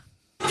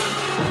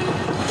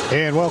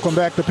And welcome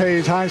back to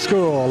Page High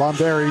School. I'm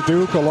Barry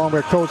Duke along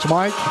with Coach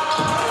Mike,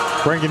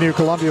 bringing you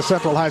Columbia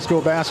Central High School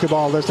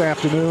basketball this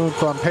afternoon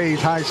from Page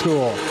High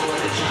School.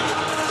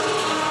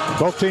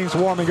 Both teams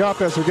warming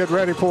up as we get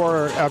ready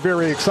for a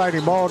very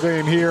exciting ball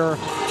game here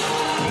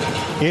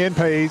in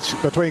Page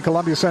between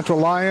Columbia Central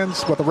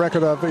Lions with a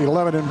record of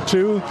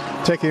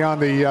 11-2 taking on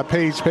the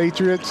Page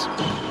Patriots.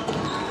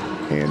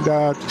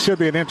 And should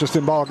be an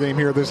interesting ball game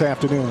here this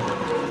afternoon.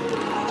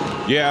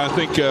 Yeah, I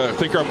think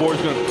our boys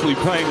are going to be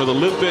playing with a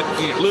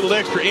little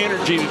extra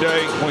energy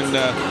today when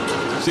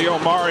see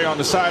Omari on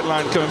the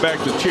sideline coming back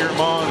to cheer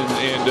him on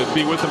and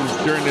be with them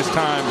during this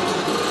time.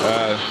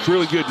 It's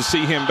really good to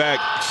see him back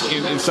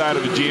inside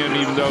of the gym,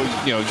 even though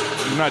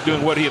he's not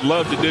doing what he'd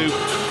love to do,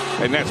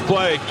 and that's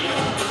play.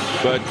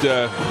 But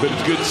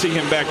it's good to see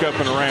him back up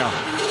and around.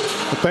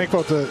 I'm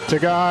thankful to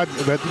God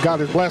that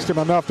God has blessed him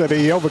enough that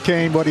he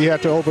overcame what he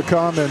had to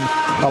overcome and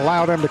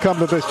allowed him to come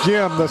to this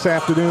gym this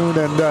afternoon.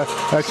 And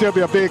that should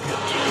be a big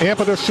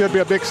impetus, should be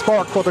a big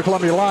spark for the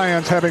Columbia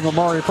Lions, having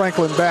Omari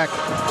Franklin back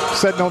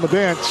sitting on the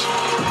bench,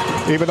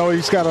 even though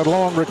he's got a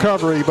long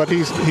recovery, but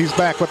he's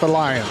back with the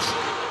Lions.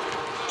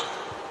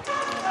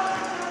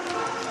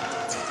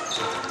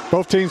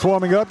 Both teams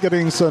warming up,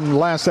 getting some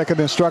last-second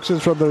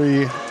instructions from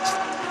the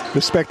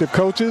respective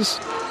coaches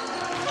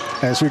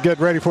as we get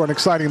ready for an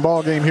exciting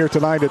ball game here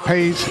tonight at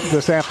Page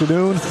this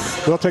afternoon.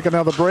 We'll take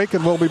another break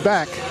and we'll be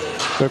back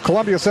to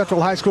Columbia Central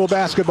High School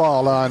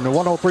basketball on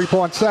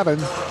 103.7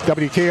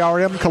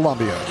 WKRM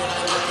Columbia.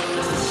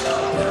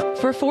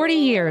 For 40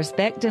 years,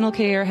 Beck Dental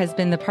Care has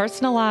been the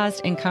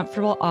personalized and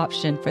comfortable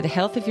option for the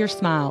health of your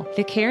smile.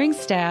 The caring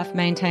staff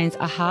maintains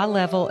a high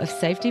level of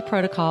safety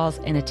protocols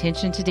and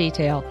attention to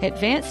detail.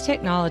 Advanced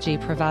technology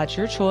provides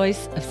your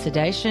choice of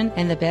sedation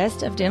and the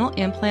best of dental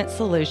implant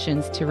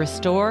solutions to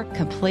restore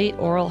complete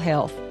oral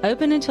health.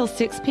 Open until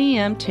 6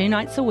 p.m. 2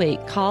 nights a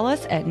week. Call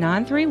us at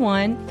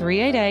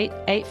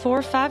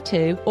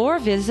 931-388-8452 or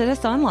visit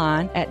us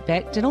online at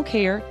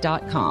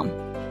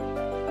beckdentalcare.com.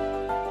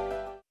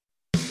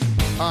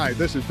 Hi,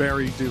 this is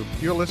Barry Duke.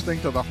 You're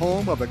listening to the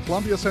home of the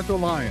Columbia Central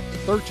Lions,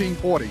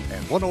 1340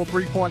 and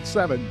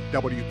 103.7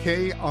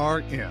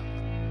 WKRM.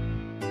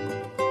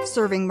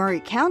 Serving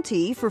Murray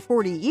County for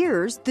 40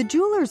 years, the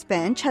Jewelers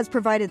Bench has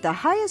provided the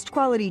highest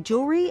quality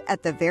jewelry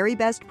at the very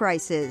best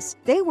prices.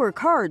 They work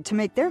hard to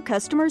make their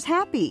customers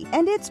happy,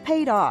 and it's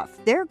paid off.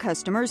 Their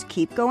customers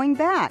keep going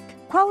back.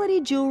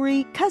 Quality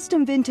jewelry,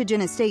 custom vintage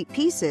and estate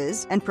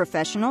pieces, and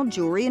professional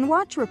jewelry and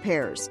watch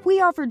repairs.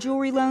 We offer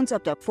jewelry loans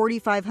up to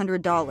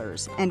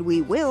 $4,500, and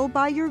we will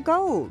buy your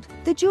gold.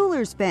 The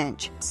Jewelers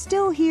Bench,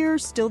 still here,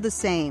 still the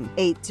same.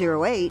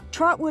 808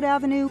 Trotwood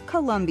Avenue,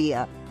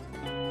 Columbia.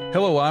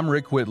 Hello, I'm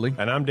Rick Whitley.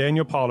 And I'm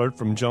Daniel Pollard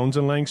from Jones &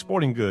 Lang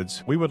Sporting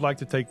Goods. We would like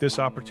to take this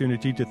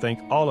opportunity to thank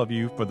all of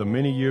you for the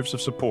many years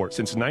of support.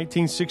 Since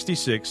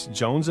 1966,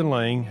 Jones &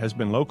 Lang has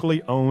been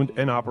locally owned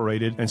and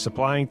operated and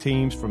supplying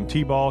teams from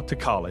T-ball to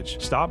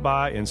college. Stop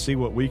by and see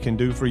what we can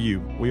do for you.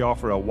 We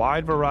offer a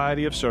wide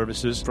variety of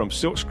services from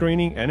silk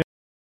screening and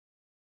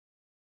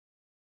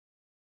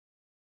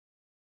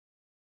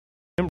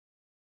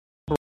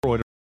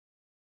embroidery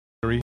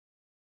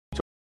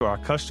to our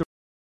custom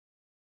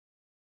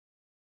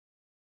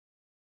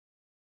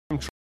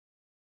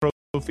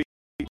trophy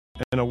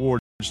and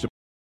awards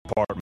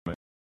department.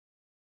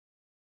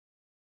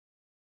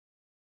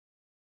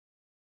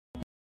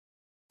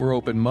 We're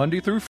open Monday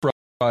through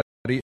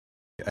Friday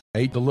at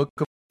 8. The look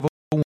of a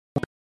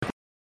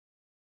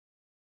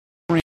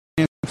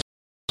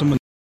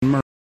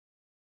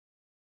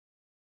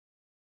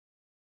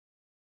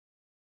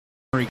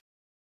Murray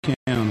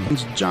County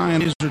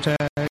giant laser tag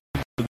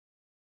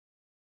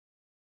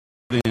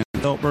event,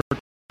 adult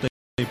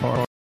birthday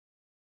party,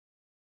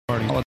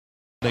 holiday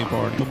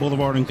party, the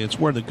Boulevard, and it's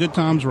where the good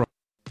times roll.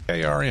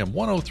 KRM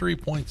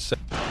 103.7.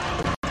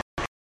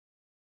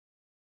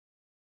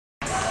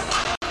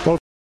 Both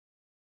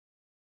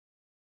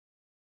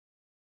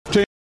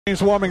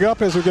teams warming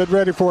up as we get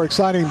ready for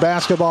exciting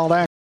basketball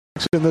action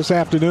this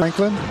afternoon.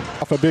 Franklin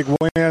off a big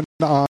win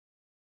on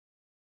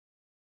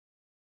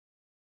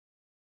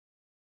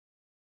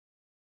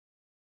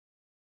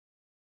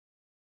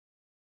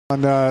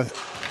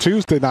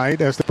Tuesday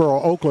night as they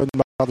throw Oakland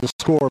by the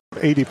score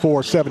of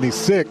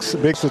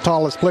 84-76. Big's the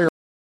tallest player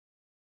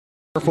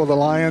for the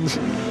Lions.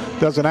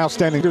 Does an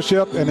outstanding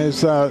leadership and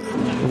is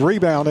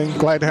rebounding.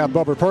 Glad to have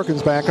Bubba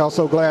Perkins back.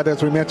 Also glad,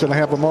 as we mentioned, to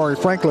have Omari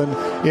Franklin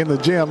in the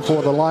gym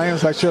for the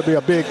Lions. That should be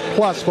a big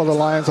plus for the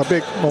Lions, a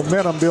big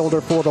momentum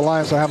builder for the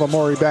Lions to have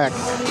Omari back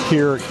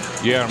here.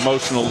 Yeah,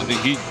 emotional.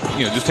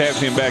 Just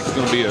having him back is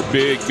going to be a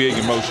big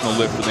emotional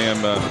lift for them.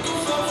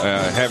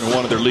 Having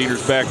one of their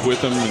leaders back with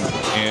them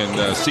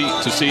and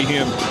see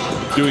him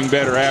doing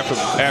better after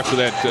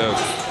that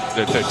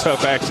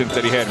tough accident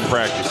that he had in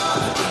practice.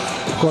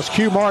 Of course,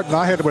 Q Martin,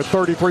 I had him with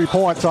 33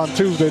 points on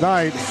Tuesday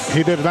night.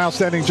 He did an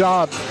outstanding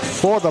job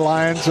for the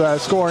Lions,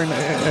 scoring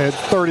at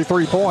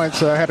 33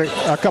 points. Had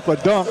a couple of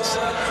dunks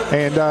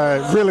and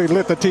really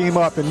lit the team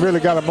up and really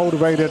got them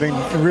motivated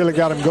and really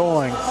got them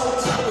going.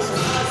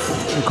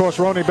 Of course,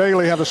 Ronnie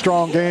Bailey had a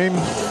strong game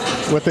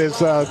with his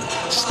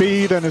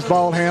speed and his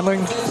ball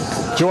handling.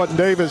 Jordan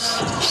Davis,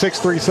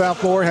 6'3"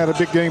 sophomore, had a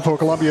big game for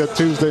Columbia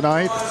Tuesday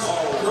night.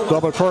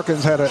 Bubba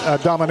Perkins had a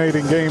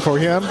dominating game for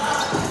him.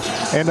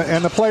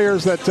 And the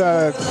players that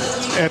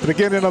at the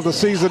beginning of the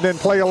season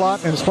didn't play a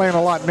lot and is playing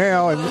a lot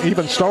now and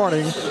even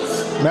starting,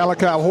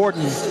 Malachi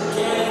Horton,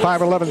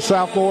 5'11"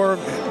 sophomore,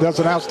 does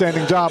an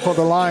outstanding job for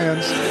the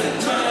Lions.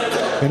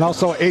 And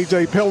also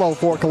A.J. Pillow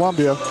for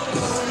Columbia.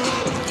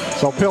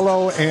 So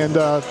Pillow and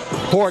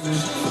Horton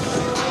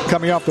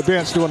coming off the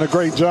bench doing a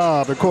great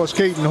job. Of course,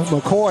 Caden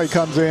McCoy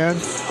comes in.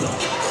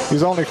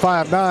 He's only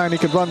 5'9". He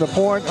can run the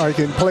point or he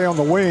can play on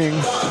the wing.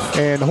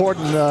 And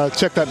Horton,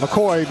 check that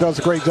McCoy, does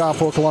a great job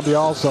for Columbia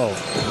also.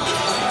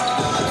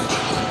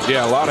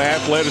 Yeah, a lot of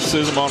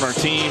athleticism on our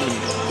team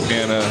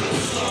and a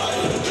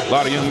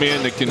lot of young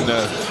men that can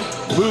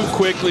move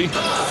quickly.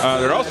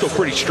 They're also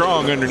pretty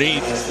strong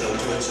underneath.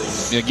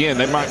 Again,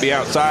 they might be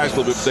outsized a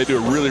little bit, but they do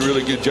a really,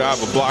 really good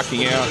job of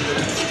blocking out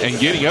and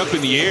getting up in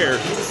the air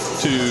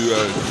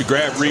to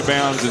grab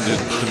rebounds and to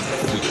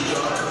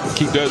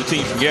keep the other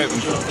team from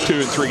getting 2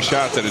 and 3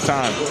 shots at a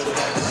time.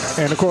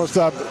 And, of course,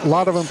 a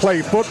lot of them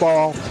play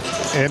football,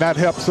 and that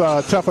helps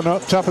toughen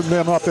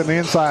them up in the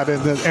inside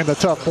and the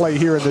tough play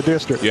here in the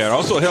district. Yeah, it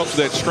also helps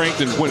that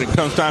strength and when it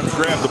comes time to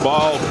grab the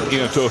ball,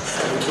 to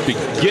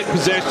get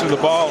possession of the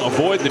ball,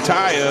 avoid the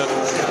tie-up,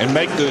 and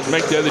make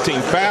the other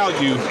team foul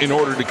you in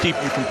order to keep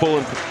you from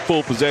pulling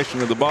full possession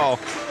of the ball.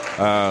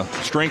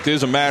 Strength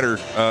is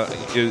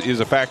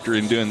a factor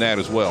in doing that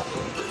as well.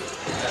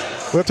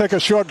 We'll take a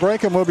short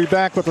break, and we'll be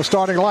back with the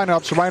starting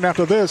lineups right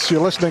after this. You're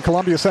listening to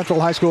Columbia Central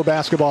High School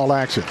basketball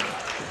action.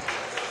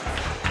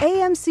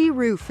 AMC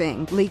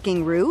Roofing.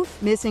 Leaking roof?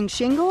 Missing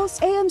shingles?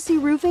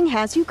 AMC Roofing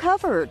has you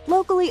covered.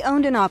 Locally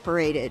owned and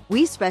operated.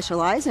 We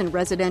specialize in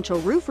residential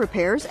roof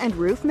repairs and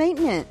roof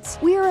maintenance.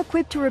 We are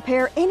equipped to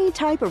repair any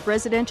type of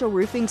residential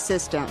roofing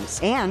systems.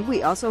 And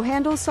we also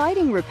handle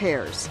siding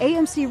repairs.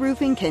 AMC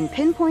Roofing can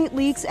pinpoint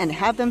leaks and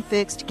have them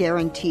fixed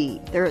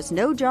guaranteed. There is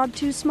no job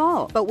too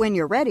small. But when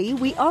you're ready,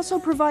 we also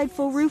provide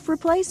full roof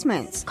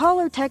replacements.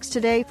 Call or text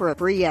today for a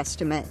free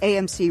estimate.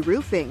 AMC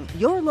Roofing,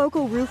 your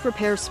local roof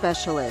repair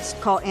specialist.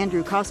 Call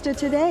Andrew Costa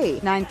today,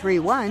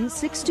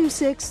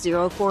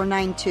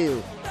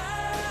 931-626-0492.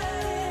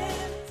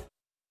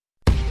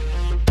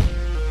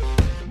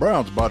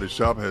 Brown's Body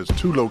Shop has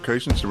 2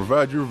 locations to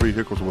provide your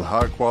vehicles with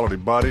high-quality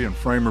body and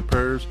frame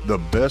repairs, the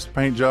best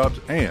paint jobs,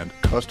 and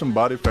custom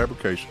body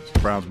fabrications.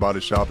 Brown's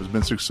Body Shop has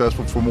been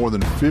successful for more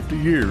than 50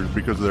 years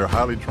because of their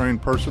highly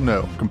trained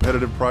personnel,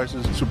 competitive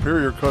prices,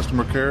 superior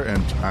customer care,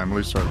 and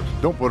timely service.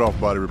 Don't put off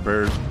body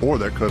repairs or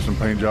that custom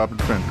paint job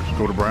at Fenders.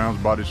 Go to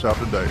Brown's Body Shop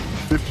today,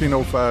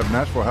 1505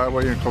 Nashville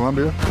Highway in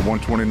Columbia, to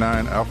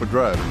 129 Alpha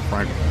Drive in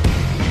Franklin.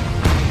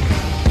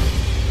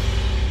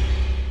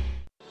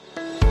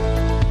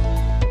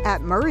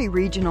 At Murray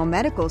Regional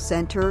Medical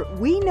Center,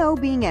 we know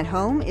being at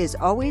home is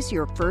always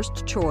your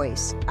first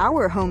choice.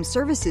 Our home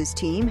services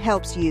team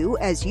helps you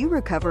as you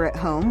recover at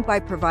home by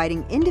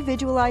providing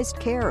individualized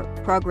care,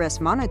 progress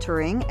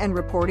monitoring, and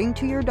reporting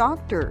to your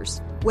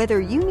doctors. Whether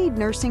you need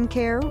nursing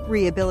care,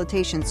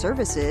 rehabilitation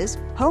services,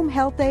 home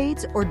health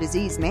aides, or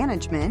disease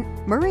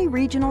management, Murray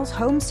Regional's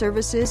Home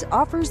Services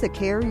offers the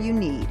care you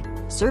need.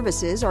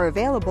 Services are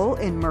available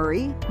in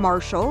Murray,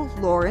 Marshall,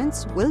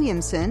 Lawrence,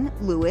 Williamson,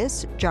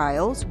 Lewis,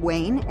 Giles,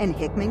 Wayne, and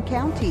Hickman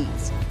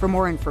counties. For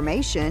more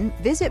information,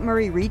 visit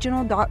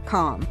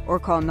murrayregional.com or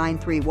call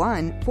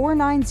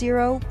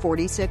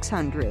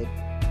 931-490-4600.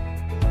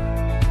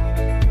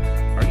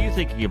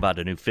 Thinking about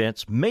a new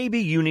fence? Maybe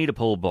you need a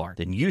pole barn.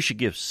 Then you should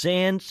give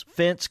Sands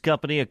Fence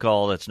Company a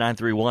call. That's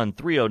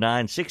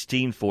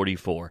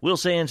 931-309-1644. Will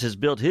Sands has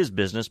built his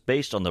business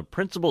based on the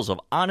principles of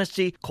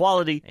honesty,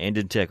 quality, and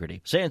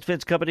integrity. Sands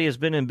Fence Company has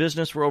been in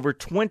business for over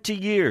 20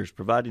 years,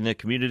 providing the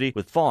community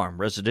with farm,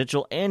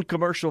 residential, and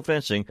commercial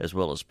fencing, as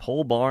well as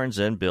pole barns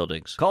and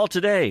buildings. Call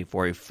today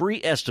for a free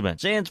estimate.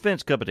 Sands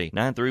Fence Company,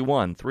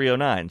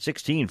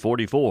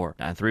 931-309-1644.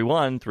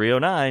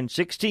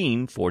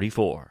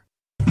 931-309-1644.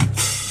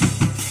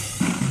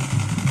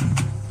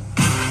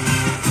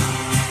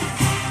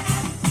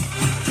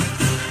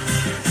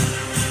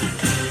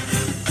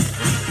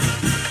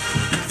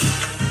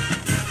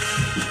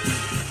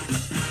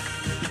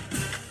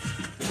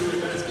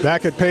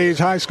 Back at Page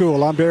High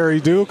School, I'm Barry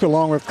Duke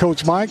along with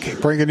Coach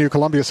Mike, bringing you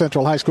Columbia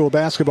Central High School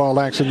basketball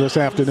action this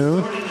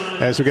afternoon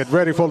as we get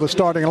ready for the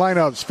starting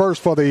lineups.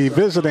 First for the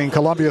visiting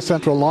Columbia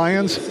Central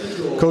Lions,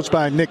 coached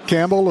by Nick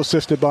Campbell,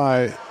 assisted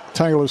by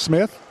Tyler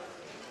Smith.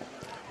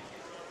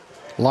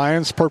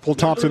 Lions, purple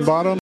tops and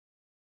bottoms.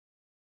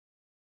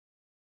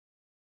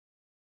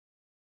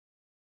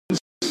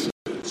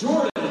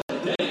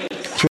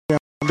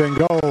 And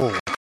goal.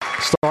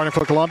 Starting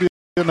for Columbia,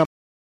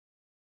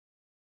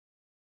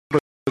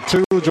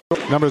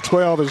 number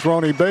 12 is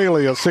Ronnie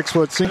Bailey, a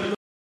 6-foot senior.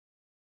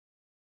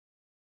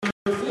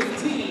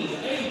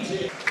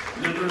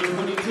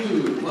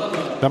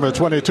 Number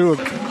 22,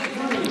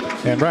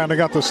 and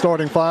rounding up the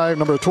starting 5,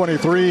 number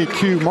 23,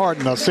 Q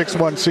Martin, a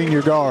 6'1"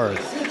 senior guard.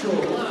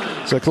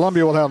 So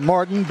Columbia will have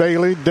Martin,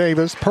 Bailey,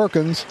 Davis,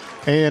 Perkins,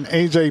 and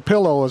A.J.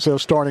 Pillow as their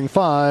starting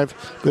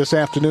 5 this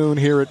afternoon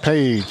here at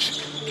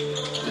Page.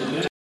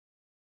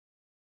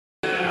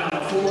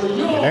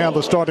 And now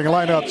the starting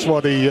lineups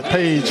for the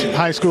Page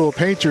High School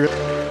Patriots.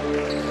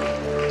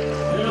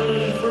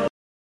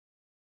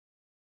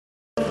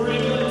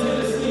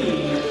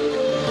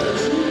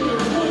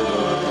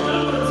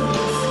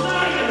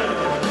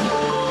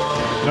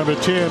 Number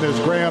 10 is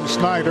Graham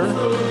Snyder.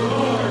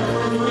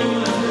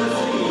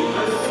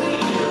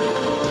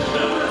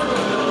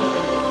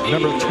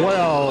 Number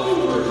 12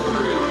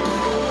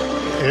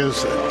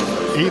 is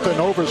Ethan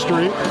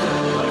Overstreet.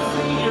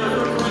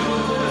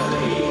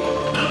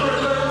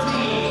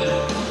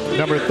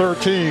 Number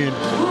 13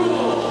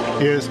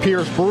 is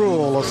Pierce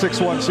Brule, a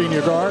 6'1"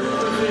 senior guard.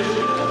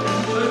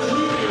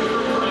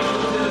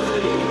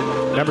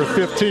 Number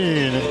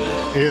 15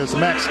 is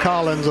Max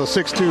Collins, a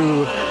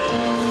 6'2"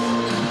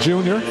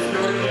 junior.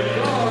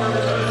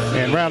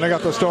 And rounding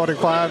up the starting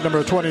 5,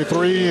 number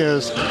 23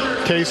 is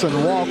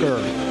Kason Walker,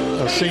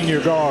 a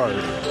senior guard.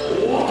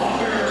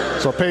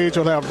 So Page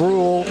will have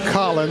Brule,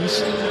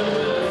 Collins,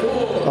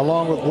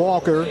 along with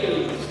Walker,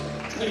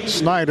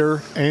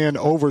 Snyder, and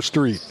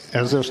Overstreet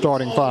as their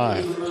starting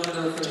 5.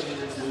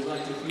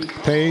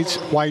 Page,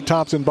 white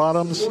tops and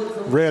bottoms,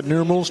 red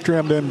numerals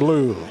trimmed in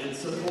blue.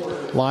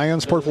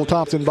 Lions, purple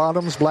tops and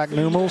bottoms, black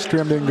numerals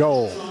trimmed in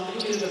gold.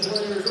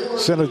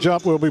 Center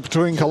jump will be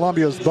between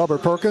Columbia's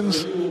Bubba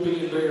Perkins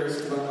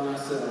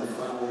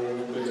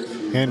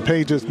and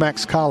Page's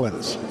Max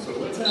Collins.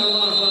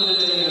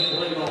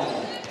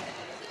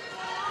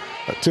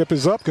 The tip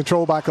is up,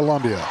 controlled by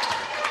Columbia.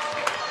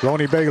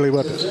 Ronnie Bailey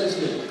with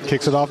it.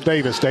 Kicks it off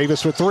Davis.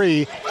 Davis for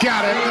 3.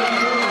 Got it!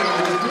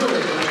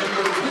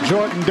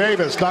 Jordan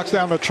Davis knocks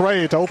down the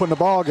tray to open the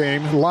ball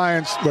game.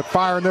 Lions with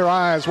fire in their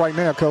eyes right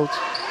now, Coach.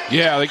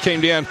 Yeah, they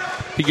came down.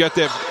 He got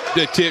that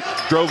tip,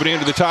 drove it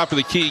into the top of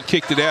the key,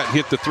 kicked it out,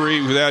 hit the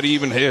 3 without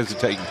even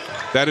hesitating.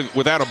 That is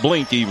without a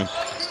blink even.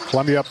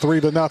 Columbia up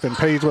 3-0.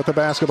 Page with the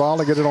basketball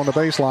to get it on the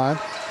baseline.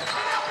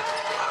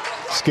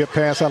 Skip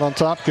pass out on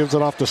top, gives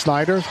it off to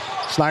Snyder.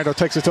 Snyder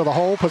takes it to the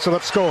hole, puts it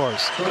up,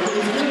 scores.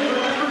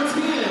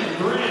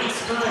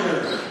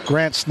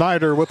 Grant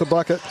Snyder with the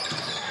bucket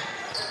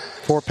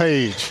for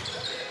Page.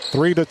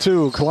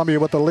 3-2. Columbia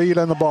with the lead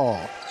and the ball.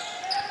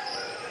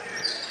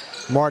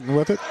 Martin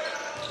with it.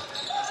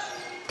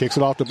 Kicks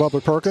it off to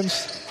Bubba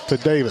Perkins to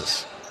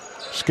Davis.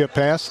 Skip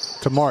pass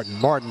to Martin.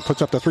 Martin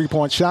puts up the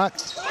 3-point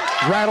shot.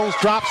 Rattles,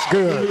 drops,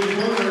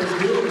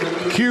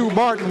 good. Q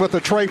Martin with the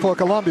tray for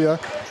Columbia.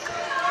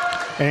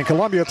 And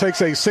Columbia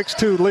takes a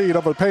 6-2 lead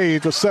over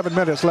Page with 7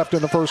 minutes left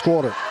in the first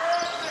quarter.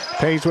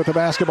 Page with the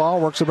basketball,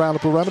 works around the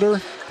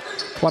perimeter.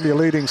 Columbia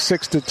leading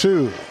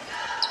 6-2.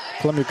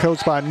 Columbia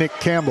coached by Nick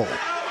Campbell.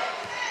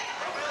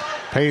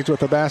 Page with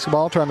the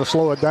basketball, trying to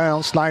slow it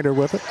down. Snyder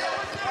with it.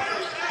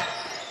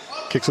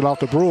 Kicks it off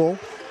to Brule.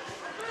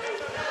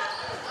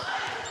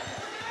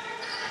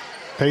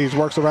 Page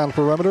works around the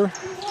perimeter.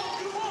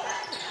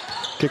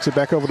 Kicks it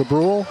back over to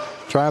Brule.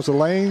 Drives the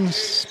lane,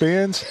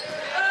 spins.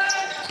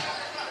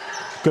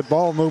 Good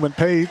ball movement,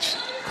 Page.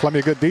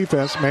 Columbia good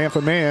defense, man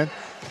for man.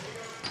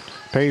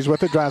 Page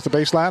with it, drives the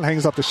baseline,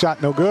 hangs up the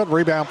shot, no good.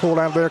 Rebound pulled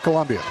out of there,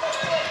 Columbia.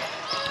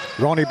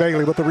 Ronnie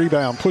Bailey with the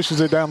rebound,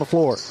 pushes it down the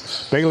floor.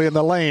 Bailey in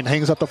the lane,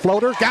 hangs up the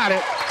floater, got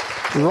it.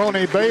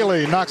 Ronnie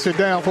Bailey knocks it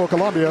down for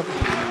Columbia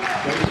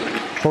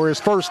for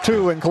his first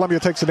 2, and Columbia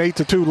takes an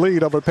 8-2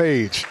 lead over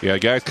Page. Yeah,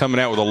 guys coming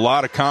out with a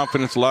lot of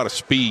confidence, a lot of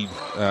speed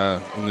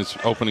in this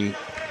opening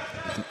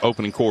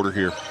quarter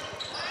here.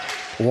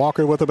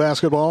 Walker with the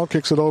basketball,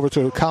 kicks it over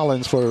to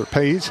Collins for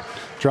Page.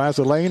 Drives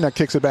the lane, now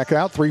kicks it back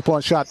out.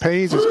 3-point shot,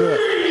 Page is good.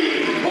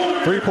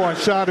 3-point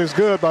shot is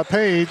good by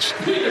Page.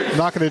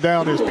 Knocking it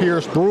down is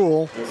Pierce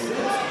Brule.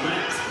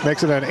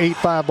 Makes it an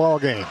 8-5 ball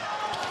game.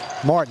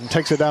 Martin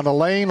takes it down the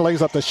lane,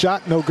 lays up the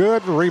shot, no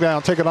good.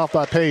 Rebound taken off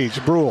by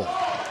Page. Brule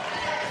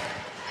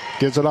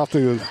gives it off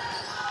to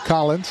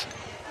Collins.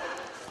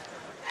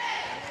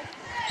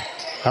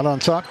 Out on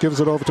top,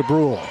 gives it over to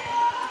Brule.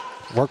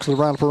 Works it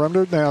around the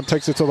perimeter, now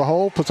takes it to the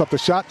hole, puts up the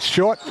shot,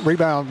 short,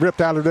 rebound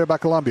ripped out of there by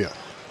Columbia.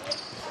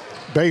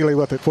 Bailey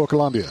with it for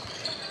Columbia.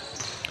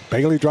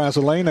 Bailey drives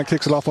the lane and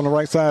kicks it off on the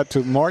right side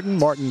to Martin.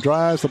 Martin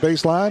drives the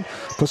baseline,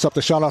 puts up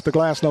the shot off the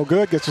glass, no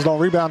good. Gets his own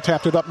rebound,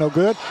 tapped it up, no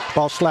good.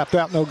 Ball slapped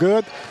out, no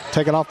good.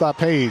 Taken off by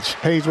Page.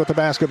 Page with the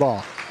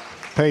basketball.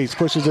 Page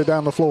pushes it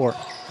down the floor.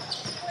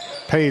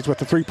 Page with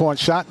the 3-point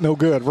shot, no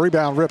good.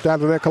 Rebound ripped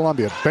out of there,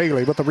 Columbia.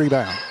 Bailey with the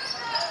rebound.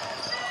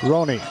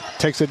 Roney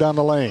takes it down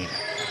the lane.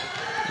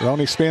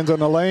 Roney spins on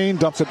the lane,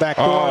 dumps it back.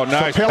 Oh,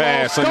 nice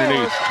pass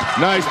underneath.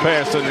 Nice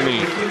pass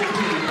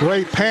underneath.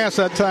 Great pass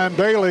that time,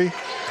 Bailey.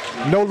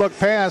 No-look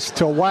pass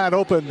to wide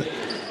open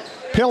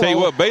Pillow. Tell you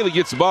what, Bailey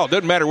gets the ball.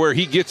 Doesn't matter where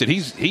he gets it.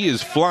 He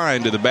is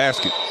flying to the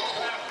basket.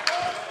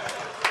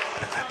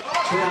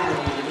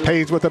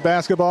 Page with the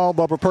basketball.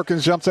 Bubba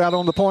Perkins jumps out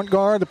on the point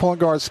guard. The point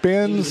guard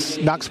spins,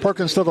 knocks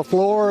Perkins to the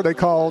floor. They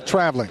call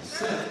traveling.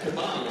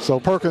 So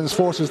Perkins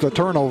forces the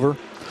turnover.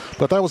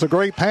 But that was a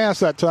great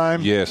pass that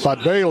time by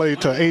Bailey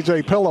to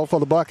A.J. Pillow for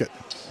the bucket.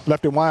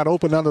 left him wide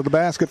open under the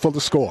basket for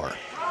the score.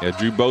 Yeah,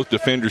 drew both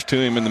defenders to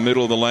him in the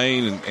middle of the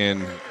lane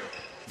and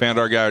found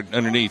our guy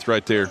underneath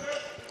right there.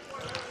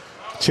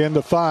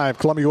 10-5,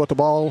 Columbia with the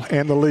ball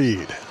and the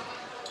lead.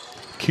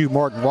 Q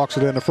Martin walks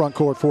it in the front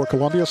court for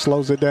Columbia,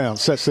 slows it down,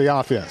 sets the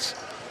offense.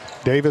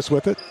 Davis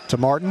with it to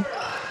Martin.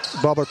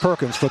 Bubba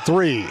Perkins for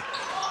three.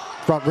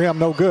 Front rim,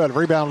 no good.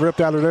 Rebound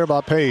ripped out of there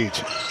by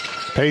Page.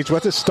 Page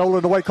with it,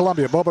 stolen away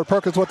Columbia. Bubba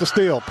Perkins with the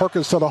steal.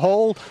 Perkins to the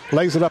hole,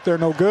 lays it up there,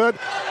 no good.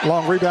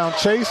 Long rebound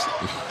chase,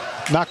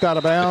 knocked out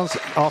of bounds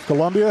off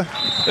Columbia.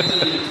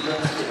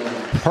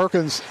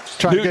 Perkins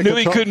trying to get knew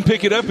he couldn't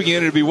pick it up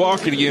again and be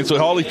walking again,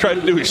 so all he tried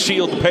to do was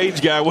shield the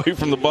Page guy away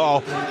from the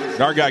ball.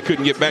 Our guy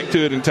couldn't get back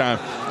to it in time.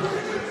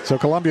 So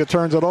Columbia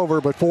turns it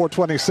over, but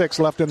 4:26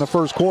 left in the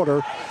first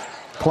quarter.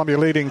 Columbia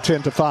leading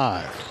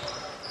 10-5.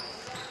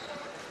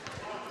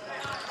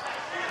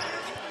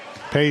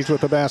 Page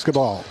with the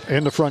basketball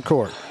in the front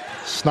court.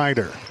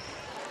 Snyder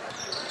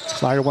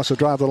wants to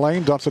drive the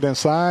lane, dumps it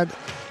inside.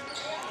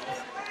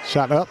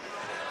 Shot up,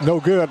 no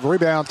good.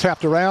 Rebound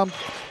tapped around,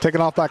 taken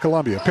off by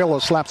Columbia. Pillow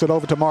slaps it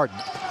over to Martin.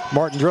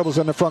 Martin dribbles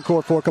in the front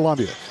court for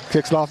Columbia.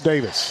 Kicks it off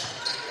Davis.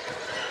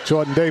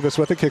 Jordan Davis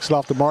with it, kicks it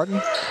off to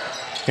Martin.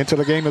 Into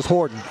the game is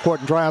Horton.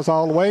 Horton drives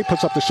all the way,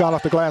 puts up the shot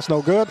off the glass,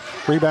 no good.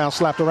 Rebound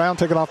slapped around,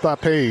 taken off by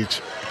Page.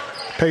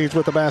 Page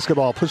with the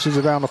basketball, pushes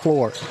it down the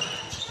floor.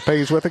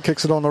 Page with it,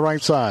 kicks it on the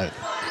right side.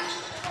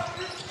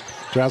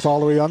 Drives all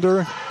the way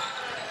under.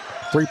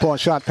 Three-point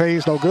shot,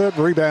 Page, no good.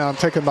 Rebound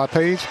taken by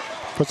Page.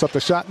 Puts up the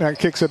shot, now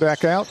kicks it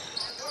back out.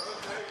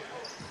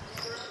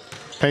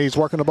 Page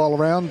working the ball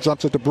around,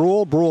 jumps it to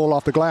Brule. Brule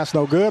off the glass,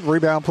 no good.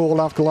 Rebound pulled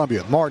off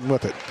Columbia. Martin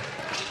with it.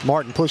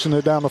 Martin pushing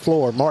it down the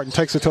floor. Martin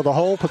takes it to the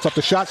hole, puts up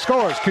the shot,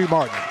 scores. Q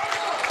Martin.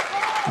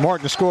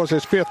 Martin scores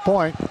his 5th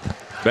point.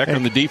 Back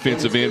on the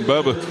defensive end,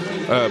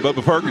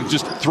 Bubba Perkins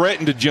just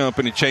threatened to jump,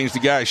 and it changed the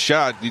guy's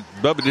shot.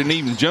 Bubba didn't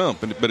even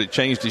jump, but it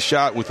changed his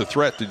shot with a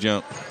threat to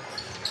jump.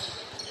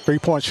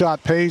 3-point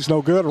shot, Page,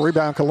 no good.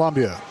 Rebound,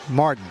 Columbia.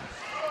 Martin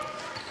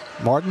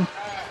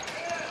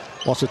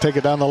wants to take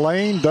it down the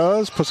lane,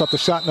 does. Puts up the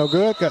shot, no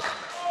good.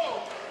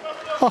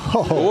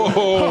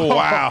 Oh,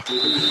 wow.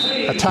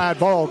 A tied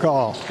ball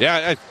call.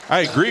 Yeah,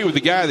 I agree with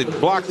the guy that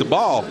blocked the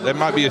ball. That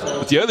might be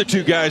the other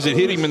two guys that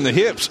hit him in the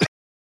hips.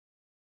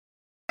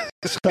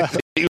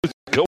 He was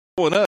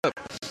going up.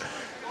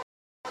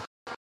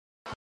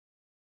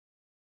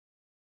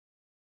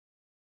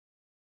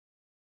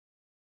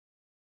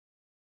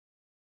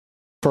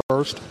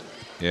 First.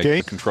 Yeah,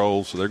 game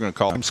controls, so they're going to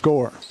call him.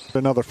 Score.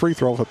 Another free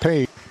throw for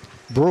Page.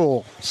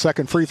 Brule,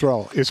 second free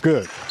throw is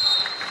good.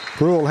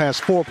 Brule has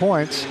 4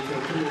 points.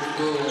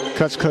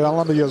 Cuts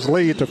Columbia's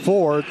lead to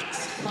 4.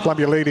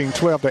 Columbia leading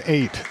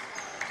 12-8.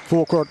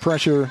 Full court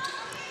pressure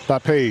by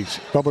Page.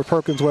 Bubba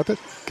Perkins with it.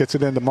 Gets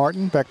it into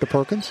Martin. Back to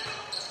Perkins.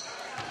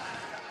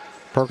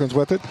 Perkins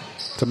with it.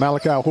 To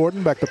Malachi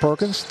Horton. Back to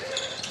Perkins.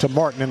 To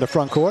Martin in the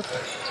front court.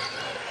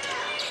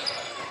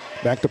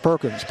 Back to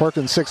Perkins.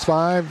 Perkins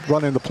 6'5",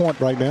 running the point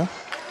right now.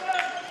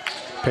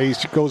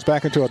 Page goes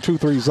back into a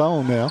 2-3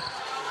 zone now.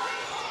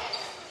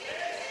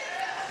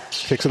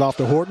 Kicks it off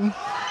to Horton.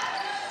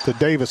 To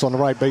Davis on the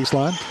right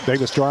baseline.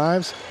 Davis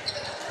drives.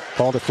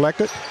 Ball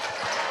deflected.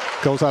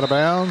 Goes out of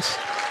bounds.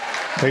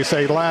 They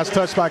say last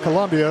touch by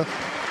Columbia.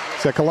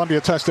 Said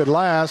Columbia touched it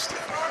last.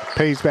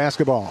 Page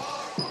basketball.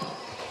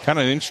 Kind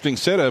of an interesting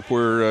setup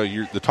where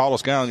the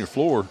tallest guy on your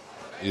floor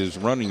is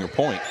running your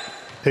point.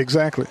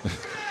 Exactly.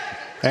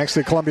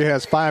 Actually, Columbia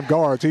has 5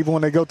 guards. Even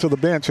when they go to the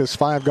bench, it's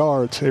 5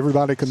 guards.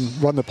 Everybody can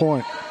run the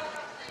point.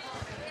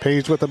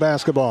 Page with the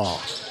basketball.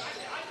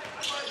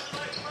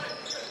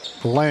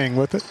 Lang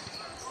with it.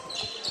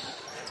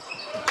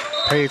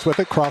 Page with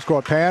it.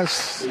 Cross-court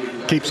pass.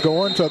 Keeps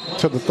going to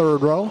the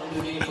third row.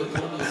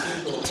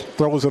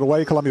 Throws it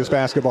away. Columbia's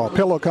basketball.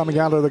 Pillow coming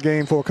out of the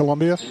game for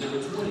Columbia.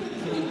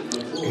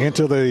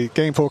 Into the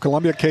game for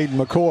Columbia, Caden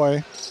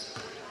McCoy.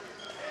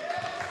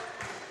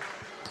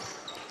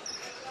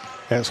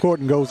 As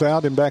Horton goes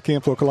out and back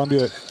in for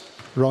Columbia,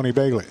 Ronnie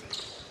Bailey.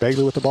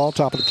 Bailey with the ball,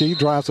 top of the key,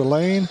 drives the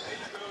lane.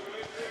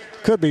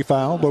 Could be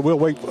fouled, but we'll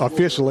wait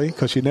officially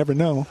because you never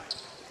know.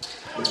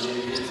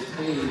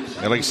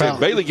 And like I said,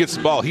 Bailey gets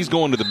the ball. He's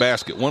going to the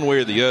basket one way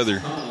or the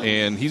other,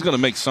 and he's going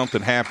to make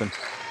something happen.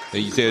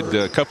 He's had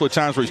a couple of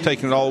times where he's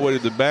taken it all the way to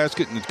the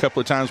basket and a couple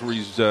of times where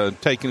he's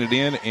taken it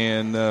in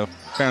and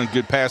found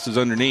good passes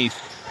underneath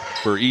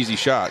for easy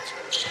shots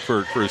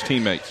for his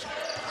teammates.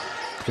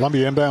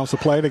 Columbia inbounds the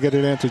play to get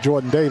it into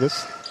Jordan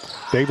Davis.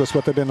 Davis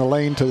with it in the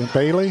lane to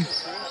Bailey.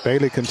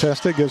 Bailey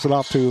contested, gives it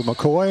off to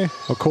McCoy.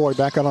 McCoy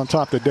back out on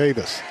top to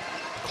Davis.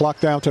 Clock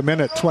down to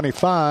minute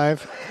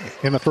 25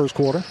 in the first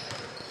quarter.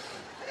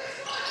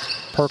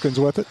 Perkins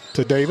with it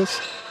to Davis,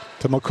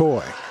 to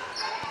McCoy.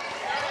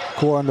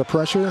 McCoy under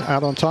pressure,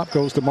 out on top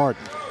goes to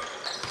Martin.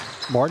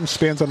 Martin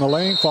spins in the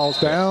lane, falls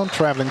down,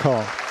 traveling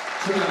call.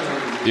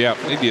 Yeah,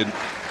 he did.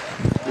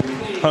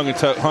 Hung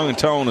and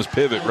toe on his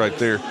pivot right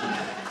there.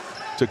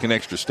 Took an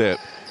extra step.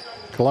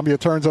 Columbia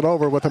turns it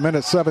over with a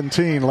minute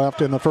 17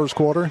 left in the first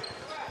quarter.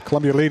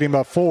 Columbia leading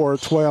by 4,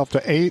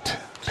 12-8.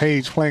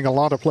 Page playing a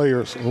lot of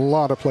players,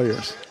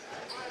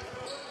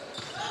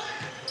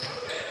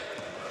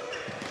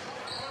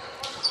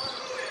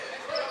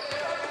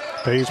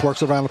 Page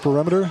works around the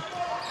perimeter.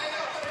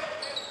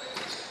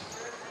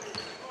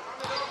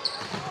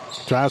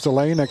 Drives the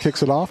lane and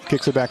kicks it off,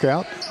 kicks it back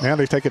out. Now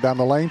they take it down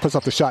the lane, puts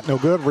up the shot, no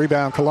good.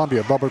 Rebound,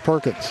 Columbia, Bubba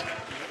Perkins.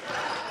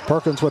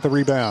 Perkins with the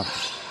rebound.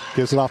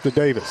 Gives it off to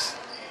Davis.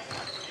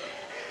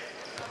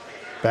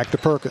 Back to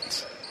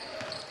Perkins.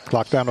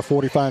 Clock down to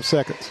 45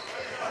 seconds.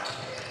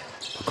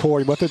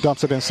 Corey with it,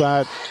 dumps it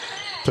inside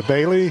to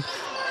Bailey.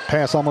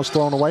 Pass almost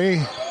thrown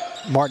away.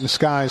 Martin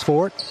skies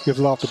for it. Gives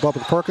it off to Bubba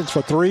Perkins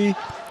for three.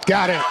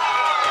 Got it.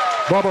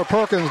 Bubba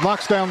Perkins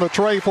knocks down the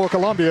tray for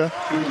Columbia.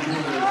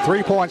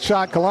 3-point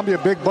shot, Columbia,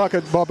 big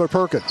bucket, Bubba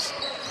Perkins.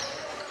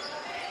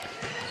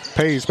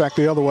 Page back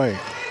the other way.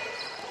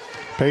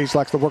 Page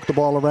likes to work the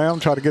ball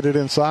around, try to get it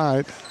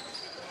inside.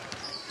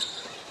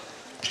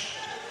 I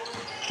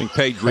think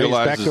Page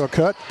realizes. Back to a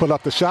cut, put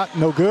up the shot,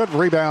 no good.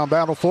 Rebound,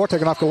 battle for,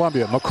 taken off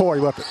Columbia.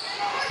 McCoy with it.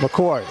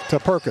 McCoy to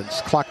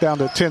Perkins. Clock down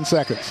to 10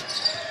 seconds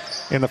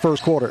in the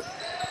first quarter.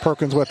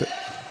 Perkins with it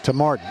to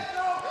Martin.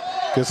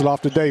 Gives it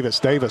off to Davis.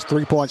 Davis,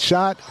 3-point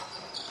shot.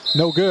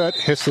 No good.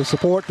 Hits the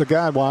support, the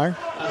guide wire.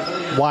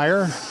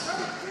 I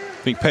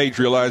think Page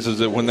realizes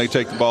that when they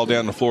take the ball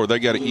down the floor, they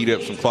got to eat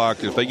up some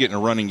clock. If they get in a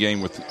running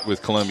game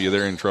with Columbia,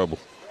 they're in trouble.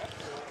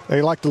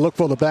 They like to look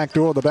for the back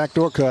door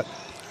cut.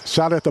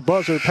 Shot at the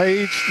buzzer,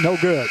 Page, no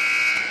good.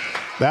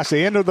 That's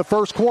the end of the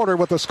first quarter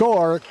with the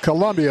score.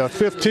 Columbia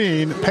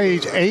 15,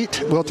 Page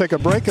 8. We'll take a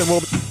break and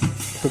we'll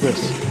for this.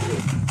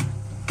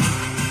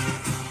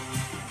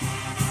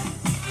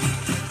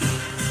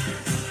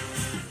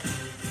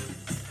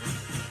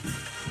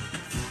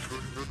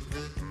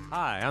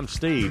 Hi, I'm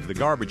Steve, the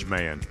garbage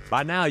man.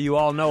 By now you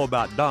all know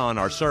about Don,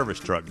 our service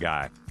truck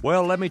guy.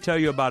 Well, let me tell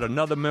you about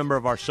another member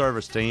of our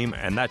service team,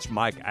 and that's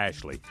Mike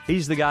Ashley.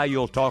 He's the guy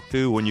you'll talk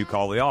to when you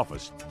call the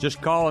office.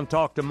 Just call and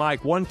talk to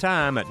Mike one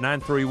time at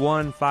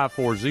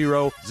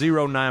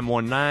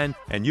 931-540-0919,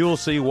 and you'll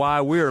see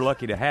why we're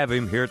lucky to have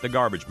him here at the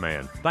Garbage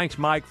Man. Thanks,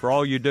 Mike, for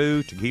all you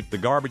do to keep the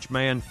Garbage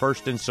Man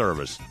first in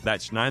service.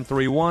 That's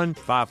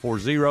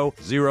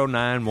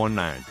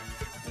 931-540-0919.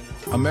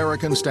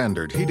 American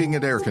Standard Heating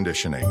and Air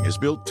Conditioning is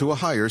built to a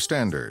higher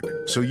standard,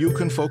 so you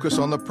can focus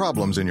on the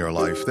problems in your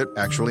life that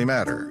actually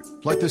matter,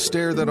 like the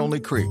stair that only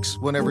creaks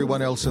when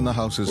everyone else in the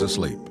house is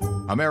asleep.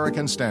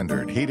 American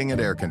Standard Heating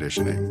and Air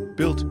Conditioning,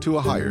 built to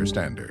a higher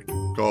standard.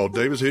 Call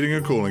Davis Heating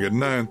and Cooling at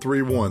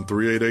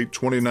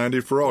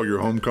 931-388-2090 for all your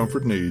home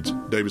comfort needs.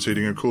 Davis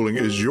Heating and Cooling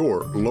is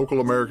your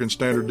local American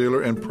Standard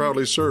dealer and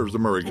proudly serves the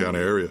Murray County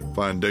area.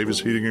 Find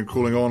Davis Heating and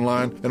Cooling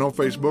online and on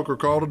Facebook or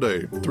call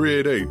today,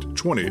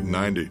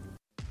 388-2090.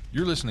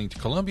 You're listening to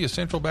Columbia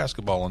Central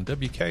Basketball on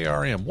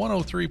WKRM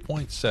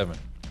 103.7.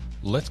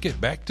 Let's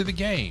get back to the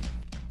game.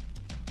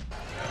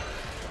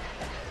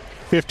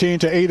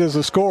 15-8 is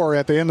the score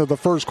at the end of the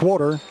first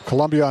quarter.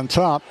 Columbia on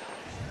top.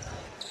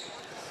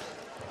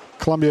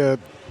 Columbia,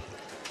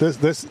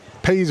 this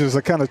Page is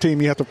the kind of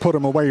team you have to put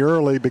them away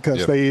early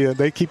because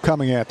they keep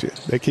coming at you.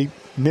 They keep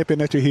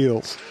nipping at your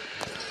heels.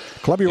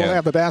 Columbia will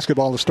have the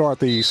basketball to start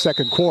the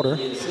second quarter.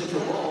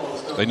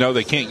 They know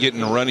they can't get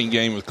in a running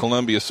game with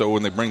Columbia, so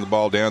when they bring the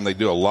ball down, they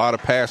do a lot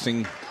of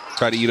passing,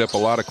 try to eat up a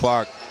lot of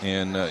clock,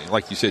 and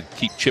like you said,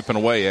 keep chipping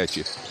away at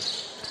you.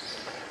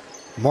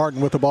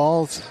 Martin with the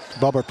ball.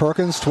 Bubba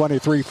Perkins,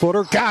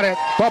 23-footer. Got it!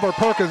 Bubba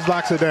Perkins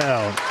knocks it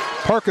down.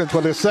 Perkins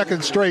with his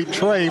second straight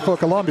tray for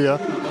Columbia.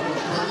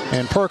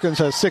 And Perkins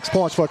has 6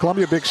 points for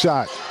Columbia. Big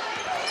shot.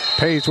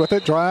 Page with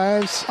it,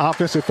 drives.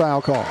 Offensive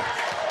foul call.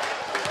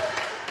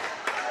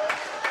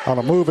 On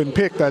a move and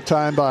pick that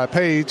time by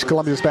Page,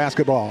 Columbia's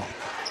basketball.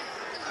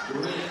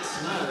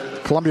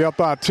 Columbia up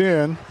by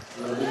 10.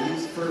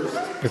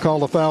 They call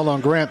the foul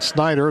on Grant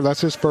Snyder.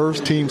 That's his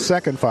first, team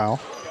second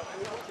foul.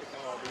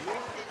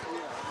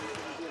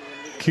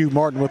 Q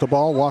Martin with the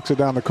ball, walks it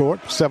down the court.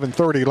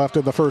 7:30 left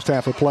in the first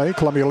half of play.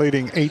 Columbia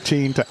leading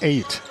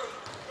 18-8.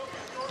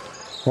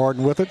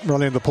 Martin with it,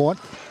 running the point,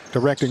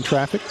 directing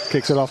traffic.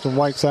 Kicks it off the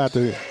right side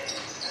to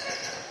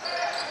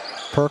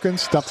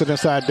Perkins. Dumps it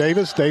inside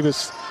Davis.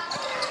 Davis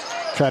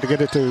tried to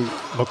get it to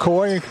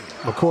McCoy.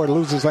 McCoy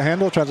loses the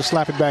handle, tries to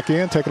slap it back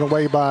in, taken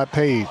away by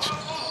Page.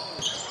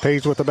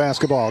 Page with the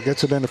basketball,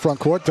 gets it in the front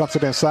court, dumps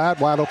it inside,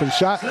 wide open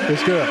shot,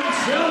 it's good.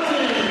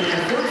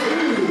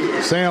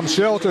 Sam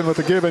Shelton with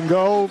the give and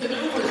go,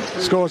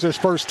 scores his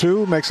first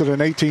two, makes it an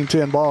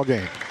 18-10 ball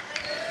game.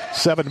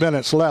 7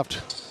 minutes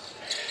left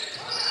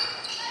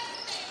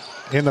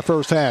in the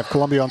first half.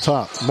 Columbia on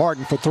top.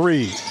 Martin for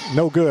three,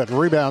 no good.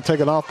 Rebound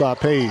taken off by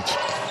Page.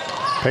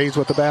 Page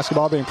with the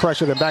basketball, being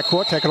pressured in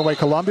backcourt, taking away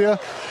Columbia.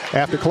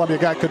 After Columbia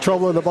got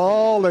control of the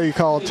ball, they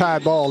called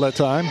tied ball that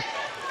time.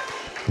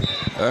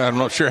 I'm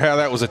not sure how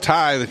that was a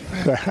tie.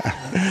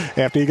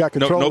 After he got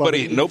control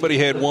nobody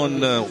had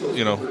one,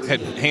 had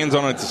hands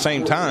on it at the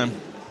same time.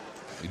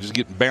 He just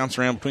get bounced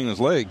around between his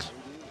legs.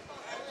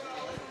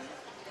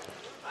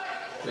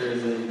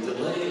 There's a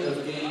delay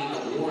of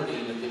game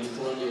warning against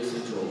Columbia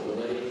Central.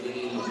 Delay of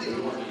game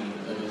warning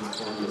against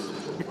Columbia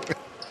Central.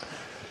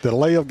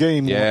 Delay of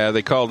game. Yeah,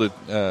 they called it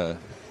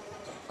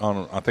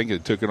on. I think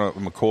it took it on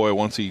McCoy.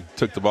 Once he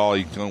took the ball,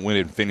 he went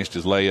and finished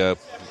his layup,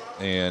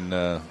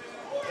 and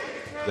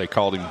they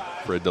called him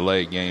for a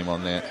delay game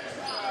on that.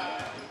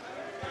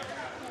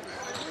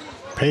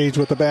 Page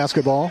with the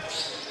basketball.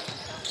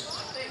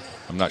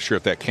 I'm not sure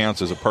if that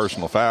counts as a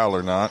personal foul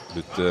or not,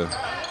 but I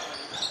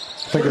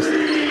think it's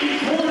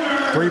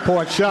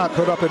 3-point shot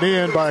put up and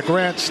in by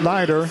Grant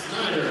Snyder.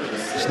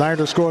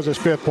 Snyder scores his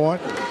 5th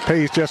point.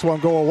 Page just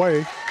won't go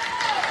away.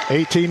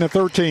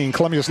 18-13.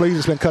 Columbia's lead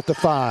has been cut to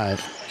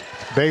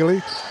 5.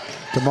 Bailey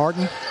to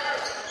Martin.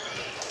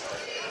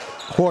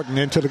 Horton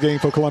into the game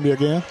for Columbia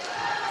again.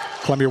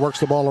 Columbia works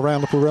the ball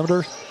around the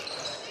perimeter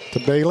to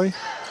Bailey.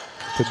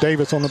 To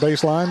Davis on the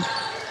baseline.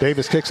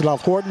 Davis kicks it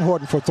off Horton.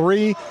 Horton for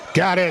 3.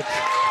 Got it.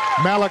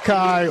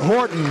 Malachi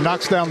Horton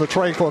knocks down the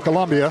tray for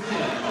Columbia.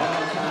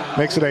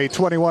 Makes it a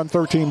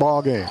 21-13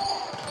 ball game.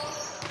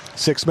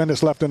 6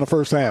 minutes left in the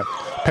first half.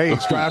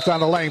 Page drives down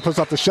the lane, puts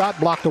up the shot,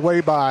 blocked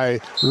away by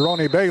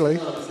Ronnie Bailey.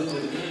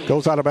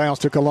 Goes out of bounds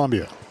to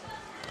Columbia.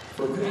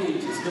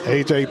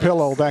 A.J.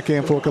 Pillow back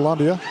in for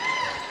Columbia.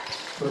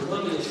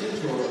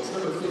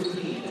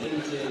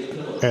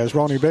 As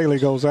Ronnie Bailey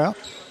goes out.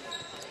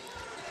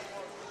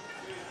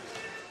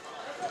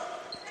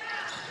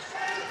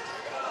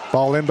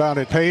 Ball inbound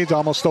at Page,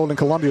 almost stolen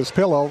Columbia's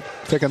Pillow.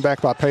 Taken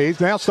back by Page.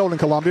 Now stolen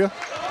Columbia.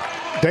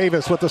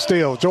 Davis with the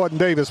steal. Jordan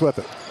Davis with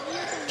it.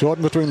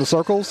 Jordan between the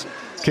circles.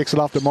 Kicks it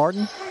off to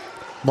Martin.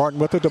 Martin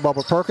with it to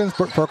Bubba Perkins.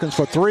 Perkins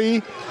for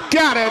 3.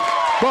 Got it!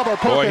 Bubba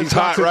Perkins. Boy, he's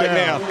hot right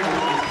now.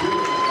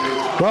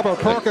 Bubba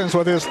Perkins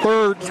with his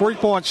 3rd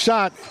 3-point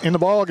shot in the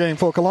ball game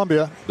for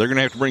Columbia. They're going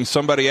to have to bring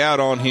somebody out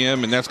on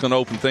him, and that's going to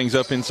open things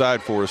up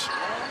inside for us.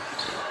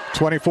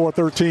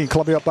 24-13.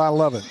 Columbia up by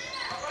 11.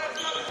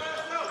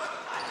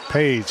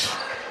 Page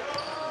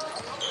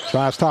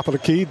drives top of the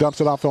key,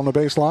 dumps it off on the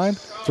baseline.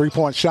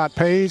 3-point shot,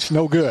 Page,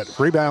 no good.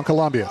 Rebound,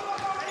 Columbia.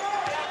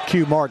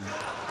 Q Martin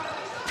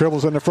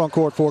dribbles in the front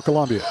court for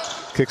Columbia.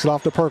 Kicks it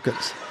off to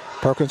Perkins.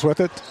 Perkins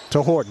with it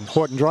to Horton.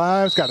 Horton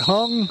drives, got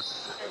hung.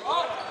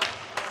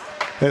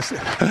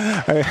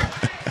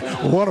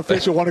 One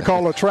official wanted to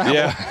call a travel.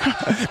 Yeah.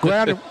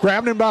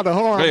 grabbed him by the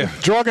horn,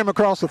 drug him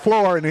across the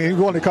floor, and he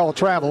wanted to call a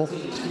travel.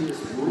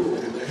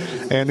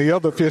 And the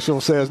other official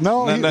says,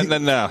 no.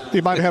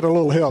 He might have had a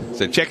little help.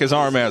 Said, check his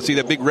arm out. See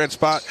that big red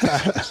spot?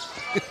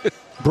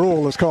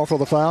 Brule is called for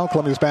the foul.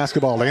 Columbia's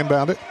basketball. They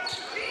inbound it.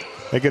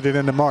 They get it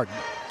into Martin.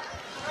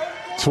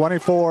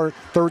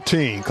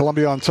 24-13.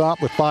 Columbia on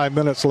top with 5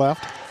 minutes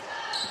left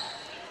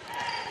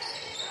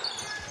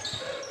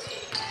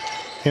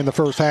in the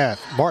first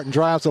half. Martin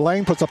drives the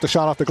lane, puts up the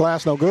shot off the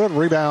glass. No good.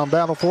 Rebound,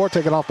 battle for it.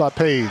 Taken off by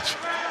Page.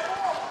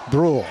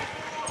 Brule.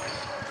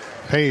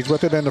 Page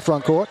with it in the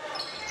front court.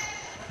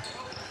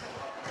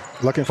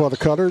 Looking for the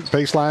cutter.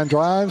 Baseline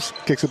drives.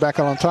 Kicks it back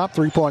out on top.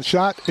 3-point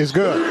shot is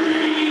good.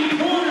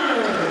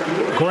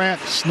 Grant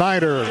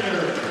Snyder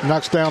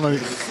knocks down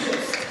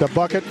the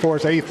bucket for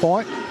his 8th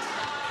point.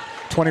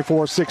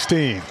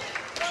 24-16.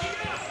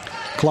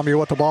 Columbia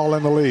with the ball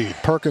in the lead.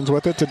 Perkins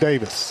with it to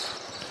Davis.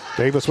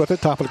 Davis with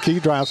it. Top of the key.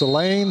 Drives the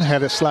lane.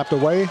 Had it slapped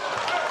away.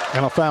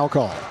 And a foul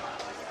call.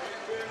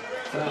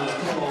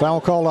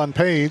 Foul call on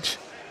Page.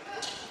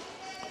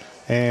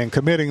 And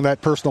committing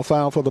that personal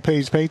foul for the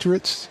Page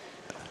Patriots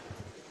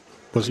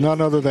was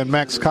none other than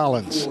Max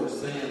Collins.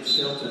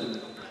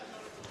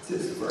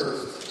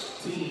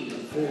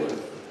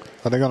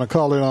 Are they going to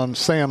call it on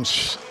Sam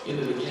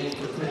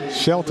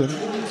Shelton?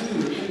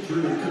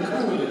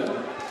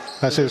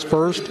 That's his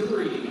first,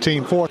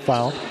 team 4th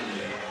foul.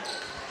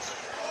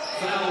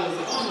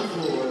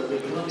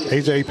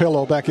 A.J.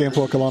 Pillow back in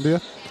for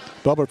Columbia.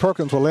 Bubba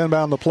Perkins will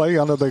inbound the play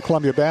under the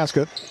Columbia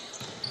basket.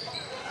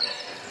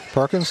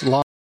 Perkins,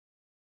 long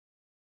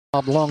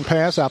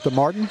pass out to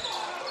Martin.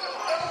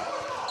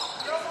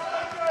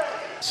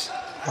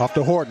 Off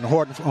to Horton.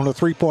 Horton on a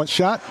 3-point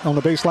shot on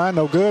the baseline.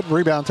 No good.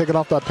 Rebound taken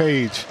off by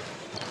Page.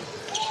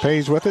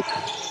 Page with it.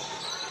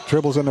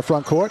 Dribbles in the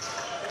front court.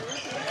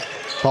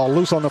 Ball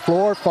loose on the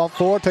floor. Fall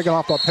forward. Taken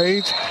off by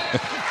Page.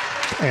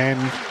 And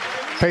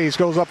Page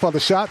goes up for the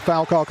shot.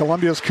 Foul call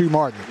Columbia's Q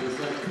Martin.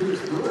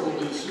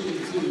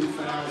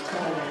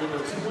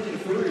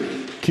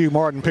 Q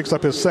Martin picks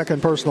up his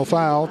 2nd personal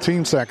foul.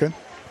 Team 2nd.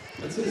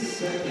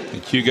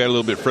 And Q got a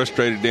little bit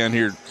frustrated down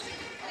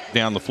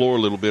the floor a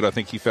little bit. I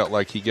think he felt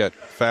like he got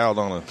fouled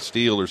on a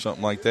steal or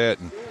something like that.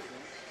 And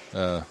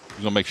we're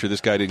going to make sure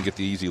this guy didn't get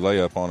the easy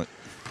layup on it.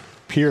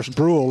 Pierce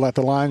Brule at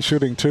the line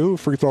shooting 2.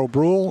 Free throw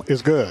Brule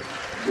is good.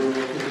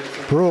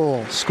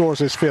 Brule scores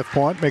his 5th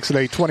point, makes it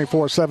a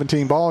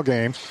 24-17 ball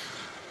game.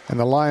 And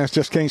the Lions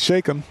just can't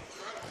shake him.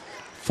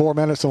 4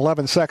 minutes and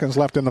 11 seconds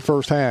left in the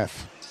first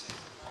half.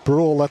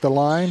 Brule at the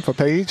line for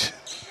Page.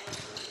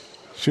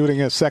 Shooting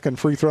his 2nd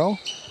free throw.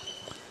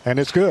 And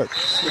it's good.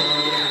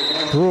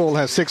 Brule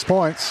has 6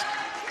 points.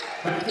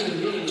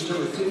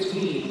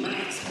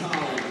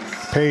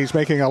 Page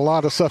making a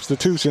lot of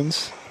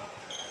substitutions.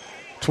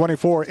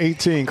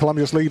 24-18.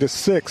 Columbia's lead is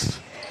 6.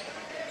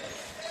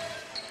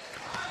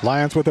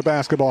 Lions with the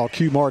basketball.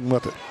 Q Martin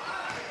with it.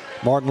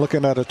 Martin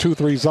looking at a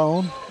 2-3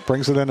 zone.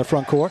 Brings it in the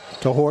front court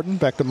to Horton.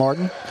 Back to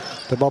Martin.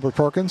 To Bubba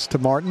Perkins. To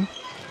Martin.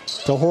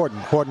 To Horton.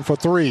 Horton for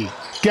 3.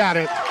 Got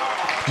it.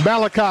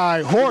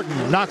 Malachi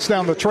Horton knocks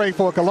down the tray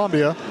for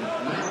Columbia.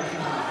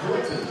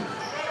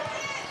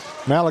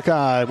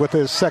 Malachi with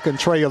his second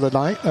tray of the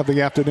night, of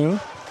the afternoon.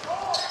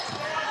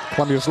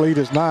 Columbia's lead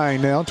is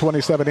 9 now,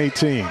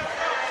 27-18.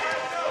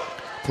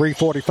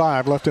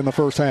 3:45 left in the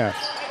first half.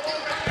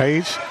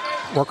 Page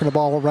working the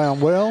ball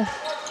around well.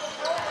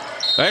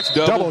 That's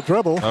double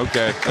dribble.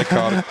 Okay, I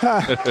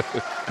caught it.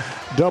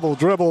 Double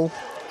dribble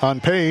on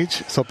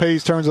Page. So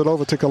Page turns it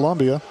over to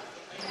Columbia.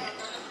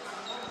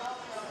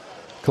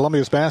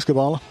 Columbia's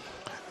basketball.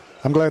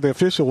 I'm glad the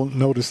official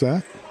noticed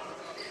that.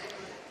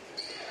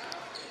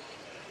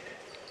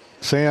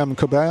 Sam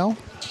Cabal.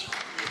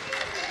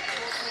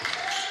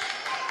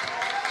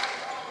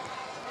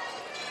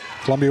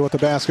 Columbia with the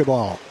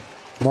basketball.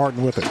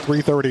 Martin with it.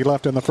 3:30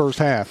 left in the first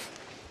half.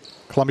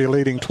 Columbia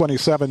leading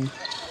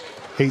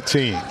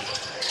 27-18.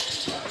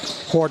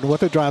 Horton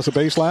with it. Drives the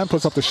baseline.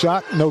 Puts up the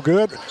shot. No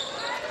good.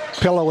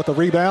 Pillow with the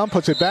rebound.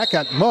 Puts it back.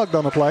 Got mugged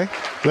on the play.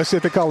 Let's see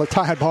if they call it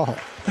tied ball.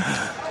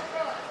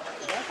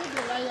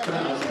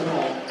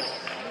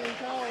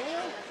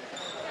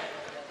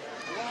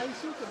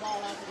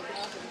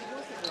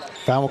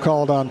 Foul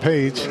called on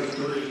Page.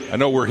 I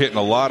know we're hitting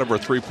a lot of our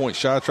three-point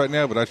shots right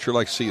now, but I'd sure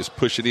like to see us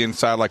push it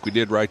inside like we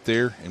did right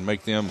there and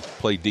make them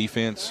play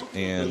defense,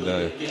 and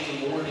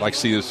like to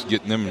see us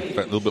getting them in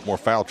a little bit more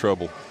foul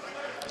trouble.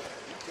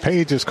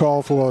 Page is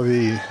called for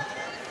the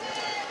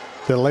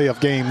delay of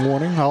game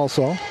warning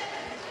also.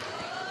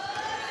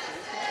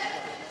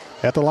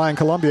 At the line,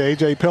 Columbia,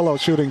 A.J. Pillow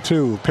shooting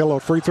 2. Pillow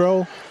free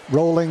throw,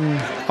 rolling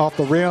off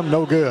the rim,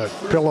 no good.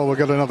 Pillow will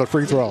get another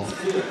free throw.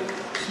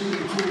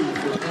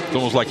 It's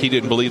almost like he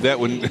didn't believe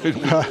that when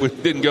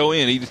it didn't go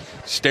in. He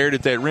stared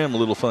at that rim a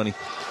little funny.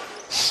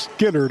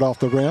 Skittered off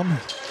the rim.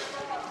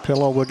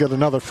 Pillow will get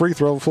another free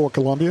throw for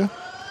Columbia.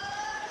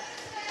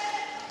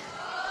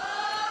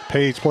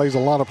 Page plays a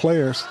lot of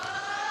players.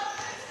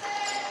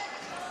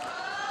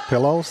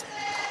 Pillows.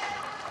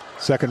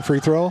 Second free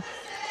throw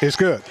is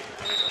good.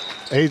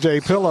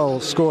 A.J. Pillow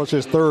scores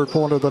his third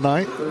point of the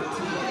night.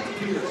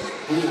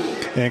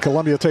 And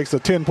Columbia takes a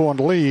 10-point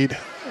lead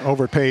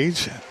over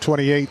Page,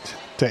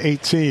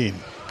 28-18.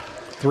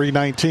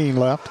 3:19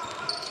 left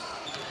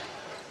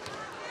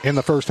in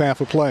the first half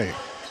of play.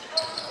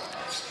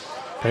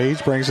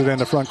 Page brings it in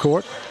the front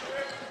court.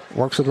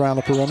 Works it around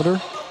the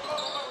perimeter.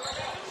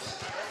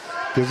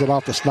 Gives it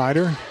off to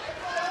Snyder.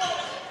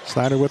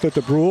 Snyder with it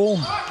to Brule.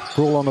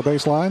 Brule on the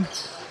baseline.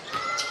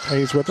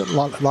 Page with it. A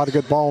lot of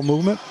good ball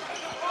movement.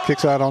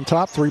 Kicks out on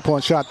top.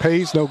 3-point shot.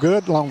 Page, no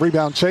good. Long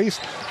rebound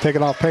chase.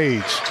 Taken off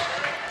Page.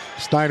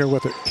 Snyder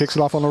with it. Kicks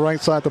it off on the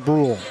right side to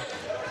Brule.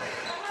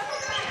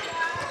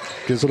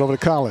 Gives it over to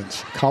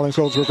Collins. Collins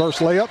goes reverse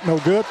layup. No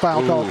good.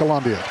 Foul call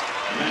Columbia.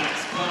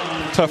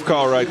 Tough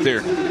call right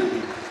there.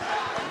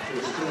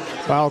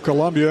 Foul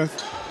Columbia.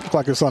 Looks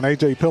like it's on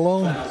A.J.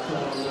 Pillow.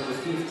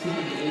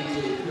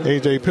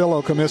 A.J.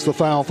 Pillow commits the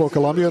foul for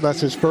Columbia.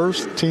 That's his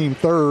first, team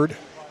third.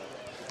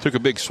 Took a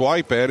big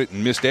swipe at it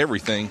and missed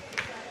everything.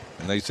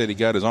 And they said he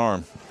got his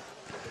arm.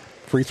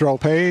 Free throw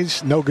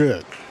Page. No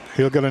good.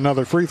 He'll get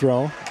another free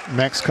throw.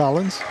 Max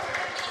Collins.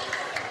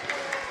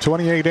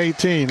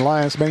 28-18.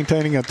 Lions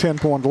maintaining a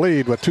 10-point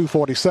lead with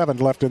 2:47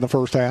 left in the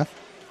first half.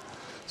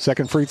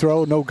 Second free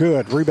throw, no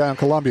good. Rebound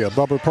Columbia.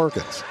 Bubba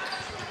Perkins.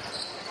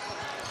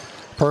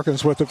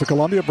 Perkins with it for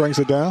Columbia. Brings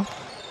it down.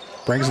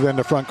 Brings it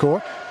into front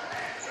court.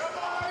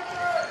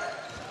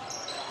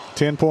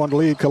 10-point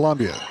lead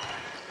Columbia.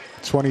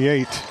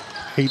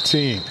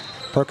 28-18.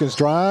 Perkins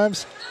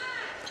drives.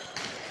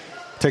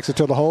 Takes it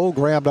to the hole.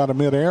 Grabbed out of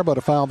midair, but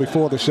a foul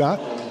before the shot.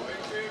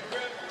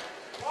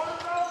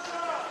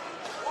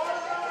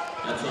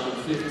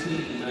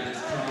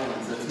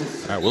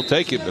 All right, we'll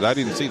take it, but I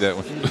didn't see that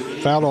one.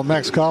 Foul on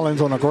Max Collins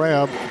on a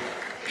grab.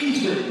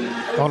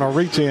 On a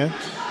reach in.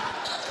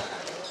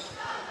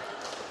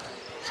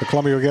 So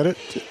Columbia will get it.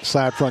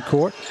 Side front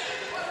court.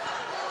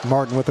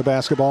 Martin with the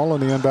basketball on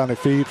the inbounded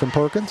feed from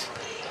Perkins.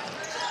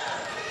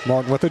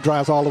 Martin with it.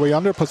 Drives all the way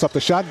under. Puts up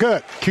the shot.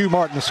 Good. Q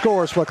Martin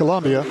scores for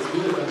Columbia.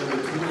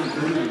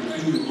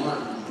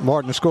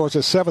 Martin scores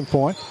his 7th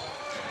point.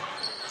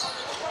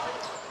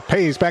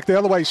 Page back the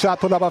other way. Shot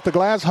put up off the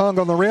glass. Hung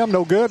on the rim.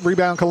 No good.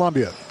 Rebound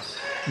Columbia.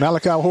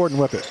 Malachi Horton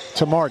with it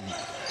to Martin.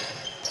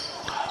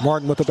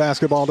 Martin with the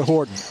basketball to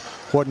Horton.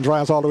 Horton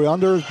drives all the way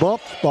under.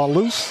 Bump. Ball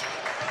loose.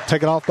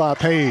 Taken off by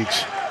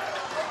Page.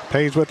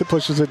 Page with it.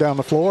 Pushes it down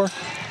the floor.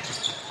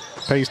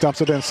 Page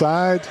dumps it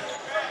inside.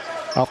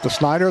 Off to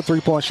Snyder.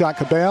 3-point shot.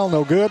 Cabal.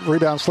 No good.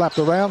 Rebound slapped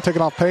around.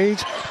 Taken off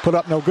Page. Put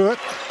up no good.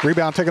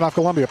 Rebound taken off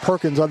Columbia.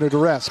 Perkins under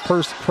duress.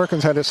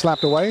 Perkins had it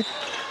slapped away.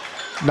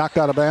 Knocked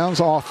out of bounds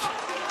off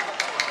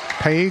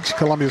Page.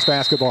 Columbia's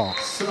basketball.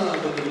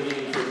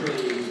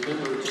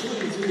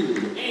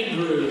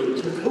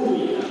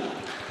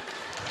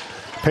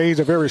 Page,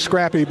 a very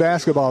scrappy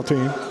basketball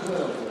team.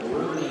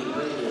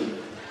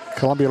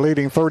 Columbia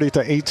leading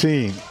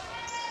 30-18.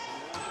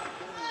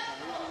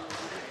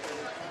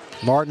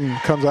 Martin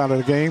comes out of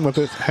the game with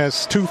it,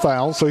 has 2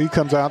 fouls, so he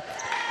comes out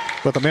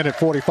with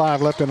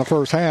 1:45 left in the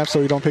first half,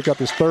 so he don't pick up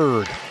his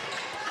third.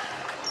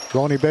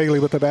 Ronnie Bailey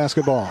with the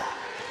basketball.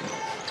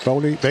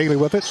 Bailey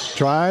with it,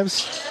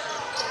 drives,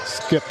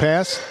 skip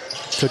pass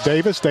to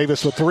Davis.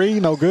 Davis with 3,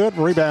 no good.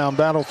 Rebound,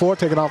 battle for,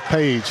 taken off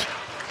Page.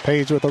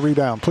 Page with the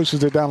rebound,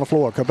 pushes it down the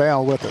floor.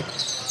 Cabell with it.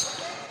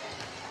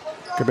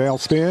 Cabell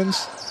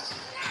spins.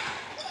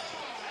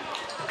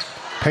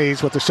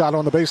 Page with the shot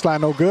on the baseline,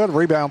 no good.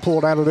 Rebound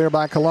pulled out of there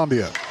by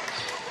Columbia.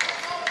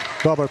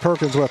 Bubba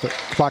Perkins with it.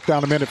 Clock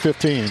down to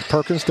 1:15.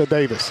 Perkins to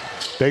Davis.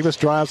 Davis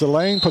drives the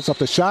lane, puts up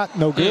the shot,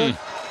 no good.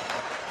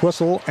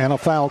 Whistle and a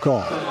foul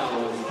call.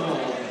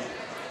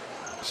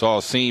 Saw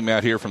a seam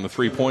out here from the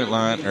three-point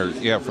line,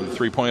 from the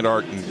three-point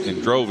arc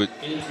and drove it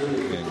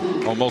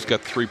and almost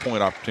got the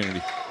three-point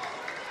opportunity.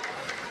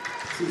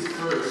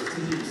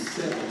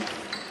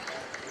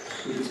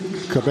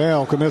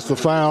 Cabell commits the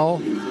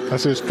foul.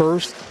 That's his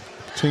first.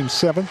 Team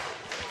 7.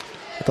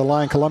 At the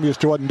line, Columbia's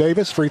Jordan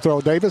Davis. Free throw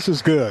Davis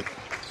is good.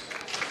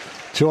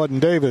 Jordan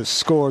Davis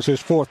scores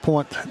his 4th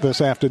point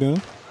this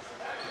afternoon.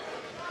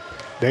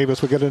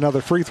 Davis will get another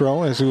free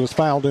throw as he was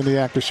fouled in the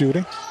act of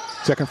shooting.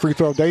 Second free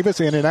throw, Davis,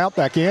 in and out,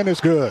 back in, is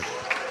good.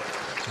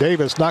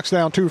 Davis knocks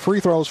down 2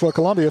 free throws for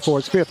Columbia for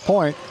his 5th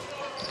point.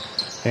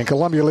 And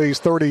Columbia leads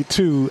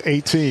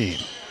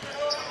 32-18.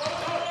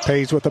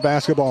 Page with the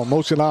basketball,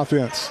 motion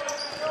offense.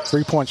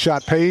 3-point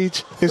shot,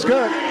 Page is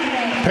good.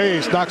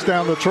 Page knocks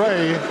down the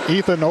tray.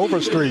 Ethan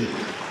Overstreet.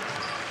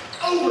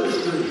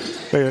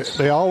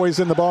 They're always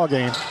in the ball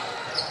game.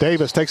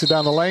 Davis takes it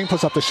down the lane,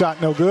 puts up the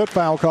shot, no good.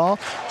 Foul call.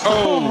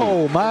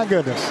 Oh my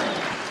goodness.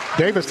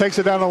 Davis takes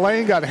it down the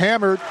lane, got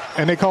hammered,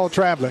 and they called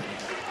traveling.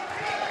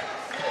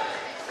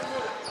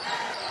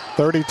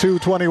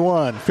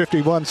 32-21,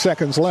 51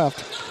 seconds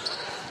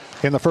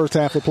left in the first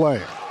half of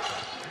play.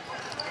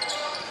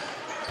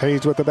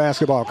 Page with the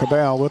basketball.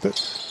 Cabell with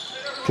it.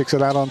 Kicks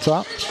it out on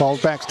top.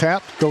 Falls back,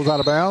 tap, goes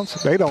out of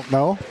bounds. They don't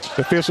know.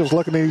 The officials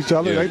looking at each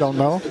other. Yeah. They don't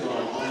know.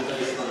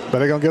 But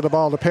they're going to give the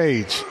ball to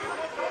Page.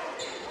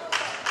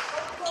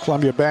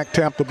 Columbia back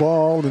tapped the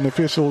ball, and the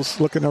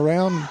officials looking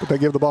around, but they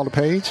give the ball to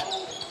Page.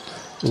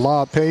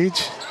 Lob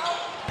Page.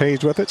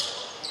 Page with it.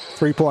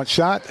 3-point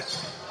shot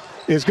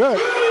is good.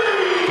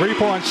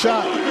 3-point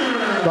shot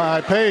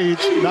by Page.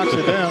 Knocks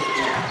it down.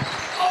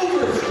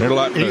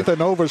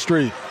 Ethan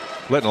Overstreet.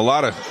 Letting a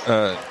lot of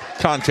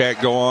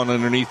contact go on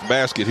underneath the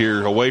basket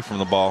here away from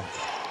the ball.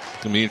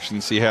 It's going to be interesting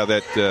to see how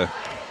that,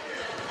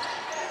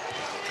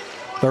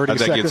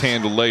 gets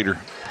handled later.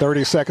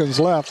 30 seconds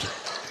left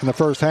in the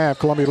first half.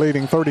 Columbia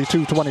leading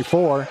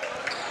 32-24.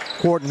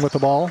 Horton with the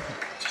ball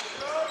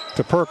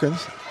to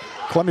Perkins.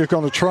 Columbia's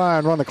going to try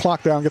and run the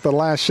clock down, get the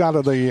last shot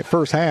of the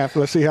first half.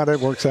 Let's see how that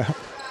works out.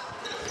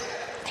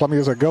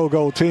 Columbia's a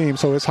go-go team,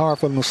 so it's hard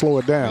for them to slow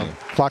it down. Yeah.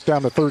 Clock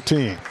down to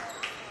 13.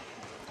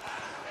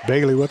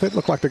 Bailey with it.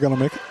 Look like they're going to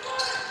make it.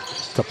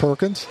 To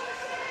Perkins.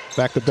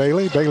 Back to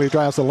Bailey. Bailey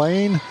drives the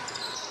lane.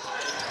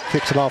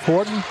 Kicks it off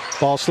Horton.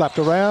 Ball slapped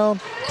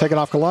around. Taken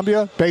off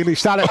Columbia. Bailey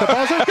shot at the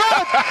buzzer. Good!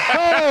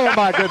 Oh,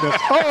 my goodness.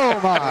 Oh,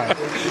 my.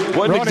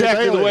 Wasn't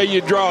exactly the way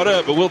you draw it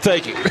up, but we'll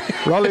take it.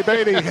 Ronnie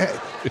Bailey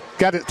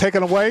got it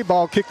taken away.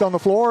 Ball kicked on the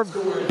floor.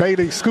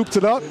 Bailey scoops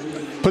it up.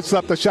 Puts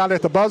up the shot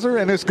at the buzzer,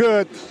 and it's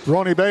good.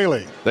 Ronnie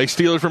Bailey. They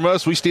steal it from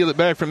us. We steal it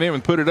back from them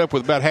and put it up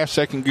with about half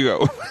second to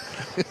go.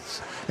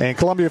 And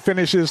Columbia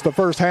finishes the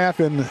first half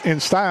in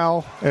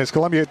style as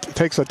Columbia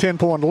takes a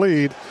 10-point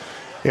lead.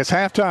 It's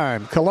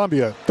halftime.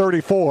 Columbia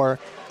 34,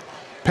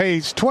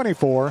 Page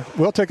 24.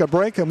 We'll take a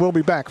break, and we'll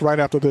be back right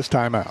after this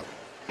timeout.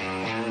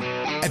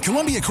 At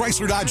Columbia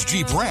Chrysler Dodge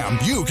Jeep Ram,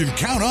 you can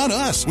count on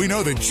us. We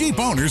know that Jeep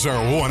owners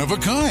are one of a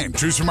kind.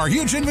 Choose from our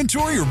huge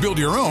inventory or build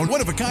your own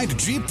one-of-a-kind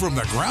Jeep from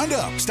the ground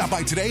up. Stop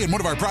by today and one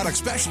of our product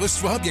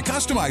specialists will help you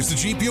customize the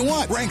Jeep you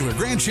want. Wrangler,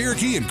 Grand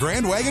Cherokee, and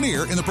Grand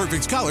Wagoneer in the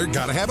perfect color.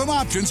 Gotta have them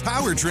options,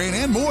 powertrain,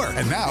 and more.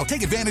 And now,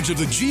 take advantage of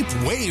the Jeep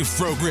Wave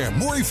program.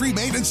 Worry-free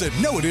maintenance at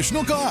no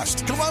additional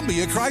cost.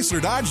 Columbia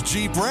Chrysler Dodge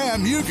Jeep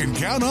Ram, you can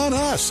count on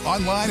us.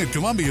 Online at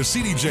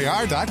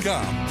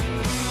ColumbiaCDJR.com.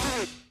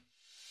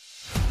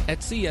 At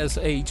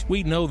CSH,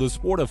 we know the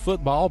sport of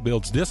football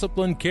builds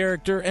discipline,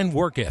 character, and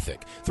work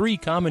ethic. 3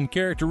 common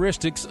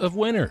characteristics of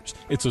winners.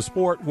 It's a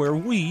sport where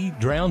we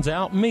drowns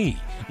out me.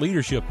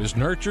 Leadership is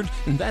nurtured,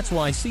 and that's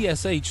why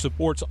CSH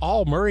supports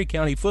all Murray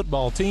County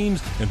football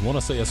teams and want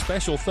to say a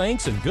special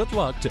thanks and good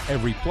luck to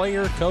every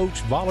player, coach,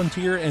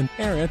 volunteer, and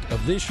parent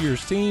of this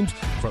year's teams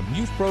from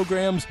youth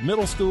programs,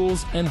 middle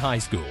schools, and high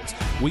schools.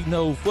 We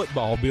know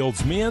football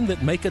builds men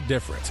that make a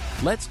difference.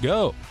 Let's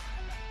go.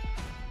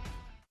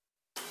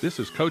 This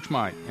is Coach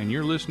Mike, and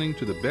you're listening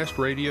to the best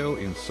radio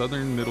in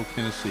southern Middle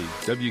Tennessee,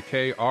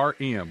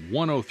 WKRM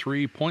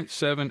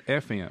 103.7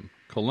 FM,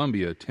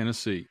 Columbia,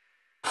 Tennessee.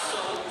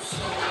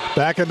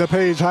 Back in the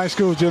Page High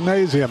School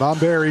Gymnasium, I'm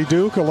Barry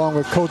Duke along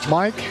with Coach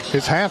Mike.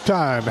 It's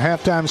halftime.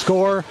 Halftime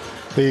score,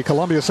 the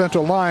Columbia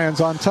Central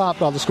Lions on top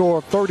by the score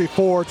of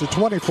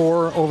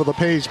 34-24 over the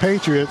Page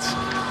Patriots.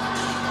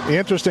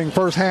 Interesting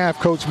first half,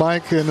 Coach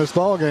Mike, in this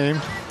ball game.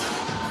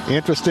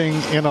 Interesting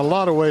in a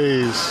lot of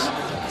ways.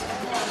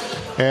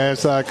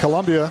 As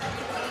Columbia,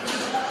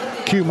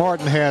 Q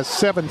Martin has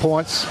 7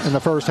 points in the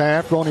first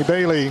half. Ronnie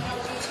Bailey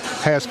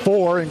has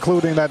 4,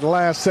 including that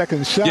last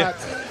second shot,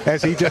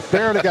 as he just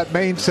barely got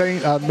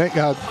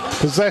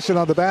possession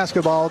of the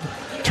basketball,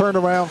 turned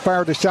around,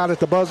 fired a shot at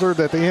the buzzer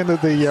at the end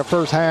of the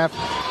first half,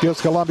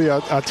 gives Columbia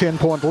a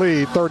 10-point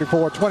lead,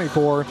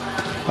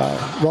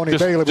 34-24. Ronnie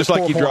Bailey with just 4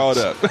 like you points. draw it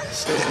up.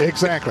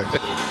 Exactly.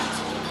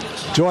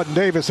 Jordan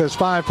Davis has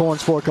 5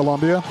 points for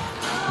Columbia.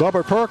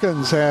 Bubba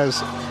Perkins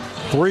has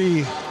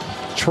 3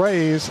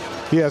 trays.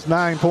 He has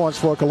 9 points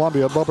for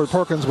Columbia. Bubba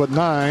Perkins with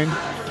 9.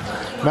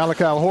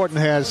 Malachi Horton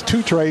has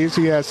 2 trays.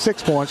 He has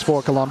 6 points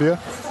for Columbia.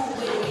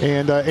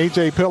 And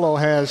A.J. Pillow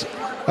has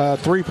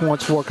 3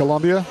 points for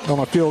Columbia on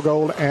a field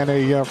goal and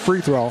a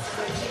free throw.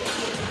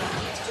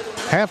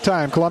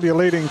 Halftime, Columbia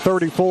leading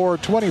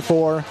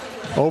 34-24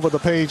 over the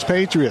Page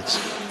Patriots.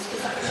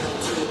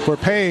 For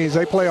Page,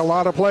 they play a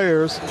lot of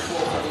players.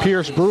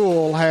 Pierce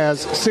Brule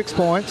has 6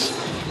 points.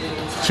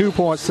 2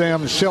 points,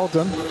 Sam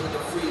Shelton.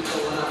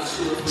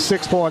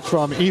 6 points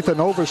from Ethan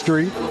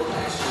Overstreet.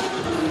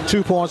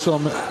 2 points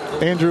from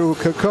Andrew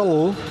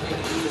Kukulu.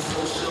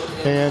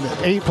 And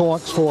 8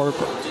 points for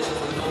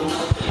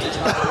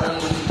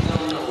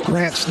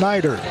Grant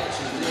Snyder.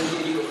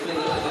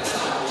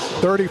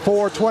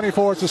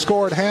 34-24 is the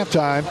score at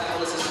halftime.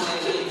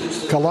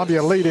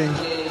 Columbia leading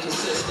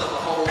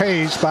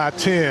Page by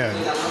 10.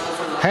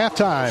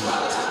 Halftime,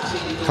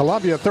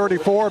 Columbia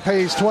 34,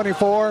 Page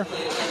 24.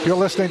 You're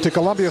listening to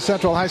Columbia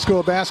Central High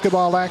School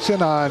basketball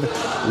action on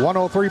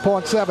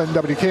 103.7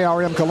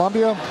 WKRM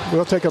Columbia.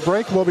 We'll take a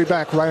break. We'll be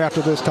back right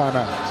after this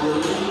timeout.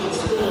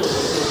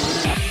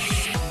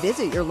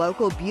 Visit your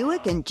local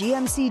Buick and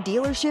GMC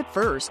dealership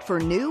first for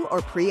new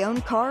or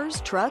pre-owned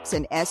cars, trucks,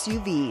 and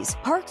SUVs.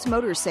 Parks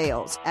Motor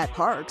Sales. At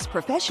Parks,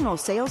 professional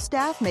sales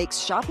staff makes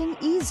shopping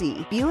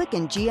easy. Buick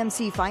and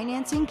GMC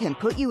financing can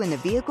put you in the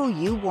vehicle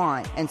you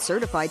want, and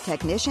certified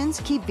technicians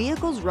keep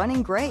vehicles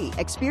running great.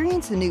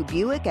 Experience the new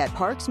Buick at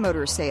Parks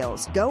Motor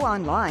Sales. Go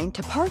online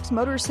to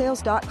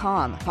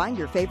parksmotorsales.com. Find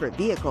your favorite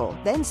vehicle,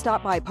 then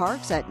stop by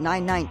Parks at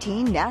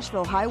 919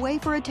 Nashville Highway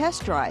for a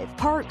test drive.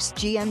 Parks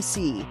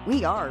GMC.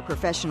 We are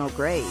professional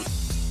grade.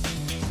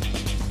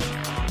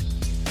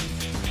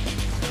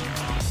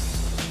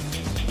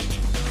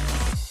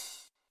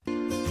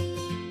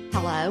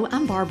 Hello,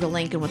 I'm Barbara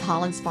Lincoln with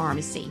Hollins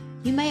Pharmacy.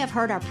 You may have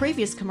heard our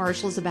previous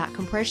commercials about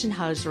compression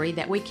hosiery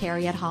that we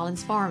carry at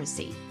Hollins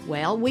Pharmacy.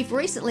 Well, we've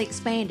recently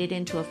expanded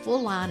into a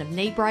full line of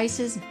knee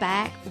braces,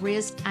 back,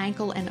 wrist,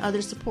 ankle, and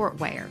other support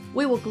wear.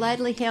 We will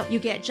gladly help you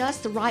get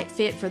just the right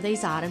fit for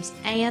these items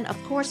and,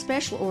 of course,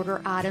 special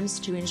order items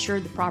to ensure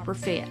the proper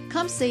fit.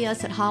 Come see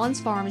us at Hollins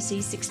Pharmacy,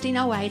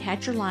 1608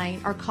 Hatcher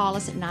Lane, or call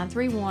us at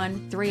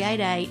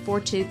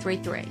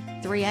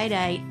 931-388-4233.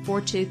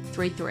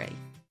 388-4233.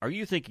 Are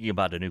you thinking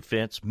about a new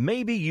fence?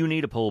 Maybe you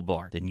need a pole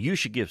barn. Then you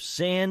should give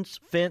Sands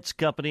Fence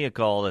Company a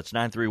call. That's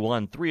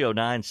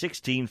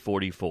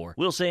 931-309-1644.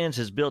 Will Sands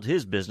has built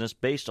his business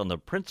based on the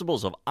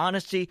principles of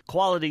honesty,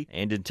 quality,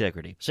 and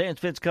integrity.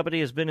 Sands Fence Company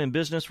has been in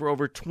business for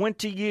over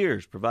 20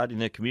 years, providing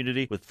the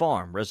community with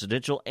farm,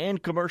 residential,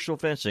 and commercial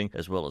fencing,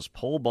 as well as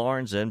pole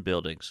barns and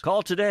buildings.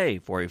 Call today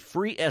for a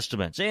free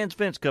estimate. Sands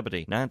Fence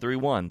Company,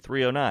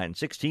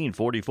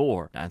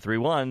 931-309-1644.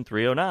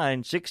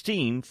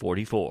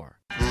 931-309-1644.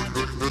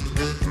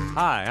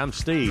 Hi, I'm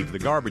Steve, the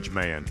garbage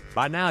man.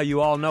 By now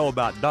you all know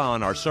about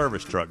Don, our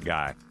service truck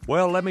guy.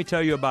 Well, let me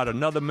tell you about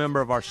another member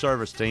of our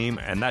service team,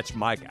 and that's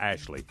Mike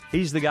Ashley.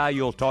 He's the guy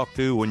you'll talk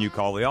to when you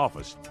call the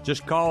office.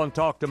 Just call and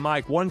talk to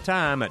Mike one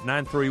time at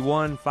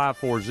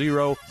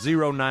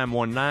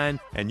 931-540-0919,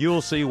 and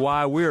you'll see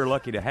why we're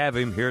lucky to have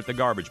him here at the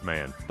Garbage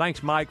Man.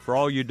 Thanks, Mike, for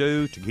all you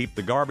do to keep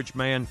the Garbage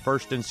Man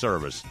first in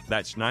service.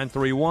 That's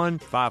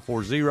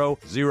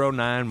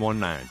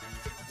 931-540-0919.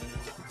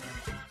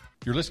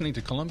 You're listening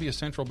to Columbia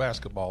Central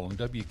Basketball on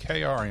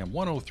WKRM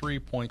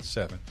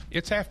 103.7.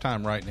 It's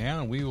halftime right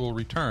now, and we will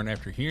return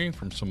after hearing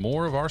from some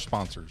more of our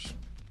sponsors.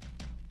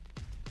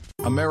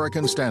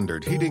 American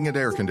Standard Heating and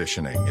Air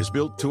Conditioning is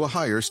built to a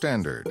higher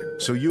standard,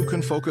 so you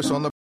can focus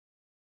on the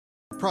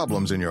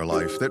problems in your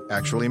life that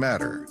actually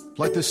matter,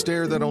 like the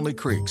stair that only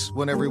creaks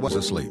when everyone's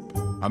asleep.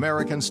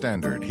 American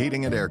Standard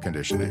Heating and Air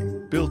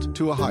Conditioning, built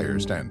to a higher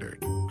standard.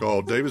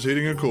 Call Davis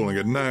Heating and Cooling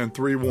at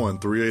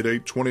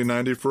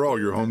 931-388-2090 for all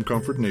your home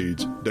comfort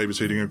needs. Davis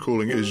Heating and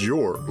Cooling is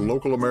your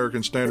local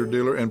American Standard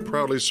dealer and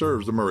proudly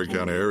serves the Murray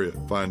County area.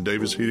 Find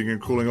Davis Heating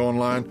and Cooling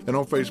online and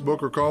on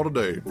Facebook or call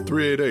today,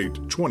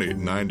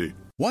 388-2090.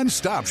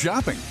 One-stop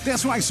shopping.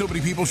 That's why so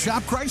many people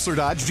shop Chrysler,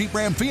 Dodge, Jeep,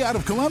 Ram, Fiat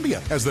of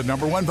Columbia. As the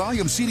 #1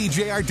 volume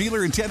CDJR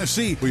dealer in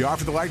Tennessee, we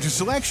offer the largest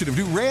selection of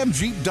new Ram,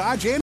 Jeep,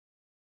 Dodge, and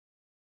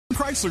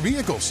Chrysler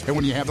vehicles. And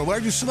when you have the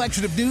largest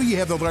selection of new, you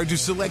have the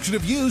largest selection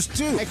of used,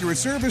 too. Accurate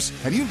service,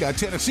 and you've got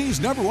Tennessee's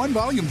 #1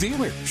 volume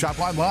dealer. Shop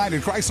online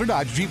at Chrysler,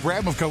 Dodge, Jeep,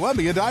 Ram of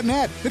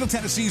Columbia.net. Middle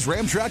Tennessee's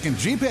Ram Truck and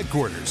Jeep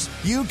headquarters.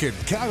 You can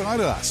count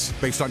on us.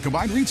 Based on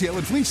combined retail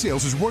and fleet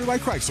sales as reported by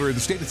Chrysler in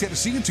the state of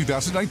Tennessee in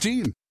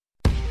 2019.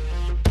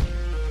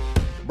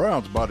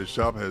 Brown's Body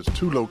Shop has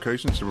 2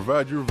 locations to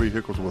provide your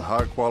vehicles with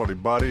high-quality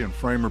body and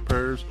frame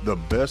repairs, the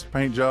best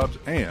paint jobs,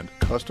 and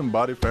custom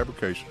body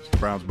fabrications.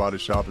 Brown's Body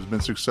Shop has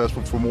been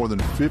successful for more than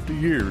 50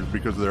 years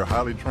because of their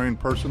highly trained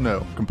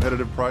personnel,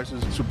 competitive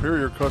prices,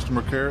 superior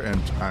customer care,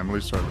 and timely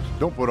service.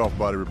 Don't put off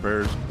body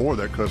repairs or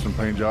that custom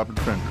paint job to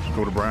Defenders.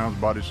 Go to Brown's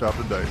Body Shop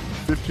today.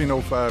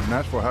 1505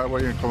 Nashville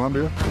Highway in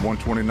Columbia, or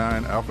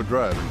 129 Alpha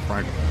Drive in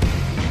Franklin.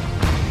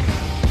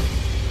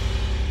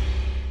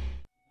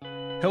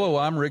 Hello,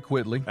 I'm Rick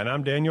Whitley. And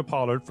I'm Daniel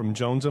Pollard from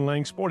Jones &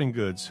 Lang Sporting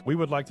Goods. We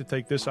would like to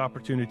take this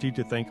opportunity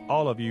to thank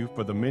all of you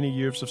for the many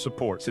years of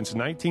support. Since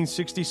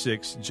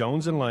 1966,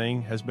 Jones &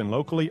 Lang has been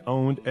locally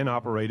owned and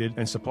operated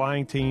and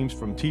supplying teams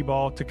from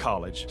T-ball to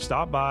college.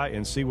 Stop by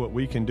and see what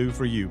we can do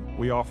for you.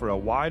 We offer a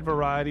wide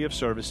variety of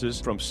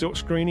services from silk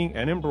screening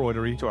and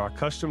embroidery to our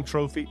custom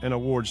trophy and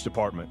awards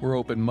department. We're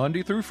open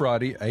Monday through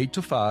Friday, 8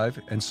 to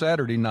 5, and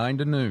Saturday, 9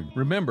 to noon.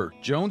 Remember,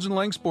 Jones &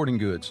 Lang Sporting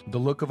Goods, the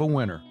look of a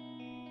winner.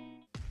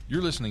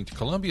 You're listening to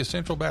Columbia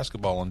Central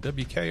Basketball on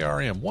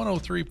WKRM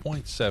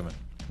 103.7.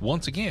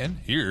 Once again,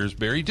 here's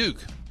Barry Duke.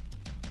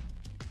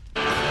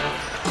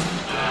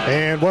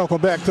 And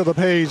welcome back to the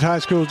Page High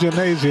School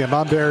Gymnasium.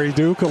 I'm Barry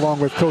Duke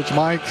along with Coach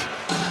Mike.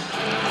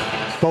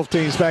 Both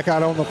teams back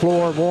out on the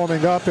floor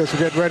warming up as we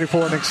get ready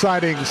for an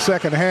exciting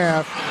second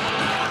half.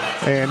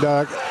 And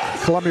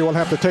Columbia will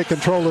have to take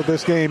control of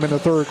this game in the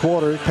third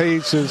quarter.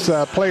 Page has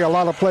played a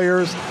lot of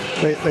players.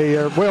 They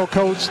are well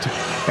coached,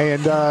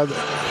 and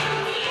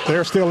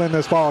they're still in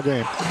this ball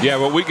game. Yeah,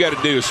 what we got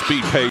to do is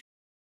speed Page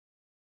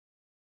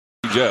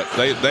up.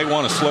 They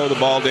want to slow the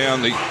ball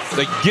down. They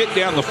get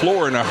down the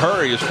floor in a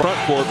hurry as front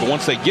court, but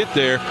once they get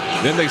there,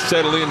 then they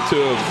settle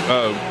into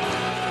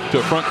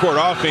a front court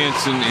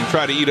offense and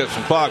try to eat up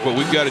some clock. What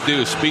we've got to do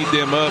is speed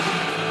them up,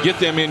 get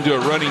them into a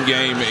running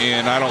game,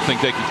 and I don't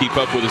think they can keep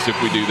up with us if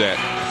we do that.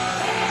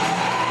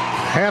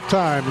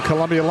 Halftime,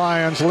 Columbia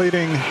Lions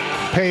leading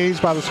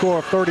Page by the score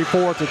of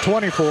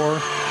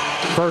 34-24.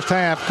 First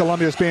half,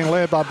 Columbia is being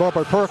led by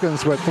Bubba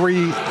Perkins with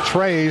 3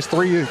 trays,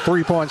 3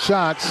 3-point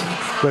shots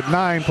with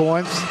 9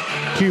 points.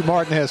 Q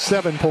Martin has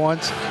 7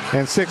 points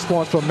and 6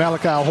 points from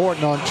Malachi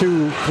Horton on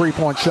 2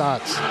 3-point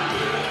shots.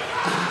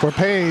 For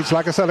Page,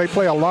 like I said, they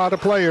play a lot of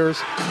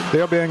players.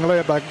 They're being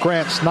led by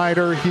Grant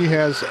Snyder. He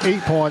has 8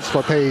 points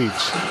for Page.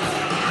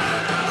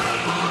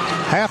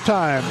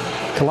 Halftime,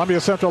 Columbia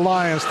Central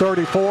Lions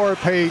 34,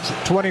 Page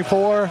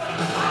 24.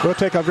 We'll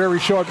take a very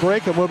short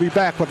break, and we'll be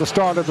back with the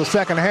start of the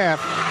second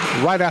half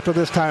right after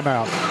this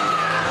timeout.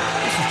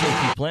 This is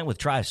JP Plant with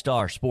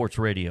TriStar Sports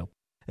Radio.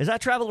 As I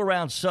travel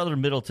around southern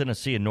Middle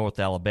Tennessee and North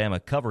Alabama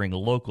covering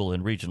local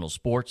and regional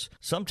sports,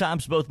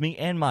 sometimes both me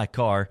and my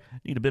car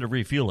need a bit of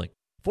refueling.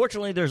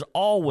 Fortunately, there's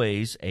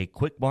always a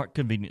Quick Mart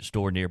convenience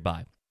store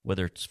nearby.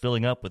 Whether it's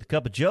filling up with a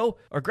cup of joe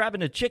or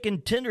grabbing a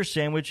chicken tender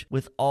sandwich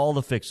with all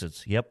the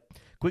fixins. Yep,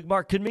 Quick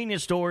Mart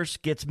convenience stores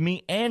gets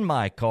me and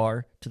my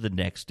car to the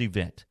next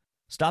event.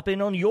 Stop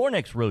in on your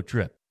next road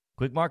trip.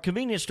 Quick Mart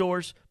convenience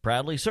stores,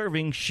 proudly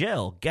serving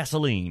Shell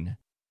gasoline.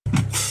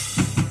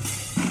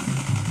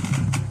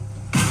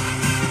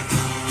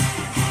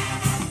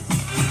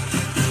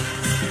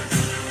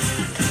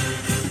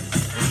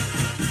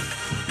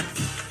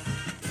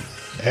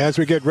 As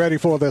we get ready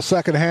for the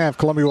second half,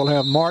 Columbia will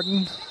have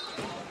Martin,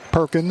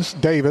 Perkins,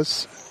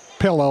 Davis,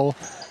 Pillow,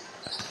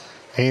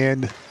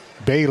 and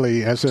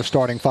Bailey as their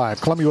starting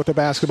 5. Columbia with the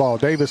basketball.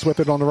 Davis with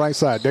it on the right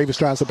side. Davis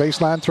tries the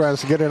baseline,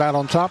 tries to get it out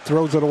on top,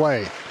 throws it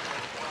away.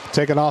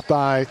 Taken off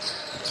by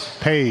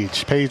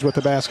Page. Page with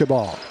the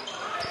basketball.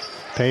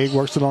 Page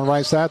works it on the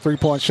right side.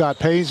 3-point shot.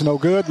 Page, no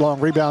good. Long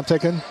rebound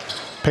taken.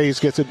 Page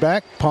gets it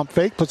back. Pump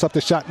fake, puts up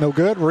the shot, no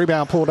good.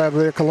 Rebound pulled out of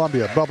there,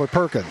 Columbia. Bubba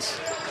Perkins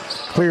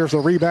clears the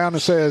rebound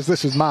and says,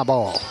 this is my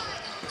ball.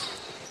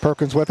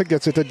 Perkins with it,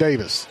 gets it to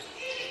Davis.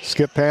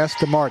 Skip pass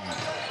to Martin.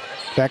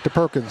 Back to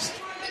Perkins.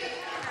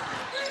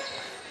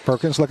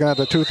 Perkins looking at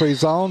the 2-3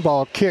 zone.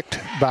 Ball kicked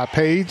by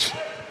Page.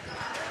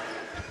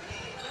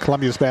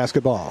 Columbia's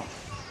basketball.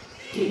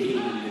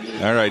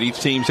 All right, each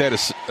team's had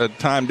a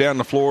time down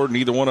the floor.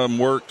 Neither one of them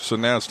worked, so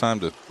now it's time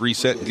to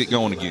reset and get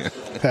going again.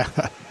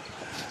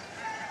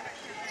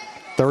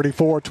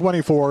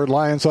 34-24,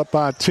 Lions up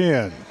by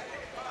 10.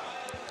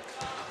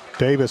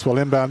 Davis will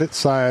inbound it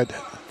side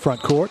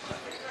front court.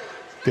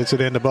 Gets it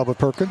into Bubba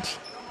Perkins.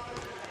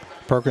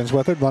 Perkins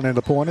with it, running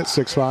the point at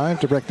 6'5",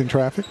 directing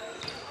traffic.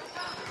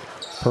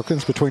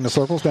 Perkins between the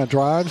circles, now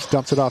drives,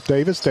 dumps it off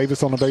Davis.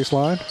 Davis on the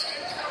baseline.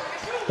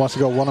 Wants to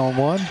go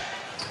one-on-one.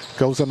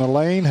 Goes in the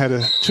lane, had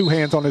 2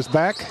 hands on his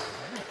back.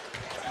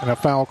 And a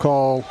foul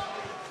call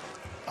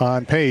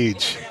on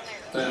Page.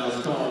 Foul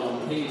call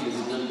on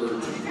Page's number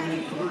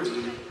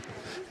 23.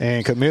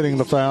 And committing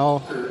the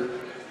foul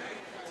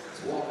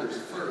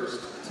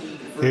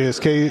is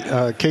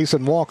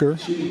Kason Walker.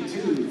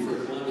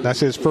 That's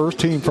his first,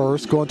 team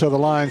first. Going to the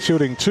line,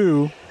 shooting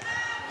 2.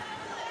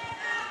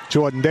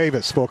 Jordan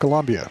Davis for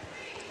Columbia.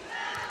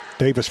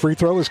 Davis free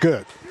throw is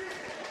good.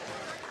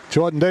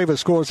 Jordan Davis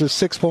scores his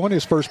 6th point,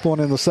 his first point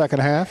in the second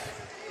half.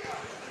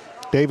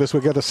 Davis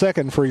will get a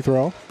second free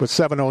throw with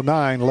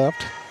 7:09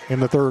 left in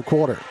the third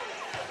quarter.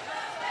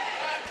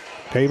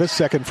 Davis,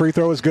 second free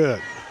throw is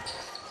good.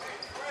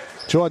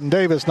 Jordan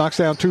Davis knocks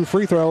down 2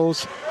 free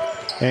throws,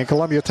 and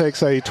Columbia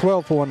takes a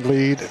 12-point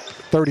lead,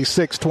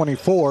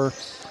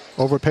 36-24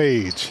 over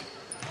Page.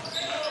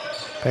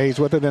 Page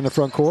with it in the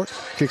front court,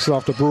 kicks it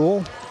off to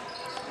Brule.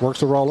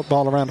 Works the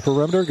ball around the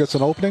perimeter, gets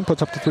an opening,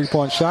 puts up the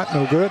three-point shot,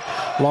 no good.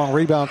 Long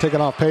rebound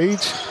taken off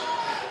Page.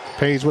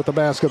 Page with the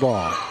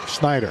basketball.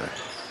 Snyder.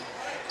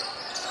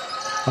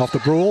 Off the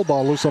Brule,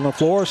 ball loose on the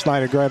floor.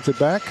 Snyder grabs it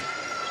back.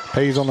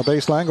 Page on the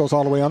baseline, goes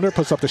all the way under,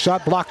 puts up the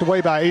shot, blocked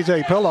away by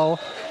A.J. Pillow.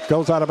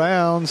 Goes out of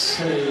bounds.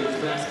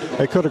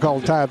 They could have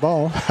called a tied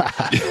ball.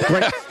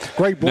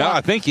 Great block. No,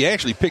 I think he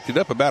actually picked it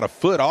up about a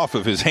foot off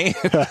of his hand.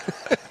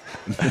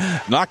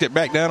 Knocked it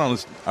back down on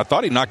his. I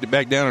thought he knocked it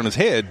back down on his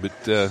head,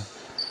 but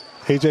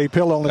A.J.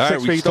 Pillow only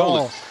 6 feet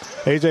tall.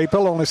 A.J.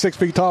 Pillow only 6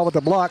 feet tall with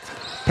the block.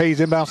 Page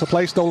inbounds the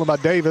play, stolen by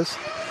Davis.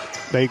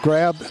 They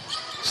grab,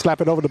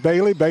 slap it over to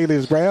Bailey. Bailey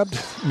is grabbed,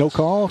 no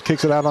call.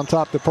 Kicks it out on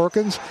top to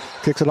Perkins.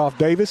 Kicks it off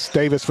Davis.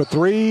 Davis for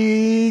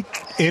 3.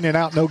 In and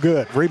out, no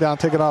good. Rebound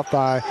taken off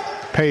by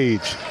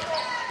Page.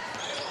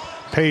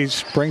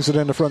 Page brings it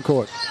in the front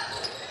court.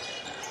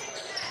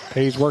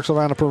 Page works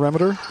around the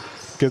perimeter.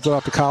 Gives it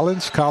off to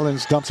Collins.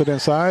 Collins dumps it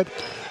inside.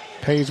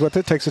 Page with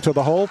it, takes it to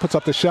the hole, puts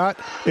up the shot.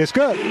 It's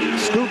good.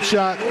 Scoop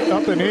shot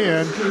up and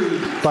in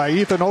by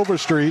Ethan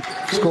Overstreet.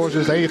 Scores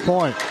his 8th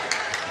point.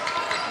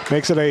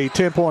 Makes it a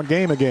 10-point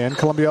game again.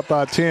 Columbia up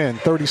by 10,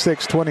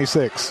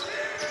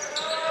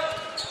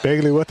 36-26.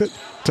 Bailey with it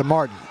to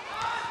Martin.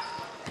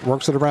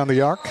 Works it around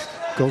the arc.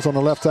 Goes on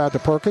the left side to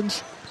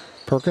Perkins.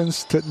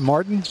 Perkins to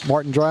Martin.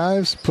 Martin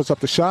drives, puts up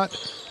the shot.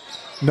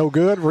 No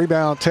good.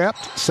 Rebound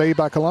tapped. Saved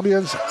by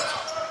Columbia.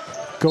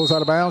 Goes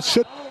out of bounds.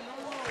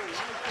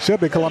 Should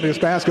be Columbia's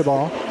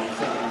basketball.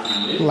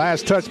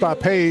 Last touch by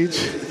Page.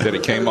 That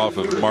it came off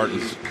of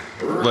Martin's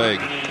leg.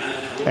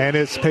 And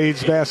it's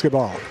Page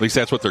basketball. At least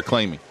that's what they're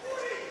claiming.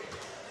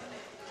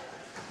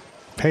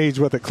 Page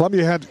with it.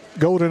 Columbia had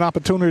golden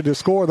opportunity to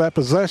score that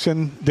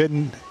possession.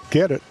 Didn't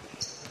get it.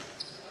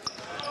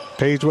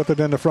 Page with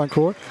it in the front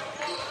court.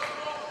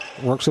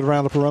 Works it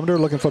around the perimeter,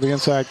 looking for the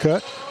inside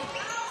cut.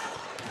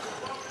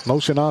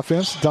 Motion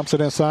offense. Dumps it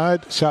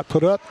inside. Shot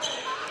put up.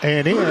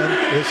 And in.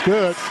 It's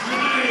good.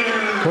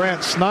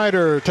 Grant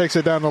Snyder takes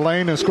it down the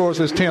lane and scores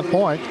his 10th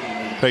point.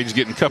 Page is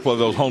getting a couple of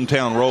those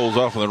hometown rolls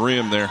off of the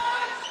rim there.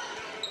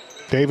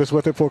 Davis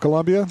with it for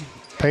Columbia.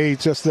 Page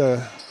just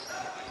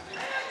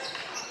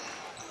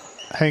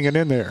hanging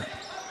in there.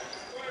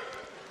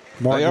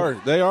 Martin.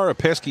 They are a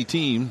pesky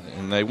team,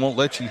 and they won't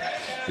let you.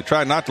 They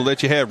try not to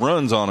let you have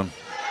runs on them.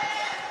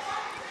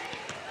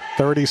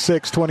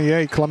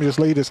 36-28. Columbia's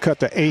lead is cut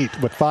to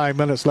 8 with 5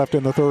 minutes left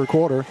in the third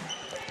quarter.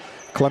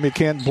 Columbia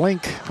can't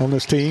blink on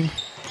this team.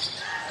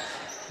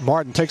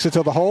 Martin takes it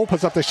to the hole,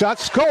 puts up the shot,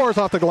 scores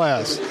off the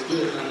glass.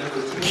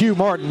 Q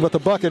Martin with the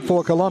bucket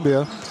for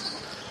Columbia.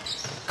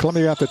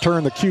 Columbia have to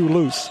turn the Q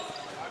loose.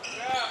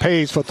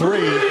 Page for 3,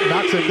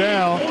 knocks it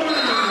down.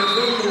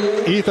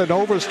 Ethan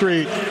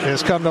Overstreet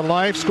has come to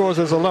life, scores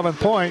his 11th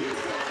point,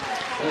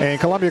 and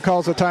Columbia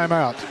calls a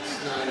timeout.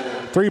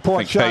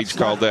 3-point shot. Page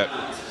called that.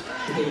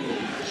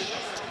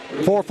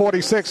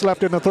 4:46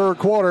 left in the third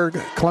quarter.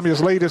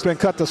 Columbia's lead has been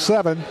cut to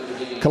 7.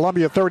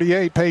 Columbia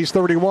 38, Page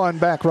 31.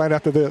 Back right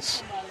after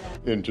this.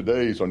 In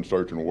today's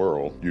uncertain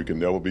world, you can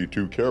never be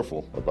too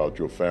careful about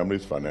your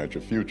family's financial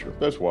future.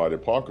 That's why the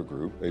Parker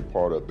Group, a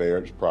part of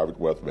Baird's Private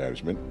Wealth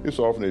Management, is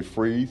offering a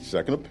free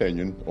second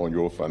opinion on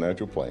your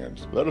financial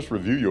plans. Let us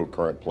review your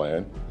current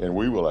plan, and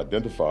we will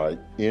identify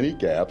any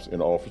gaps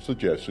and offer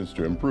suggestions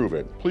to improve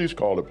it. Please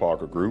call the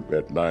Parker Group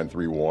at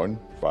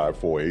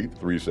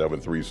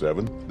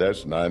 931-548-3737.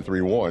 That's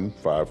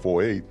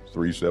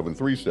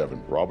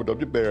 931-548-3737. Robert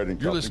W. Baird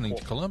and You're listening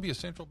to Columbia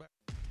Central.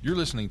 You're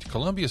listening to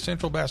Columbia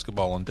Central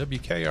Basketball on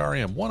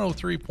WKRM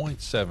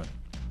 103.7.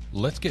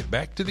 Let's get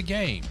back to the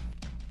game.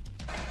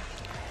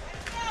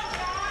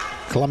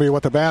 Columbia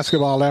with the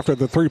basketball after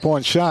the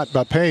 3-point shot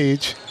by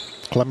Page.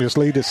 Columbia's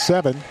lead is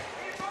 7,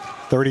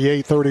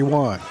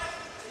 38-31.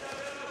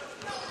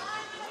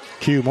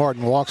 Q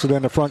Martin walks it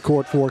in the front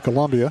court for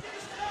Columbia.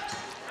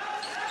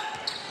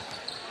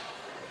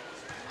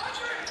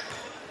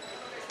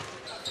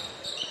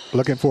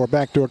 Looking for a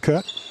backdoor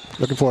cut.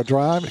 Looking for a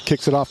drive.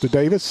 Kicks it off to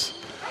Davis.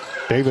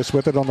 Davis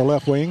with it on the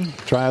left wing.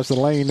 Drives the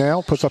lane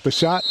now. Puts up the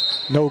shot.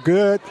 No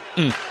good.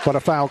 But a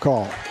foul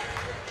call.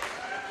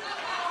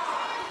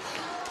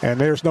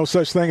 And there's no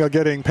such thing of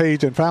getting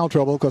Page in foul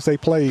trouble because they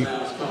play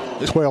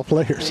 12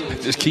 players.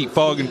 Just keep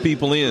fogging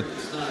people in.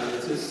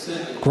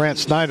 Grant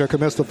Snyder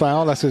commits the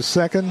foul. That's his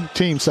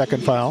team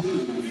second foul.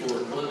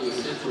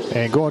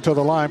 And going to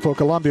the line for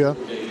Columbia,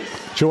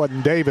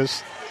 Jordan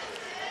Davis,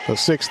 the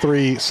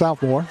 6'3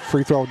 sophomore.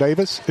 Free throw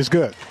Davis is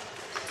good.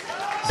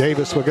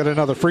 Davis will get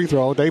another free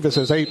throw. Davis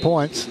has 8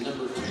 points.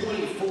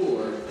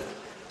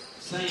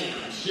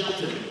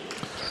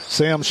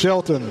 Sam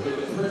Shelton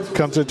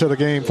comes into the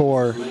game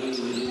for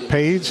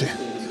Page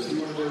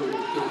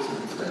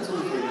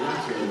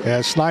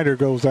as Snyder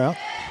goes out.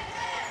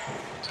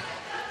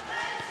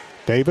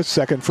 Davis,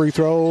 second free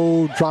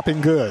throw, dropping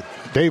good.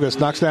 Davis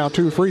knocks down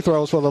 2 free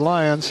throws for the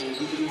Lions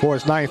for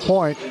his 9th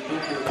point.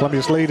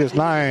 Columbia's lead is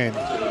 9.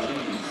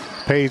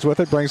 Page with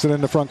it, brings it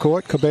into front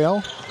court.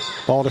 Cabell,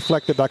 ball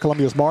deflected by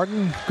Columbia's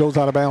Martin. Goes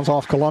out of bounds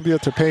off Columbia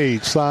to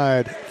Page,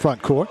 side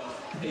front court.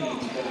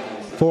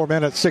 4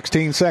 minutes,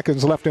 16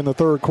 seconds left in the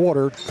third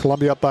quarter.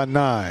 Columbia up by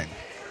 9.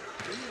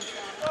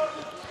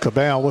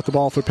 Cabell with the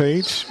ball for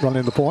Page,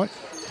 running the point.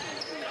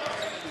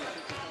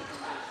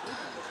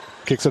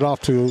 Kicks it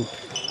off to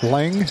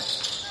Lang.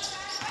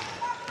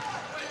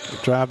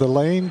 Drive the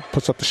lane,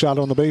 puts up the shot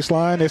on the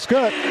baseline. It's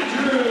good.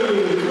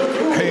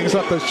 Hangs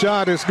up the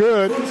shot, it's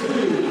good.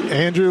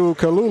 Andrew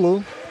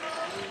Kalulu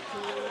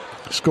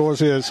scores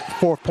his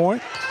 4th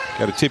point.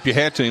 Got to tip your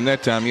hat to him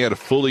that time. He had a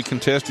fully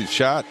contested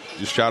shot.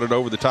 Just shot it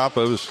over the top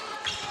of us.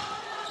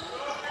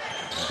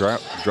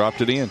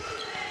 Dropped it in.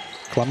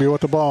 Columbia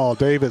with the ball.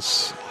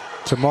 Davis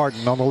to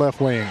Martin on the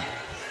left wing.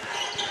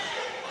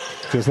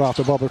 Just off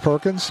to Bubba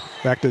Perkins.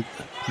 Back to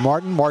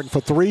Martin. Martin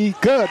for 3.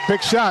 Good.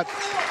 Big shot.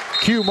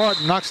 Q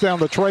Martin knocks down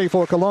the tray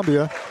for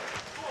Columbia.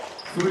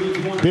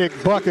 Big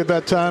bucket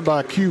that time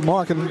by Q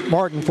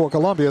Martin for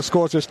Columbia.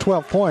 Scores his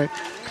 12th point.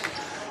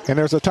 And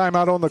there's a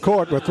timeout on the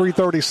court with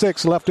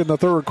 3:36 left in the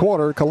third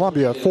quarter.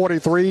 Columbia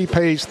 43,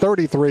 Page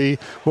 33.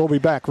 We'll be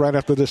back right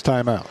after this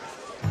timeout.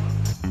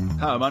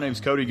 Hi, my name's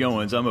Cody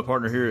Goins. I'm a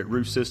partner here at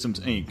Roof Systems,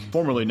 Inc.,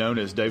 formerly known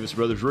as Davis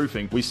Brothers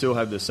Roofing. We still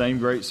have the same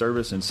great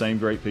service and same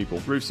great people.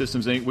 Roof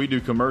Systems, Inc., we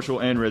do commercial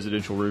and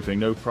residential roofing.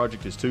 No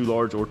project is too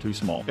large or too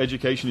small.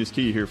 Education is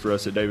key here for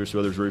us at Davis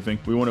Brothers Roofing.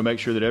 We want to make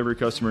sure that every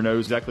customer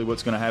knows exactly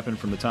what's going to happen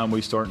from the time we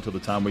start until the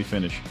time we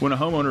finish. When a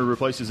homeowner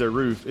replaces their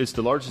roof, it's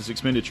the largest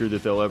expenditure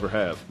that they'll ever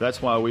have.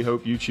 That's why we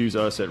hope you choose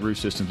us at Roof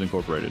Systems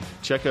Incorporated.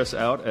 Check us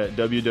out at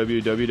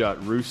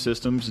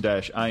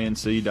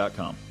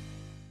www.roofsystems-inc.com.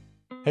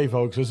 Hey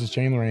folks, this is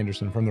Chandler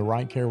Anderson from the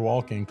Right Care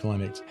Walk-In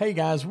Clinics. Hey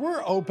guys,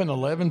 we're open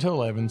 11 to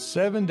 11,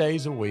 7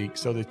 days a week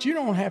so that you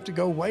don't have to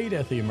go wait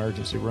at the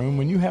emergency room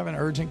when you have an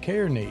urgent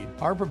care need.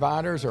 Our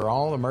providers are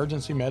all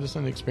emergency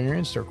medicine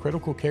experienced or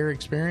critical care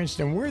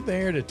experienced, and we're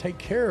there to take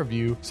care of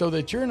you so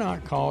that you're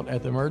not caught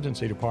at the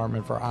emergency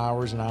department for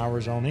hours and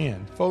hours on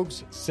end.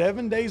 Folks,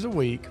 7 days a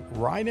week,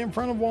 right in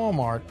front of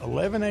Walmart,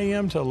 11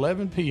 a.m. to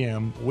 11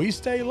 p.m. We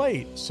stay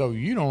late so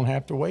you don't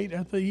have to wait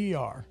at the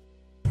ER.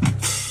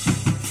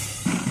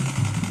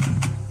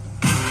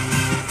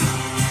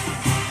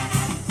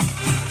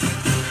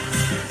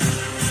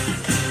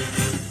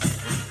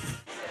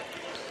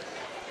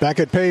 Back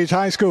at Page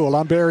High School,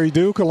 I'm Barry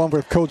Duke along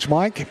with Coach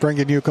Mike,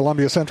 bringing you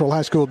Columbia Central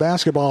High School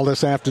basketball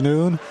this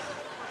afternoon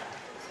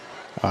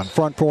on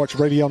Front Porch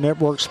Radio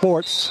Network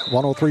Sports,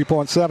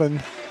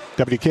 103.7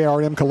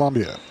 WKRM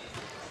Columbia.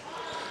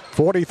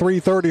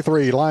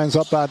 43-33, Lions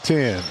up by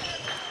 10.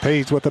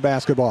 Page with the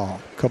basketball,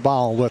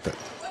 Cabal with it.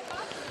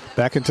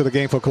 Back into the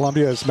game for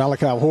Columbia is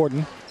Malachi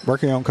Horton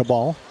working on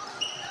Cabal.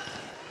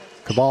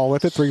 Cabal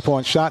with it,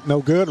 3-point shot,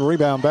 no good.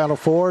 Rebound battle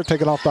forward,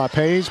 taken off by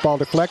Page. Ball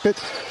deflected,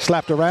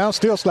 slapped around,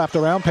 still slapped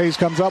around. Page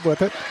comes up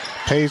with it.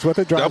 Page with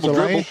it, drives the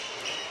lane,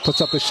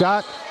 puts up the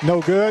shot, no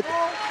good.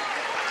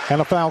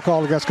 And a foul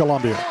call against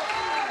Columbia.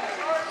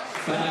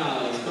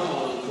 Foul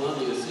called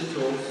Columbia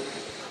Central.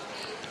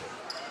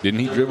 Didn't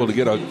he dribble to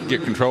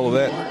get control of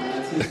that?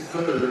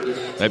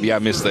 Maybe I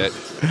missed that.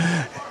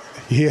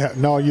 Yeah,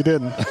 no, you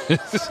didn't.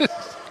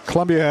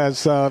 Columbia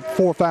has 4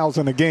 fouls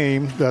in the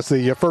game. That's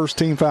the first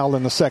team foul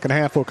in the second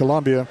half for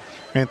Columbia,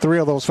 and 3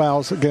 of those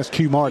fouls against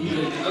Q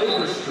Martin.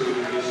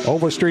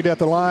 Overstreet at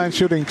the line,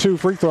 shooting 2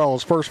 free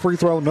throws. First free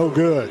throw, no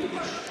good.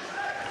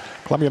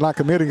 Columbia not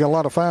committing a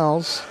lot of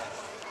fouls,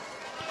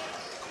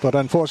 but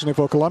unfortunately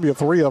for Columbia,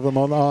 3 of them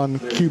on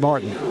Q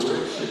Martin.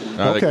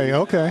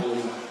 Okay.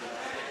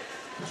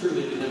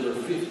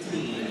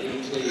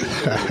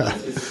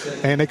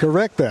 And they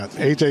correct that.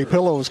 A.J.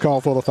 Pillow is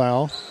called for the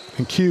foul,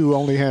 and Q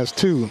only has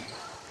 2.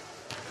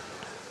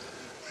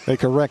 They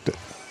correct it.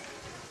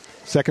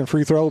 Second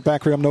free throw,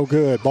 back rim, no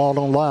good. Ball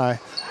don't lie.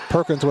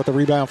 Perkins with the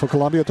rebound for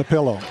Columbia to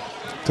Pillow.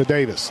 To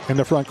Davis in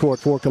the front court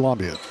for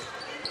Columbia.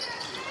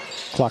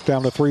 Clock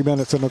down to 3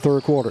 minutes in the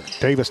third quarter.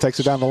 Davis takes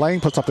it down the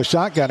lane, puts up the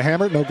shot, got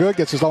hammered, no good.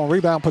 Gets his own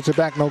rebound, puts it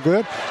back, no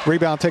good.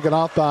 Rebound taken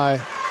off by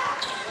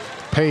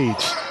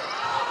Page.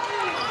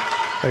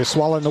 They're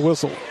swallowing the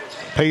whistle.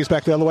 Page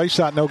back the other way,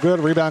 shot no good.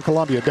 Rebound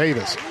Columbia.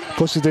 Davis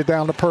pushes it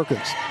down to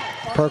Perkins.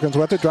 Perkins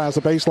with it, drives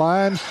the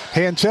baseline.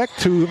 Hand check,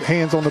 2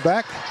 hands on the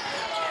back.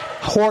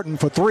 Horton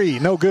for 3,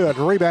 no good.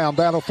 Rebound,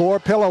 battle for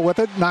Pillow with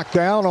it, knocked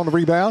down on the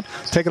rebound.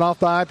 Taken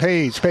off by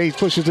Page. Page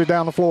pushes it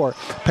down the floor.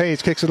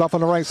 Page kicks it off on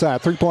the right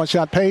side. 3-point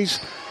shot, Page,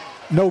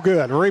 no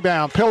good.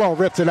 Rebound, Pillow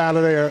rips it out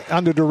of there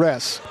under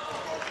duress.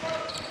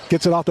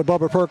 Gets it off to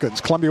Bubba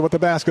Perkins. Columbia with the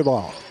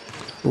basketball.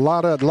 A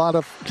lot of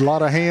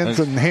hands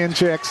and hand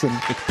checks and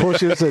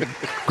pushes and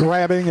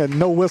grabbing and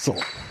no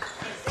whistle.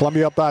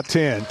 Columbia up by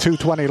 10.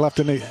 2:20 left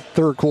in the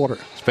third quarter.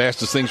 As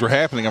fast as things were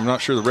happening, I'm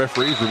not sure the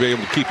referees would be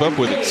able to keep up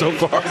with it so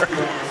far.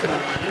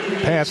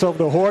 Pass over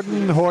to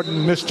Horton.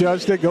 Horton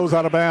misjudged it, goes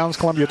out of bounds.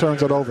 Columbia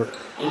turns it over.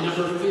 And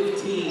number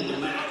 15,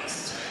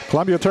 Max.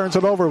 Columbia turns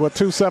it over with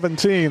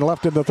 2:17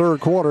 left in the third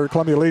quarter.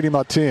 Columbia leading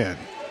by 10.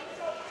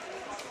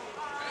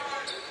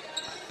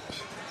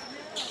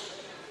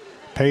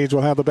 Page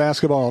will have the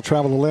basketball,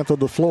 travel the length of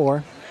the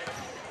floor.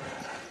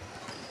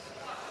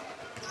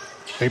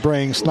 They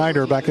bring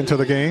Snyder back into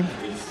the game.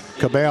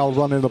 Cabell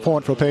running the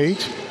point for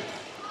Page.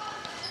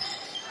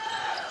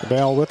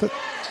 Cabell with it.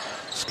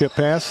 Skip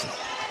pass.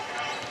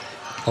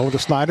 Over to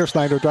Snyder.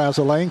 Snyder drives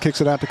the lane, kicks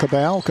it out to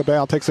Cabell.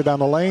 Cabell takes it down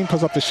the lane,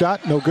 puts up the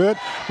shot, no good.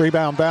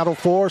 Rebound battle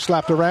for,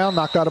 slapped around,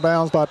 knocked out of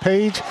bounds by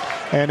Page,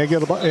 and they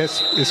get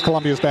it's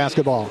Columbia's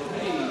basketball.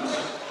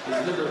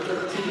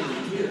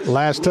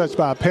 Last touch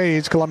by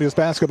Page, Columbia's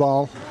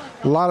basketball.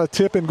 A lot of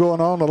tipping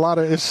going on.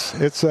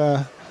 It's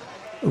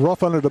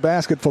rough under the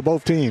basket for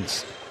both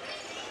teams.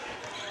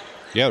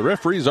 Yeah, the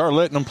referees are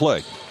letting them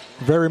play.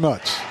 Very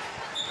much.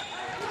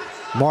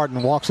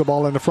 Martin walks the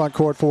ball in the front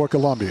court for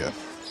Columbia.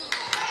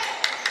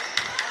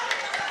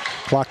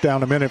 Clock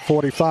down to minute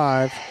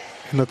 45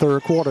 in the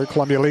third quarter.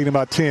 Columbia leading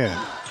by 10.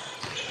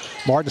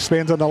 Martin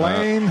spins in the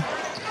lane.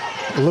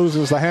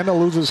 Loses the handle,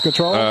 loses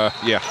control.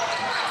 Yeah.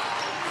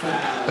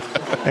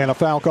 And a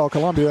foul call,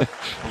 Columbia.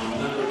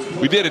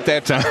 We did it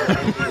that time.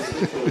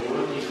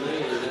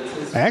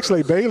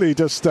 Actually, Bailey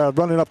just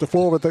running up the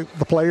floor with the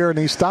player, and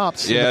he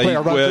stops. Yeah,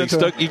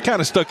 he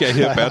kind of stuck that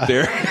hip out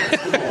there.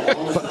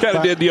 Kind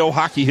of did the old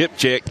hockey hip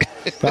check.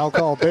 Foul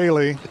call,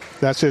 Bailey.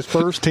 That's his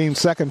first, team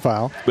second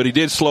foul. But he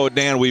did slow it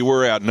down. We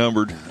were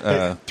outnumbered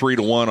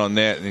 3-1 on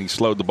that, and he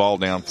slowed the ball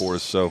down for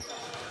us. So,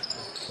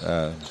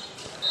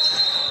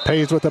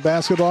 Page with the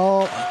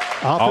basketball.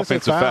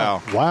 Offensive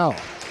foul. Wow.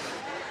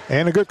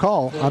 And a good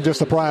call. I'm just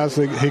surprised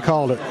that he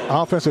called it.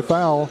 Offensive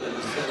foul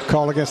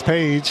call against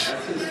Page.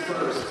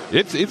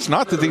 It's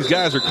not that these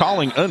guys are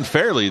calling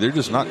unfairly. They're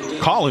just not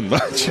calling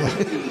much.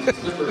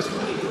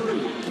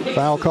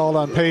 Foul called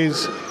on Page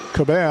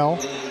Cabell.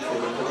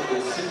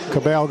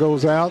 Cabell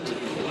goes out.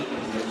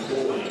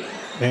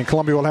 And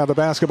Columbia will have the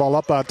basketball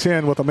up by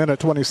 10 with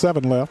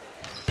 1:27 left.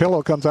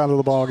 Pillow comes out of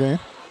the ball game.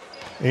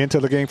 Into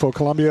the game for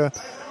Columbia,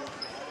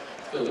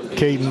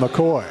 Caden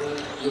McCoy.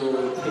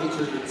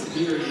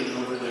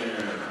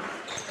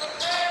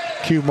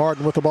 Q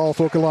Martin with the ball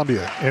for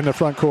Columbia in the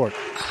front court.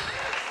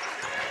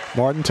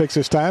 Martin takes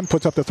his time,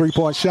 puts up the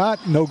three-point shot.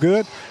 No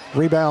good.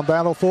 Rebound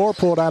battle for,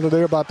 pulled out of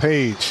there by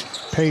Page.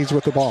 Page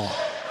with the ball.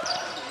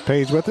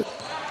 Page with it.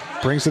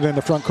 Brings it in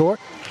the front court.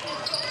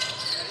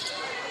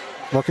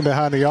 Working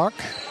behind the arc.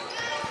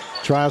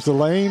 Drives the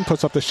lane,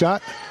 puts up the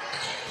shot.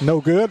 No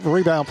good.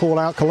 Rebound pulled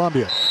out,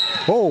 Columbia.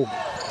 Whoa.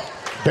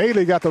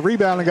 Bailey got the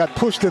rebound and got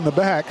pushed in the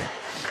back.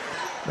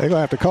 They're going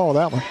to have to call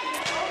that one.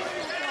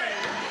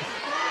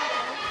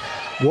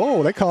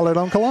 Whoa, they call it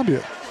on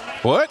Columbia.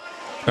 What?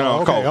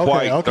 Oh, call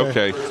White.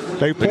 Okay.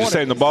 They're just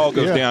saying the ball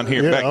goes down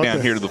here,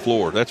 down here to the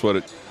floor. That's what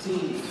it.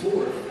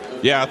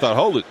 Yeah, I thought,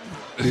 hold it.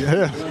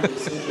 Yeah.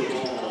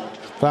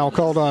 Foul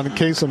called on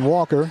Kason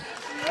Walker,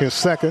 his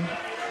second,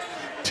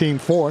 team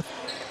fourth.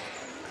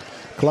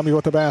 Columbia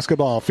with the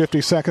basketball.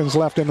 50 seconds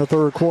left in the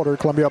third quarter.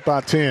 Columbia up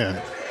by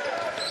 10.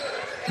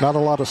 Not a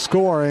lot of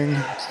scoring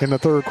in the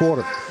third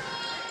quarter.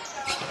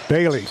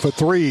 Bailey for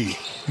three.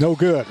 No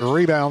good.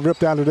 Rebound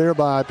ripped out of there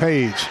by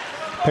Page.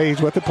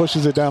 Page with it,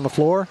 pushes it down the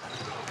floor.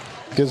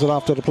 Gives it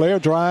off to the player,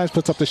 drives,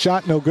 puts up the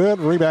shot, no good.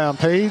 Rebound,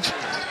 Page.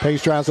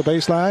 Page drives the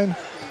baseline.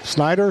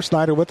 Snyder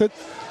with it.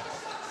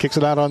 Kicks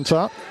it out on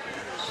top.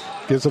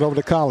 Gives it over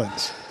to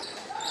Collins.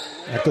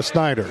 Back to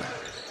Snyder.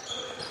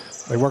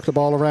 They work the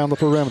ball around the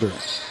perimeter.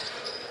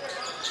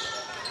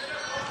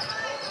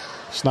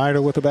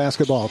 Snyder with the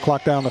basketball.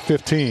 Clock down to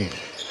 15.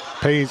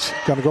 Page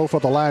going to go for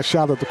the last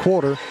shot of the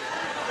quarter.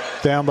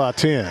 Down by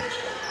 10.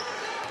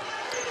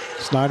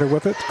 Snyder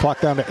with it. Clock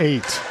down to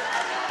 8.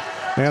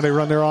 Now they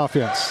run their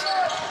offense.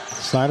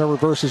 Snyder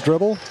reverses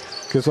dribble.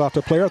 Gives off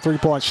the player.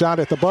 Three-point shot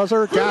at the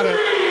buzzer. Got it.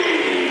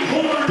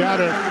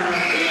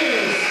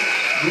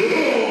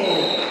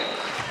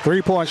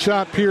 Three-point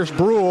shot. Pierce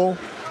Brule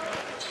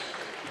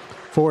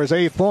for his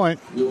 8th point.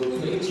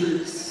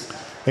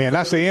 And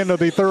that's the end of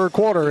the third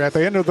quarter. At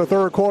the end of the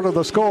third quarter,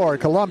 the score,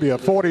 Columbia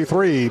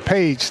 43,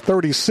 Page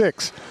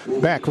 36.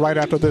 Back right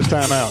after this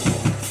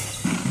timeout.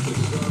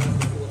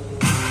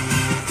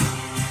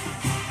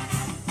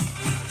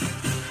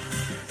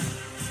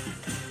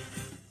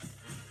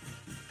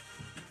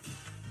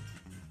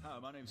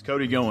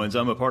 Cody Goins.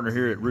 I'm a partner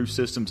here at Roof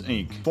Systems,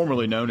 Inc.,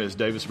 formerly known as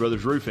Davis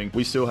Brothers Roofing.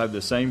 We still have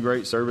the same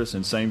great service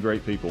and same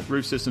great people.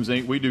 Roof Systems,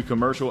 Inc., we do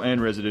commercial and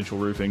residential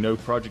roofing. No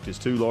project is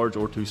too large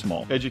or too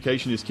small.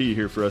 Education is key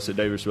here for us at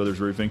Davis Brothers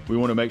Roofing. We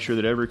want to make sure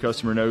that every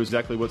customer knows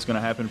exactly what's going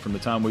to happen from the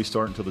time we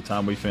start until the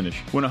time we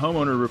finish. When a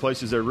homeowner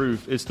replaces their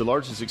roof, it's the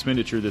largest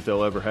expenditure that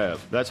they'll ever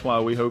have. That's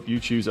why we hope you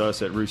choose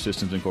us at Roof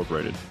Systems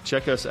Incorporated.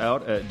 Check us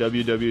out at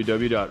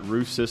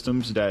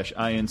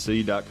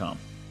www.roofsystems-inc.com.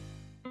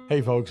 Hey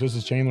folks, this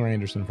is Chandler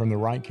Anderson from the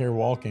Right Care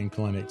Walk-In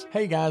Clinics.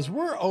 Hey guys,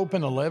 we're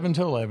open 11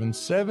 to 11,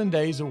 7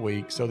 days a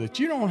week so that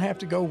you don't have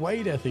to go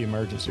wait at the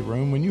emergency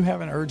room when you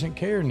have an urgent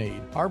care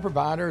need. Our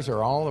providers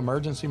are all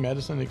emergency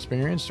medicine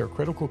experienced or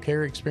critical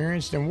care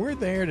experienced, and we're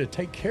there to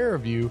take care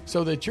of you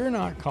so that you're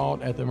not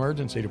caught at the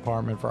emergency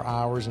department for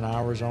hours and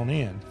hours on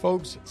end.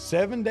 Folks,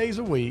 7 days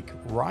a week,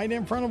 right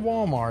in front of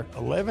Walmart,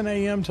 11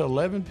 a.m. to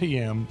 11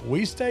 p.m.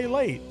 We stay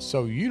late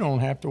so you don't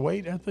have to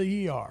wait at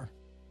the ER.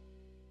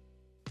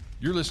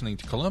 You're listening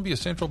to Columbia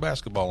Central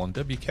Basketball on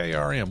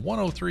WKRM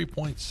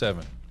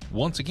 103.7.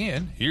 Once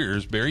again,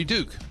 here's Barry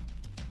Duke.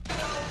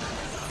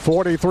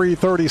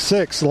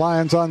 43-36,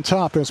 Lions on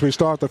top as we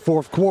start the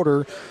fourth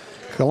quarter.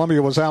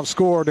 Columbia was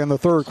outscored in the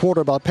third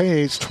quarter by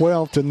Page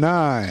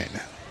 12-9.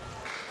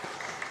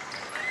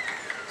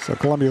 So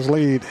Columbia's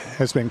lead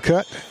has been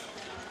cut,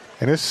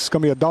 and this is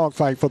going to be a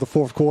dogfight for the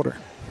fourth quarter.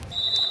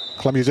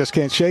 Columbia just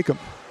can't shake them.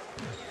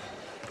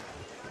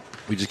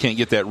 We just can't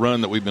get that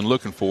run that we've been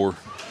looking for.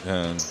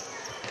 And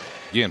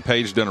again,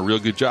 Page done a real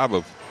good job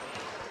of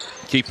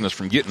keeping us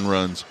from getting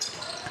runs.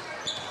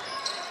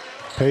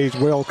 Page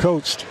well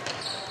coached.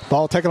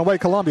 Ball taken away,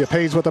 Columbia.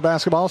 Page with the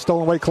basketball.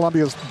 Stolen away,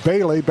 Columbia's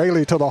Bailey.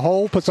 Bailey to the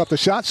hole, puts up the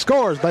shot,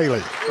 scores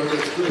Bailey.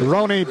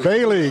 Ronnie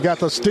Bailey got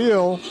the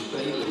steal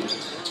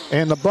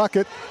and the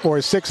bucket for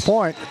his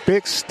 6-point.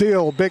 Big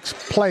steal, big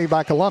play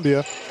by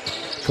Columbia.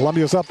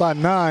 Columbia's up by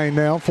 9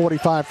 now,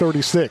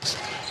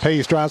 45-36.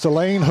 Page drives the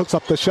lane, hooks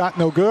up the shot,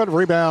 no good.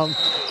 Rebound,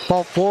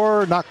 fault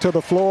forward, knocked to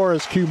the floor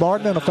is Q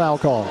Martin, and a foul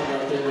call.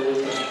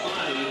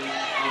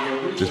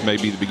 This may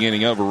be the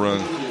beginning of a run.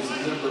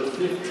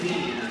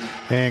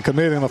 And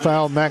committing the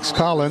foul, Max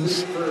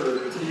Collins.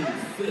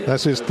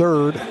 That's his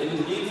third.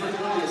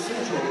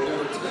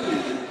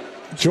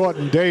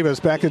 Jordan Davis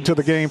back into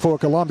the game for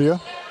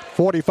Columbia.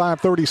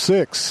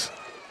 45-36.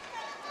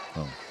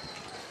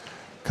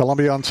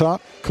 Columbia on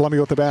top.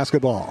 Columbia with the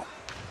basketball.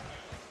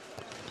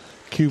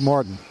 Q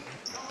Martin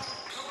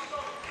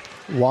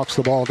walks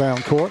the ball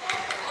down court.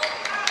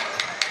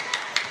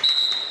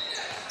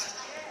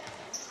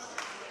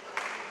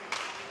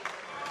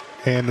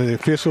 And the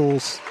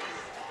officials,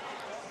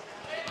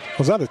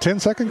 was that a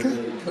 10-second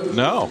count?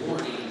 No.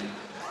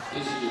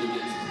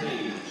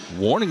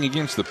 Warning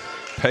against the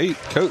Page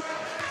coach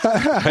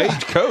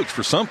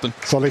for something.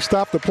 So they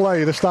stopped the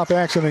play, they stopped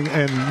action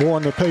and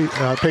warned the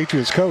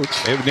Patriots coach.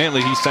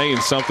 Evidently he's saying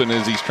something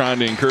as he's trying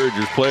to encourage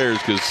his players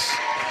because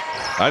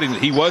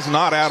he was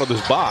not out of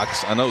his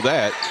box. I know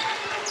that.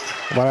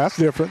 Well, that's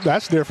different.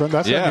 That's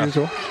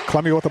unusual.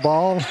 Columbia with the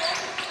ball.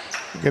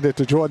 Get it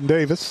to Jordan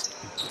Davis.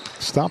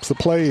 Stops the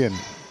play and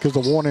gives a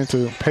warning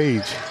to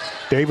Page.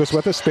 Davis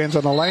with it, spins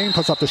in the lane,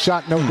 puts up the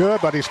shot, no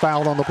good, but he's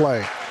fouled on the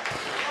play.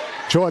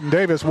 Jordan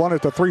Davis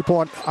wanted the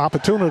three-point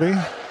opportunity,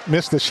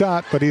 missed the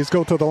shot, but he's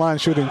go to the line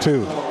shooting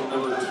 2.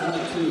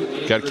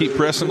 Got to keep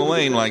pressing the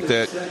lane like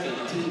that.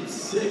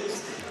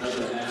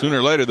 Sooner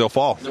or later, they'll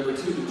fall.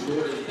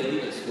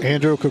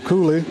 Andrew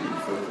Kukuli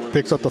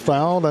picks up the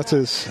foul. That's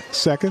his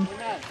second.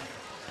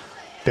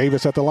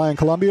 Davis at the line,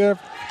 Columbia.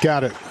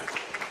 Got it.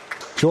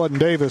 Jordan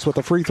Davis with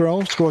the free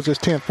throw. Scores his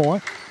 10th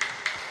point.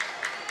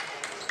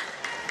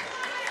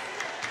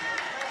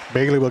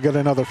 Bailey will get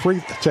another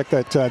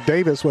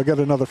Davis will get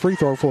another free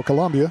throw for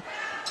Columbia.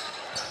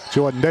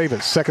 Jordan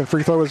Davis, second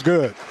free throw is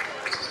good.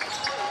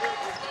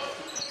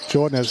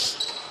 Jordan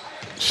has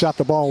shot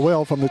the ball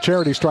well from the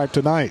charity stripe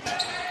tonight.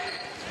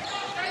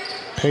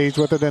 Page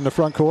with it in the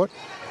front court.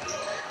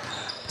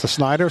 To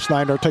Snyder.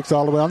 Snyder takes it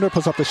all the way under,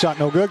 puts up the shot,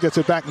 no good, gets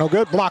it back, no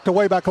good. Blocked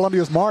away by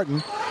Columbia's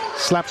Martin.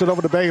 Slaps it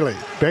over to Bailey.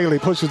 Bailey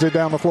pushes it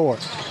down the floor.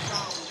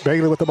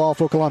 Bailey with the ball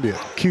for Columbia.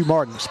 Q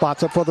Martin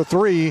spots up for the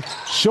 3.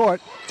 Short.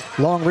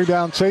 Long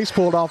rebound chase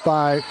pulled off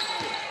by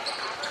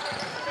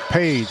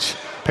Page.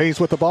 Page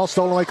with the ball,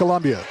 stolen away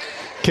Columbia.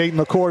 Caden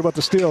McCoy with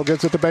the steal,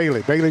 gets it to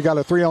Bailey. Bailey got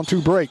a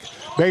 3-on-2 break.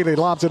 Bailey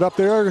lobs it up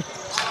there.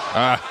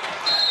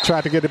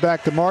 Tried to get it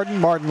back to Martin.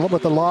 Martin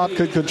with the lob,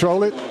 couldn't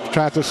control it.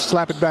 Tried to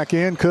slap it back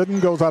in, couldn't.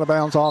 Goes out of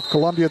bounds off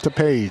Columbia to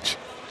Page.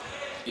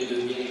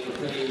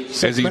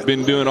 As he's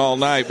been doing all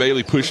night,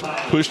 Bailey pushed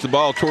the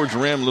ball towards the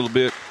rim a little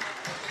bit.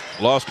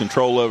 Lost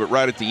control of it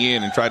right at the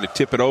end and tried to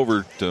tip it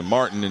over to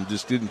Martin and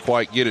just didn't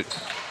quite get it.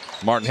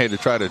 Martin had to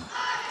try to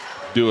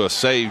do a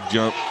save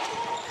jump.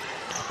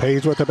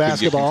 Page with the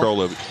basketball. Get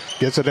control of it.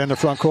 Gets it in the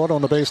front court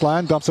on the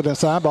baseline. Dumps it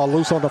inside. Ball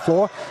loose on the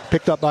floor.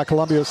 Picked up by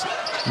Columbia's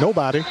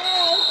nobody.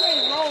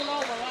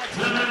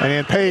 And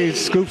then Page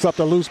scoops up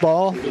the loose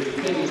ball.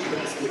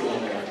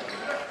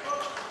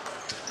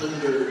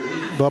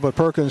 Bubba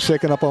Perkins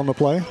shaking up on the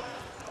play.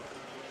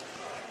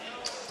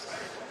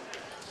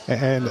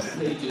 And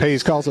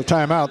Page calls a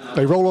timeout.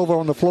 They roll over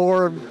on the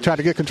floor, try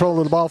to get control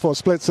of the ball for a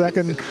split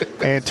second,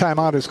 and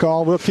timeout is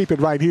called. We'll keep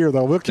it right here,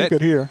 though. We'll keep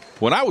it here.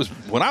 When I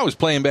was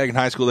playing back in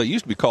high school, that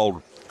used to be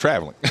called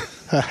traveling.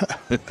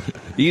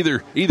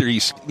 Either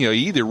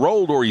he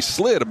rolled or he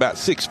slid about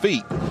 6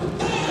 feet.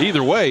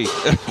 Either way.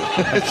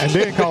 And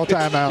then called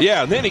timeout.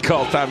 Yeah, and then he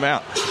called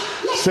timeout.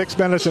 6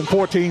 minutes and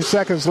 14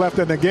 seconds left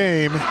in the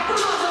game.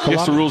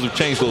 Guess the rules have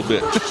changed a little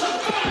bit.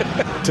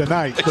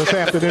 tonight, this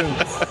afternoon.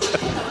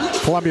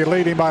 Columbia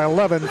leading by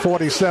 11,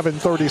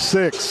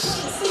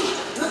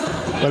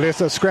 47-36. But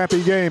it's a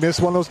scrappy game. It's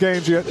one of those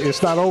games,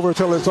 it's not over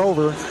until it's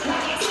over.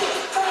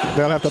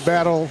 They'll have to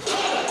battle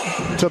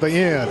to the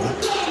end.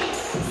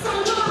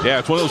 Yeah,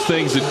 it's one of those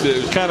things that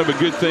it's kind of a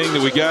good thing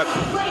that we got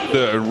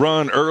the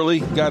run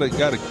early. Got to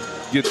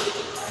get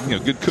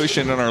good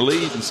cushion on our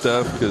lead and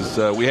stuff because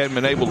we haven't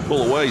been able to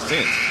pull away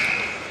since.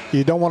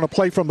 You don't want to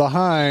play from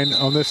behind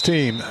on this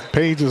team.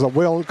 Page is a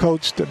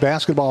well-coached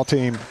basketball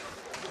team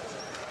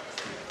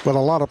with a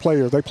lot of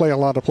players. They play a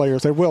lot of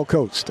players. They're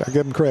well-coached. I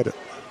give them credit.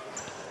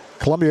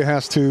 Columbia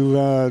has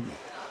to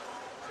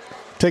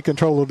take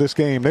control of this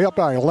game. They're up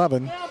by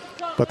 11.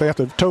 But they have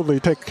to totally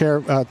take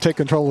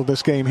control of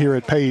this game here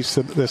at Page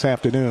this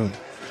afternoon.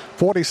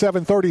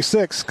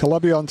 47-36,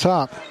 Columbia on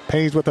top.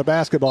 Page with the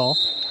basketball.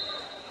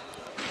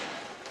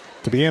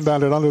 To be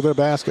inbounded under their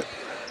basket.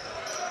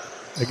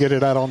 They get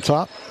it out on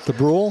top to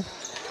Brule.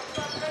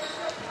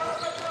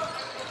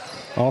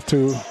 Off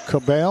to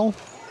Cabell.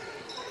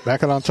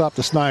 Back it on top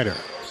to Snyder.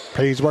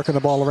 Page working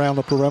the ball around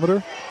the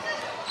perimeter.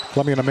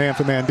 Columbia in a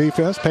man-for-man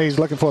defense. Page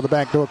looking for the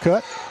backdoor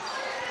cut.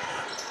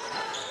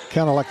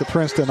 Kind of like the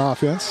Princeton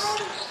offense.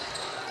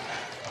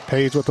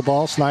 Page with the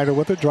ball. Snyder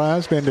with it.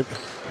 Drives. Been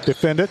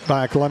defended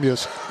by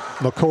Columbia's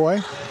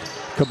McCoy.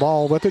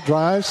 Cabal with it.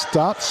 Drives.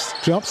 Stops.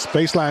 Jumps.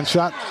 Baseline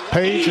shot.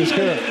 Page is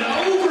good.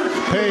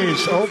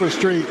 Page,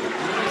 Overstreet.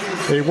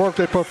 They worked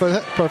it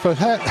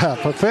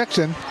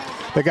perfection.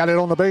 They got it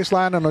on the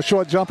baseline and a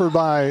short jumper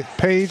by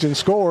Page and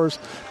scores.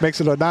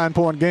 Makes it a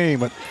 9-point game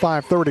with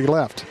 5:30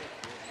 left.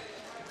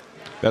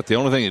 About the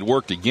only thing that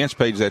worked against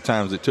Page that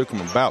time is it took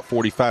them about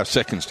 45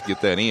 seconds to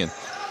get that in.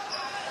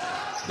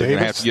 They're going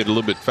to have to get a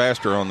little bit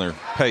faster on their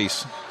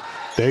pace.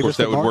 Of course,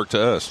 that would work to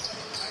us.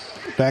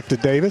 Back to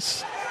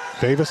Davis.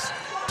 Davis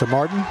to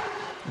Martin.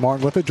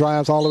 Martin with it.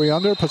 Drives all the way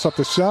under. Puts up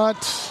the shot.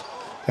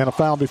 And a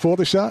foul before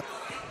the shot.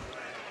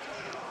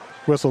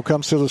 Whistle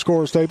comes to the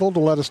scorer's table to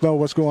let us know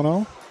what's going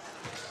on.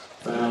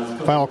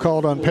 Foul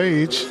called on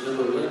Page.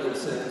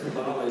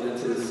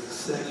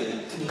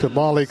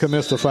 Kabali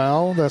commits the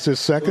foul. That's his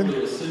second.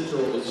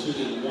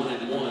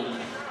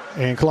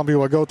 And Columbia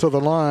will go to the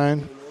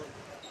line.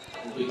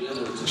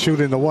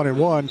 Shooting the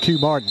 1-and-1, Q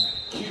Martin.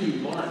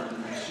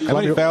 How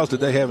many fouls did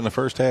they have in the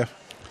first half?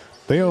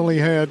 They only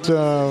had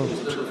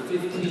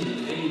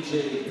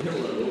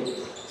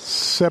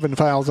 7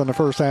 fouls in the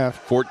first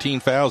half. 14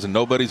 fouls, and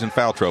nobody's in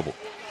foul trouble.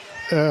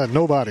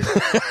 Nobody.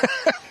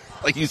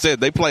 Like you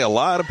said, they play a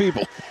lot of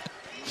people.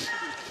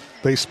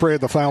 They spread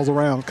the fouls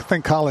around. I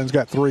think Collins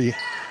got 3.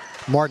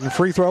 Martin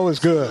free throw is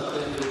good.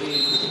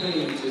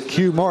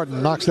 Q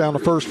Martin knocks down the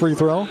first free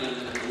throw.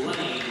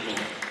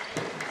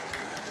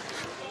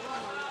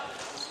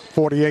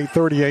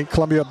 48-38.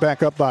 Columbia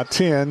back up by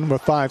 10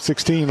 with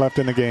 5:16 left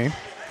in the game.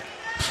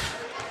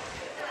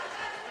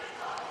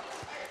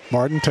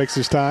 Martin takes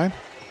his time.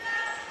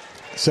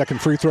 Second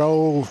free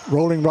throw,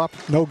 rolling up,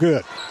 no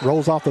good.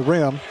 Rolls off the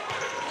rim.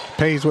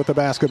 Page with the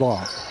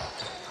basketball.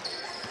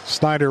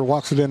 Snyder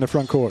walks it in the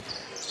front court.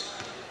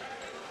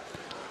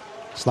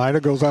 Snyder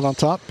goes out on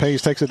top.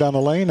 Page takes it down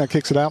the lane. Now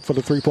kicks it out for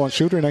the three-point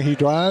shooter. Now he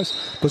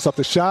drives, puts up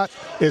the shot.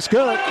 It's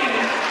good.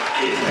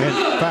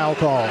 And foul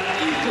call.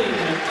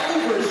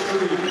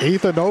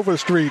 Ethan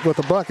Overstreet with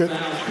the bucket.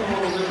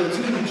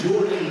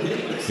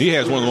 He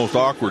has one of the most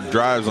awkward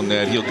drives on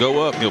that. He'll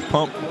go up, he'll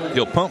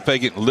pump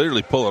fake it, and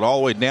literally pull it all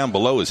the way down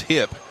below his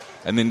hip,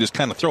 and then just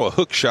kind of throw a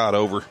hook shot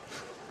over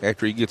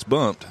after he gets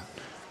bumped.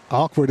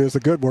 Awkward is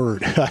a good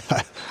word.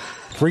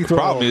 Free throw.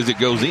 The problem is it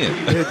goes in.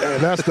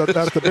 That's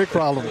the big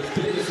problem.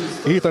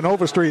 Ethan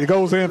Overstreet, it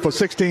goes in for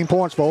 16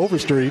 points for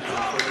Overstreet.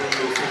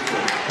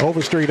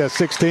 Overstreet at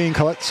 16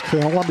 cuts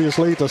Columbia's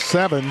lead to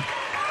 7.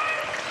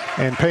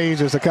 And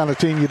Page is the kind of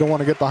team you don't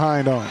want to get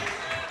behind on.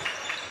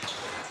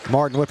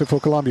 Martin with it for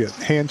Columbia.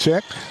 Hand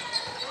check.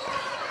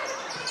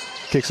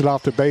 Kicks it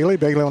off to Bailey.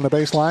 Bailey on the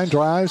baseline.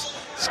 Drives.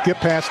 Skip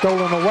pass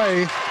stolen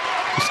away.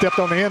 He stepped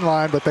on the end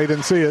line, but they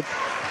didn't see it.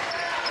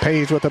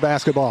 Page with the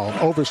basketball.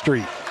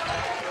 Overstreet.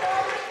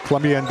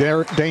 Columbia in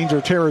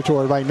danger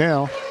territory right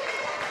now.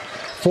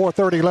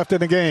 4:30 left in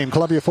the game.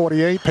 Columbia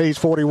 48, Page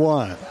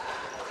 41.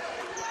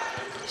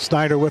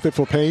 Snyder with it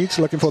for Page.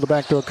 Looking for the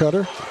backdoor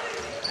cutter.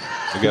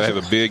 We got to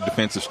have a big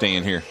defensive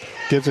stand here.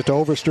 Gives it to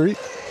Overstreet.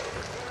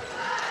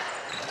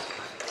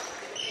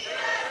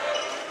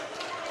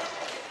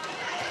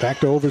 Back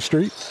to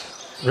Overstreet.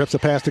 Rips a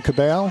pass to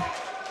Cabell.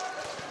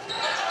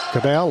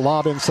 Cabell,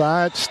 lob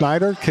inside.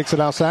 Snyder kicks it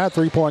outside.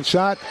 Three-point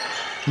shot.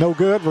 No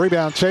good.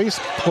 Rebound chase.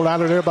 Pulled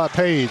out of there by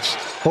Page.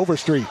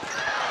 Overstreet.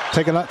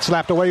 Taken up,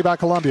 slapped away by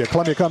Columbia.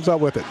 Columbia comes up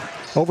with it.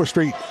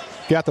 Overstreet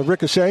got the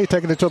ricochet,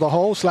 taking it to the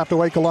hole, slapped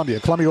away Columbia.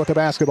 Columbia with the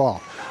basketball.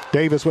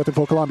 Davis with it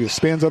for Columbia.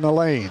 Spins in the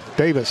lane.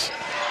 Davis.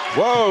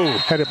 Whoa.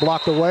 Had it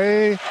blocked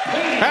away.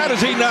 How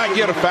does he not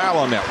get a foul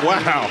on that?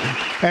 Wow.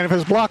 And if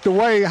it's blocked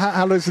away,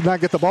 how does he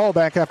not get the ball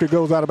back after it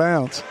goes out of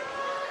bounds?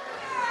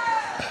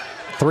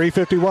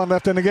 3:51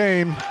 left in the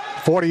game.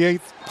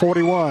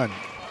 48-41.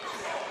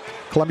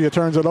 Columbia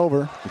turns it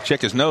over.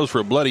 Check his nose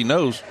for a bloody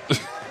nose.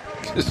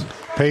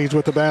 Page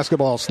with the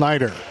basketball.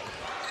 Snyder.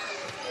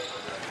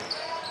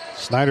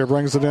 Snyder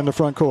brings it into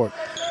front court.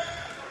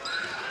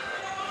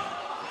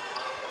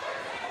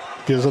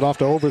 Gives it off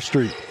to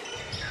Overstreet.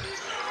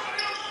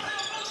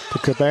 To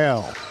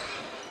Cabell.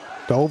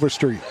 To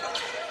Overstreet.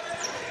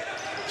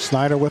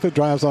 Snyder with it.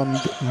 Drives on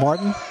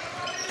Martin.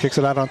 Kicks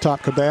it out on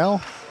top.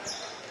 Cabell.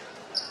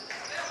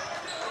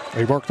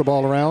 They work the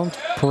ball around.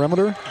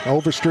 Perimeter.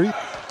 Overstreet.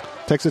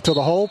 Takes it to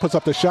the hole. Puts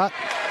up the shot.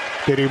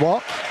 Did he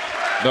walk?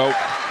 Nope.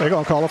 They're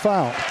going to call a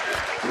foul.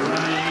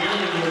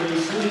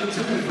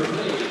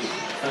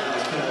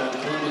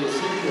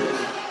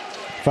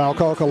 Foul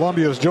call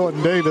Columbia's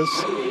Jordan Davis.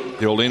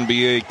 The old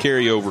NBA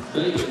carryover.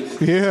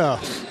 Yeah.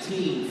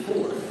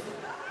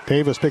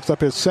 Davis picks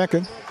up his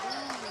second.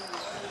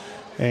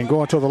 And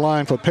going to the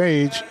line for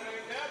Page,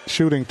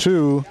 shooting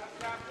 2,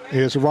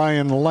 is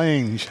Ryan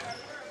Lange.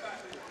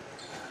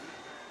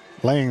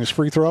 Lange's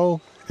free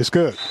throw is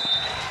good.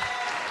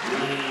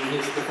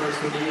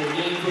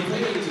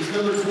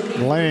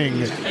 Lang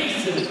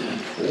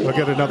will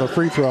get another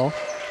free throw.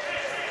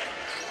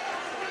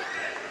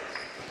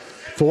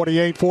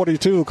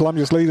 48-42.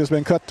 Columbia's lead has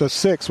been cut to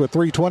 6 with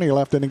 3:20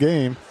 left in the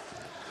game.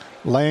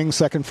 Lang's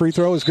second free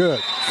throw is good.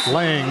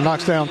 Lang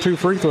knocks down 2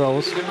 free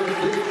throws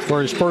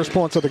for his first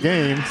points of the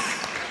game.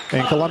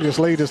 And Columbia's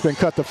lead has been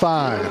cut to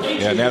 5.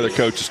 Yeah, now the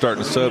coach is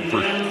starting to sub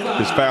for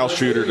his foul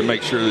shooter to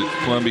make sure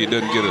that Columbia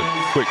doesn't get a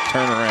quick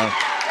turnaround.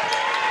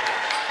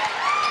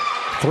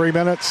 3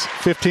 minutes,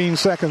 15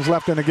 seconds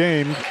left in the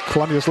game.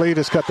 Columbia's lead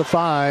is cut to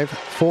 5,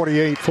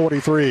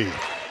 48-43.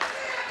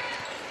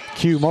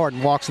 Q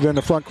Martin walks it in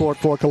the front court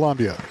for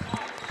Columbia.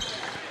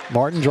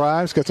 Martin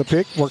drives, gets a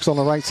pick, works on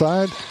the right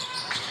side,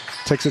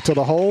 takes it to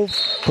the hole,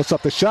 puts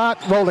up the shot,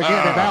 rolled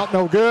again and out,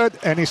 no good,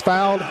 and he's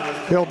fouled.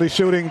 He'll be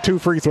shooting 2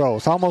 free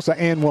throws, almost an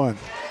and 1.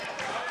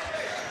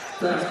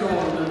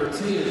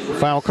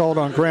 Foul called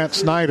on Grant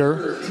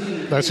Snyder.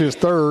 That's his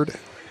 3rd,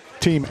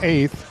 team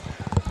 8th.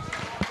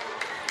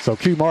 So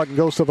Q Martin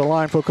goes to the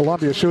line for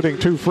Columbia, shooting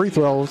 2 free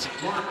throws,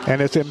 and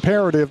it's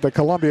imperative that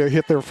Columbia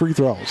hit their free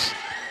throws.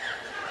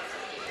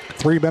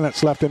 3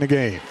 minutes left in the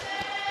game.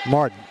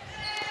 Martin,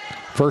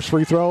 first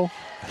free throw,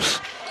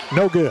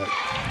 no good.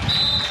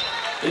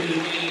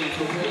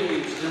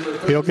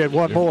 He'll get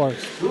one more.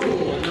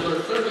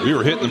 We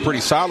were hitting them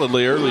pretty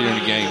solidly earlier in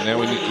the game.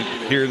 Now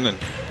here in the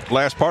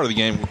last part of the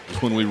game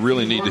is when we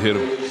really need to hit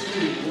them.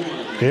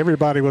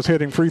 Everybody was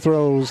hitting free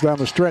throws down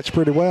the stretch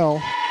pretty well,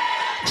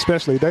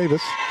 especially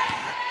Davis.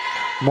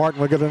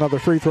 Martin will get another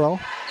free throw.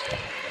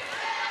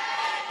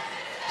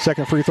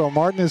 Second free throw,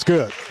 Martin, is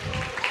good.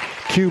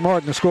 Q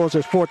Martin scores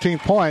his 14th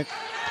point.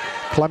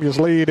 Columbia's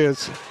lead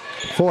is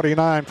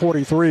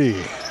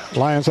 49-43.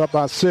 Lions up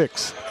by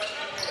 6.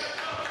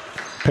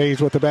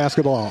 Page with the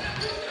basketball.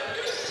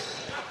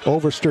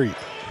 Overstreet.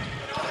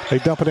 They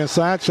dump it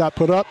inside. Shot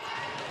put up.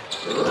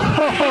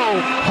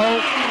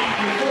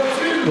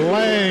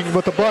 Lang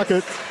with the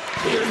bucket.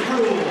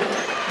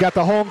 Got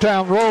the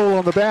hometown roll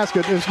on the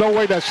basket. There's no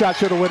way that shot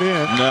should have went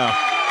in. No.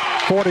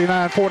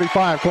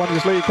 49-45.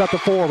 Columbia's lead cut to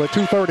 4 with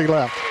 2:30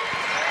 left.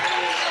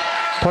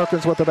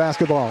 Perkins with the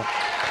basketball.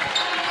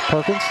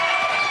 Perkins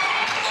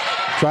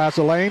drives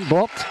the lane,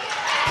 bumped,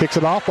 kicks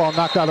it off, ball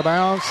knocked out of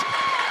bounds.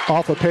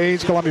 Off the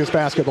Page, Columbia's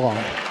basketball.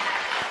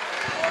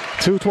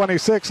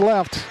 2:26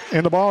 left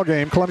in the ball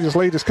game. Columbia's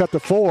lead is cut to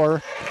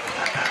 4.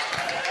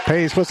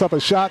 Page puts up a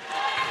shot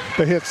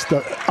that hits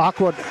the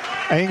awkward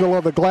angle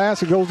of the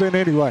glass. It goes in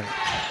anyway.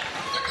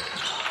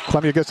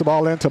 Columbia gets the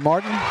ball into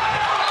Martin.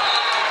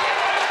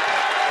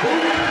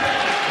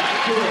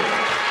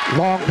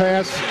 Long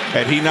pass.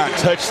 Had he not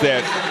touched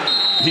that,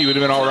 he would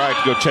have been all right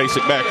to go chase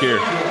it back here.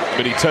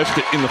 But he touched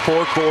it in the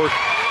forecourt.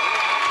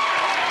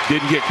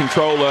 Didn't get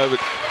control of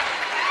it.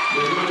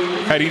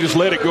 Had he just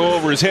let it go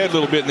over his head a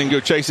little bit and then go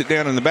chase it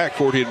down in the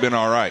backcourt, he'd been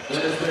all right.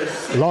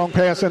 Long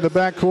pass in the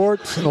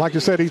backcourt. Like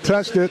you said, he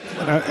touched it.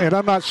 And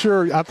I'm not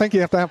sure. I think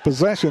you have to have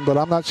possession, but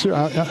I'm not sure.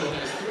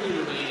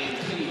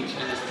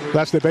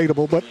 That's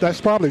debatable, but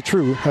that's probably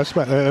true. That's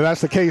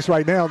the case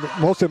right now.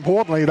 Most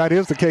importantly, that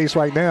is the case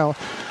right now.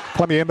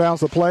 Columbia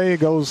inbounds the play,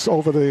 goes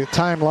over the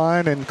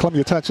timeline, and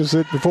Columbia touches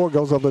it before it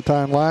goes over the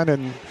timeline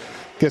and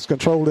gets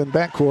controlled in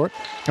backcourt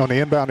on the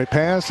inbounded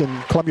pass,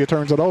 and Columbia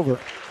turns it over.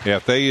 Yeah,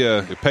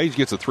 if Page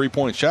gets a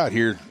 3-point shot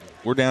here,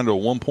 we're down to a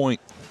 1-point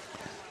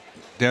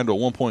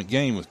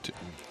game with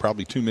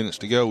probably 2 minutes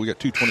to go. We got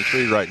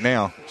 2:23 right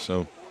now,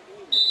 so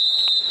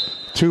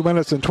 2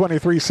 minutes and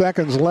 23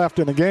 seconds left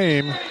in the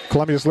game.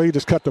 Columbia's lead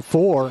is cut to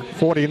 4,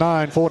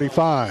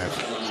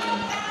 49-45.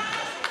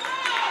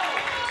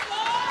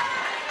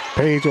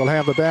 Page will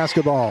have the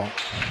basketball.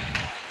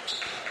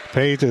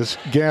 Page has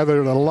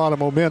gathered a lot of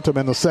momentum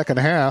in the second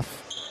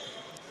half,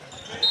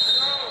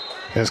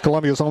 as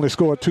Columbia's only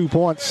scored 2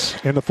 points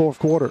in the fourth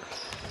quarter.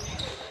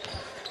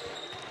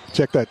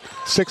 Check that,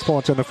 6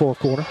 points in the fourth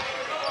quarter.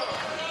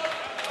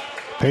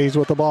 Page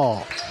with the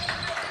ball.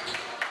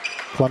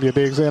 Columbia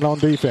digs in on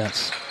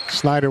defense.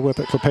 Snyder with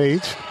it for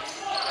Page.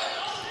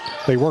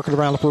 They work it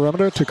around the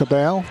perimeter to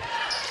Cabell.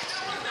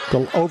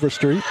 Go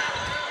Overstreet.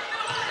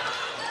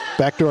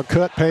 Backdoor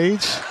cut,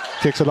 Page.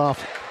 Kicks it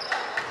off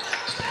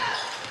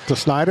to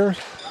Snyder.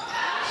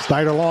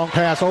 Snyder long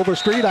pass over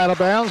Street, out of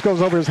bounds,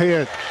 goes over his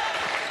head.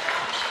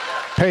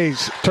 Page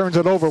turns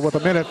it over with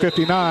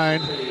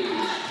 1:59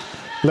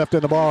 left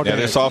in the ball game. Yeah,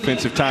 this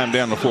offensive time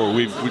down the floor,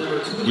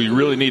 we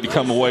really need to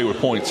come away with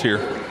points here.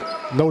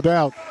 No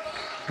doubt.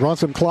 Run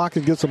some clock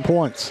and get some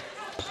points.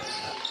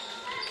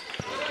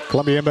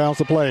 Columbia inbounds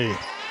the play.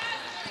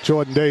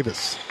 Jordan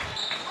Davis.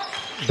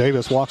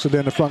 Davis walks it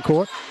in the front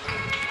court.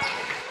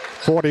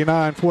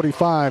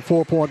 49-45,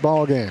 4-point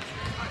ball game.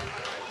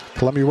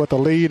 Columbia with the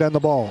lead and the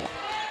ball.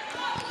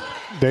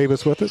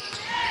 Davis with it.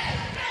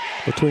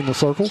 Between the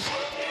circles.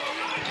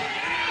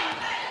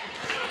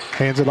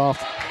 Hands it off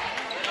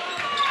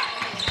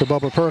to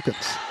Bubba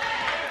Perkins.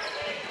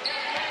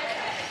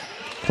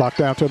 Clock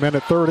down to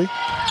 1:30.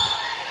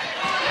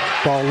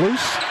 Ball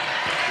loose.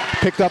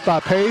 Picked up by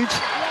Page.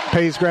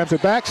 Page grabs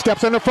it back,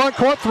 steps in the front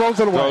court, throws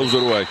it away. Throws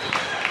it away.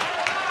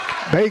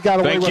 They got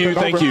away with it.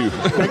 Thank you.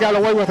 They got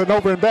away with it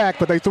over and back,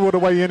 but they threw it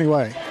away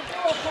anyway.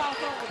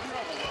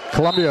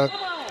 Columbia,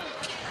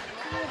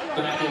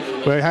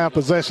 they have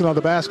possession of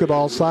the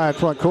basketball side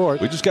front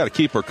court. We just got to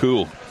keep our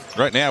cool.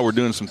 Right now we're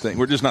doing some things.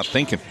 We're just not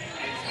thinking.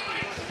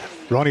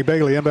 Ronnie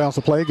Bailey inbounds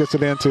the play, gets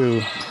it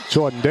into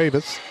Jordan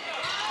Davis.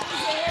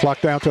 Clock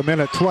down to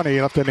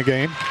 1:20 left in the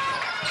game.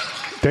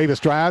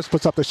 Davis drives,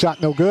 puts up the shot,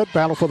 no good.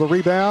 Battle for the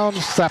rebound,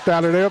 slapped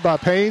out of there by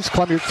Page.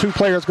 Columbia, 2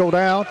 players go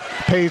down.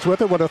 Page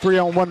with it with a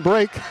 3-on-1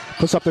 break.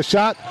 Puts up the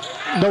shot,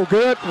 no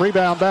good.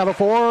 Rebound battle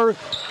for,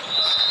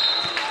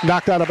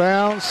 knocked out of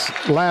bounds.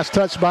 Last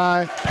touch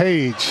by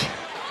Page.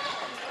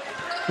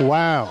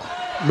 Wow.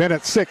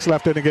 1:06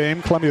 left in the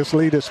game. Columbia's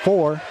lead is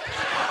 4.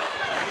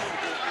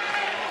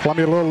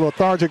 Columbia a little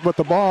lethargic with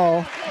the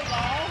ball.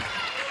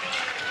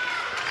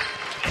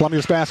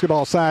 Columbia's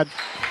basketball side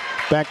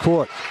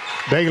backcourt.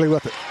 Bailey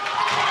with it.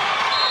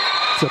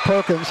 To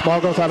Perkins.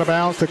 Ball goes out of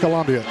bounds to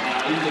Columbia.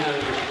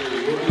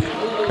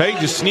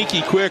 Page is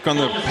sneaky quick on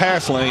the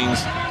pass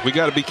lanes. We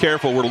got to be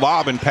careful. We're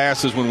lobbing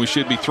passes when we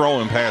should be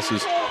throwing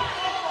passes.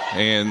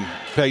 And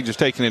Page is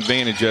taking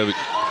advantage of it.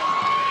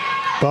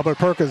 Bubba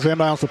Perkins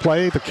inbounds the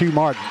play to Q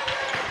Martin.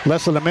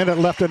 Less than a minute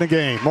left in the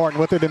game. Martin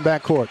with it in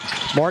backcourt.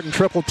 Martin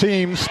triple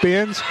team,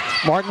 spins.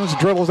 Martin's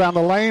dribbles down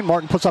the lane.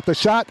 Martin puts up the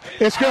shot.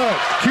 It's good.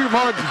 Q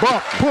Martin,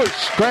 bump, push,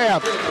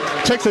 grab.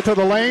 Takes it to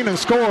the lane and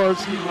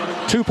scores.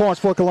 2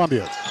 points for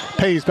Columbia.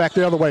 Page back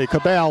the other way.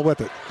 Cabell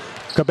with it.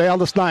 Cabell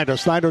to Snyder.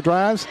 Snyder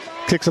drives,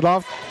 kicks it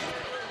off.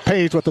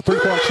 Page with the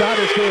 3-point shot.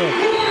 It's good.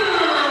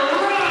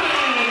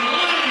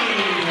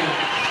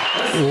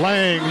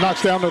 Lang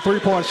knocks down the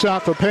 3-point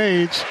shot for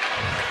Page.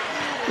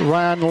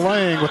 Ryan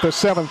Lang with his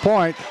 7th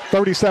point.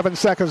 37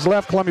 seconds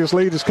left. Columbia's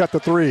lead is cut to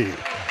 3.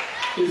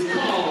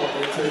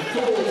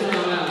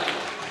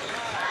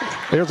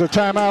 There's a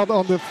timeout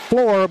on the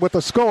floor with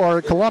the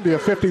score. Columbia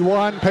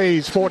 51,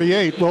 Page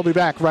 48. We'll be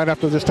back right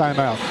after this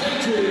timeout.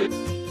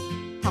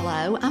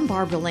 Hello, I'm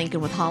Barbara Lincoln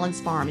with Hollins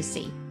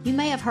Pharmacy. You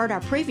may have heard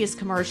our previous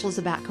commercials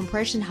about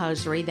compression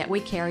hosiery that we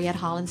carry at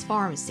Hollins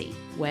Pharmacy.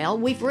 Well,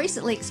 we've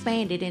recently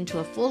expanded into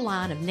a full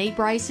line of knee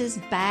braces,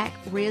 back,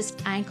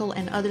 wrist, ankle,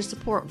 and other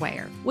support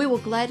wear. We will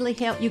gladly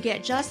help you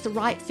get just the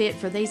right fit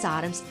for these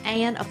items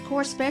and, of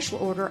course, special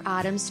order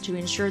items to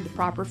ensure the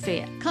proper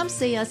fit. Come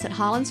see us at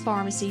Hollins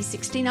Pharmacy,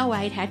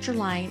 1608 Hatcher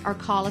Lane, or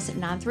call us at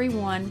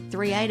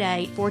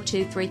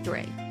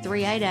 931-388-4233.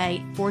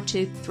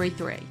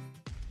 388-4233.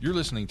 You're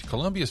listening to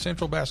Columbia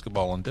Central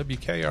Basketball on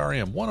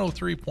WKRM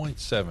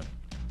 103.7.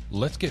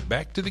 Let's get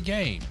back to the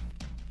game.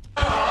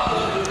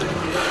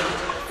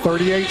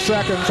 38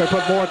 seconds. They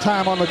put more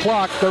time on the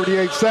clock.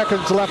 38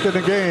 seconds left in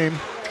the game.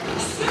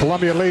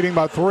 Columbia leading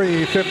by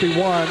 3,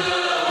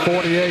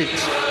 51-48.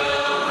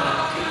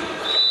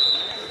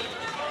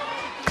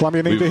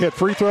 Columbia need to hit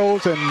free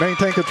throws and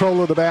maintain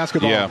control of the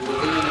basketball. Yeah.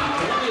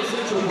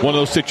 One of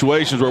those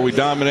situations where we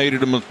dominated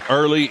them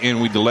early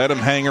and we let them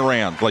hang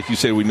around. Like you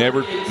said, we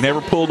never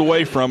pulled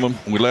away from them.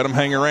 We let them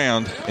hang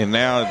around, and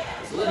now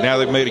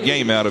they've made a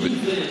game out of it.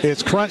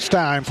 It's crunch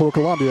time for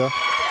Columbia.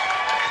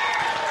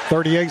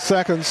 38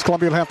 seconds.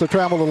 Columbia will have to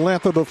travel the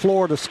length of the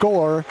floor to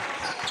score.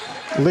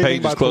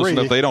 Page is close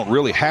enough. They don't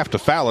really have to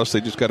foul us. They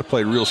just got to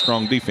play real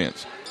strong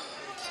defense.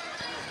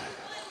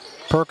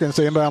 Perkins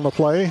inbound the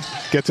play.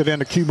 Gets it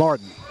into Q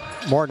Martin.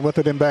 Martin with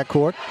it in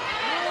backcourt.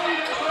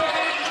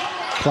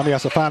 Columbia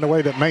has to find a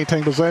way to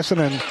maintain possession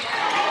and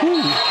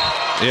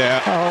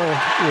yeah. Oh,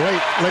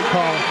 late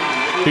call.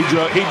 He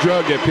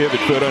drug that pivot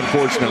foot,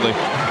 unfortunately.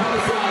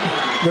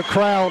 The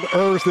crowd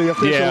urged the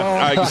official. Yeah, on.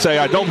 I can say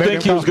I don't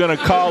think he was going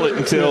to call it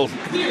until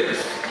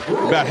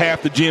about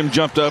half the gym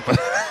jumped up.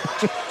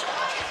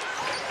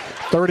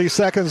 30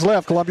 seconds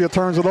left. Columbia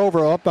turns it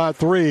over, up by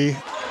 3.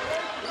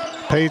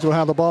 Page will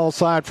have the ball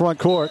side front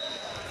court.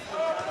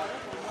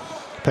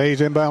 Page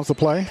inbounds the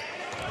play.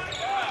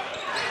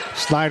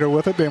 Snyder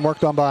with it, being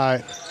worked on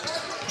by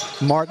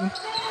Martin.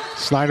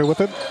 Snyder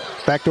with it,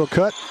 back to a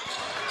cut.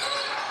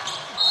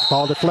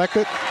 Ball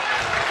deflected.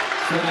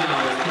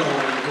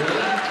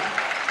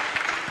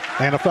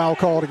 And a foul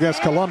called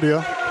against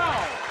Columbia.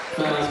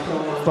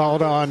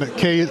 Fouled on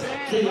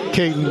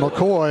Caden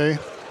McCoy.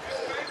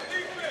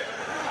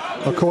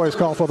 McCoy's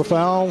called for the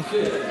foul.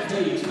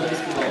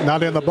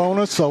 Not in the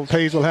bonus, so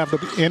Page will have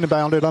to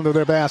inbound it under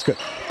their basket.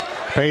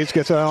 Page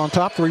gets it on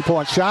top,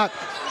 3-point shot.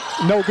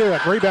 No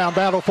good. Rebound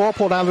battle, 4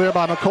 pulled out of there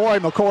by McCoy.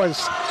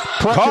 McCoy's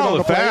pressured on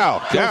the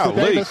foul.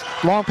 Davis.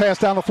 Long pass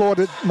down the floor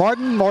to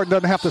Martin. Martin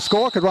doesn't have to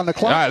score, could run the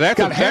clock. That's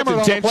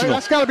intentional.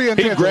 That's got to be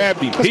intentional. He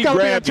grabbed him. He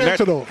grabbed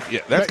him.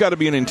 That's got to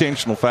be an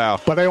intentional foul.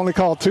 But they only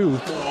called 2.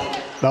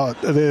 No,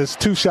 there's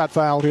 2 shot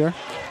foul here.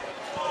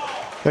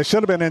 They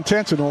should have been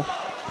intentional.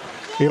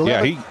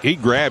 He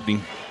grabbed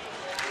him.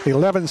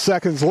 11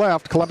 seconds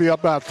left. Columbia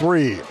up by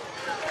 3.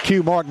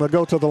 Q Martin will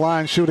go to the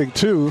line shooting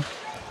 2.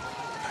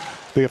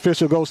 The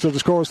official goes to the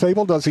scorer's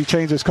table. Does he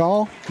change his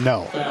call?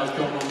 No.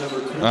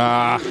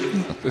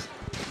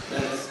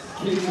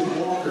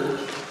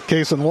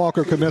 Cason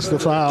Walker commits the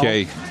foul.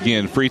 Okay,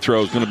 again, free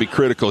throw is going to be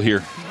critical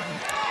here.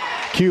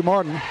 Q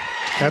Martin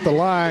at the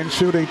line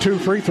shooting 2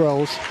 free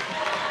throws.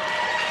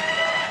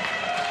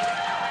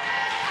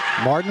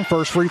 Martin,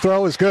 first free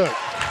throw is good.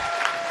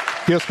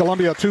 Gives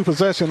Columbia a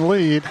 2-possession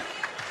lead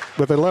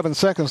with 11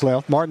 seconds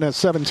left. Martin has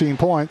 17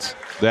 points.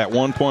 That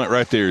 1 point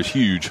right there is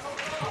huge.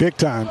 Big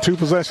time.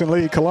 2-possession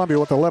lead, Columbia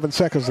with 11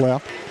 seconds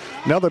left.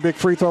 Another big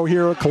free throw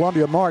here,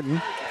 Columbia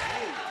Martin.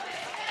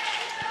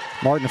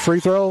 Martin free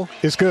throw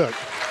is good.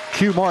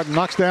 Q Martin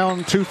knocks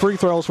down 2 free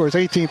throws for his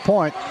 18th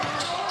point.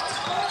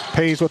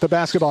 Page with the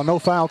basketball, no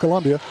foul,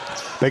 Columbia.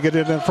 They get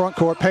it in front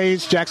court.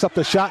 Page jacks up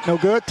the shot, no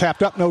good.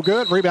 Tapped up, no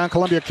good. Rebound,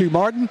 Columbia, Q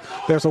Martin.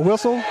 There's a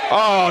whistle.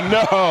 Oh,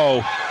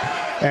 no.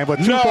 And with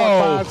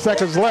 2.5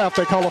 seconds left,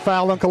 they call a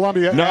foul on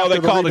Columbia. No, they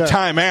called a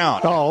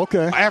timeout. Oh,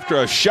 okay. After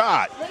a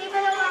shot.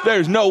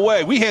 There's no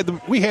way. We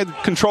had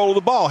control of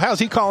the ball. How's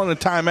he calling a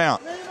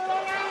timeout?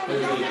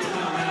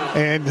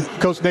 And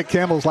Coach Nick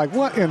Campbell's like,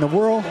 what in the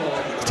world?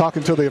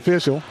 Talking to the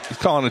official. He's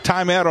calling a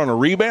timeout on a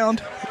rebound?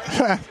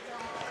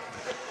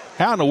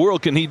 How in the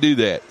world can he do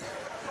that?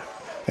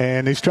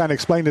 And he's trying to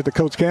explain it to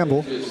Coach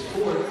Campbell.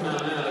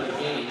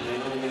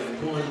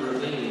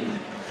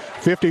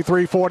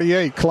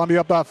 53-48.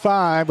 Columbia up by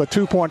 5 with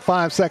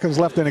 2.5 seconds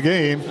left in the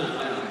game.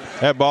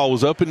 That ball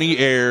was up in the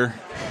air,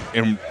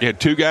 and you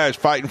had 2 guys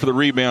fighting for the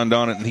rebound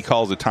on it, and he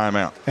calls a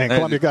timeout. And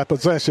Columbia got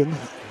possession.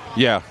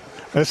 Yeah.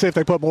 Let's see if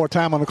they put more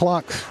time on the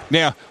clock.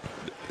 Now,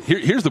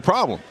 here's the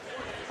problem.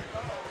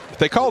 If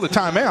they call the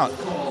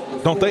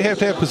timeout, don't they have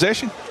to have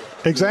possession?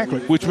 Exactly.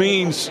 Which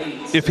means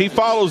if he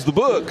follows the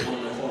book,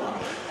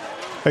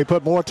 they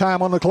put more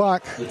time on the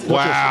clock.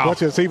 Wow.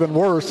 Which is even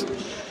worse.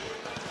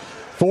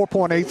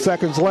 4.8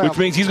 seconds left. Which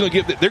means they're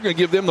going to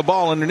give them the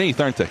ball underneath,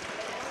 aren't they?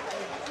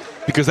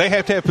 Because they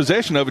have to have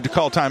possession of it to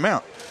call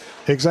timeout.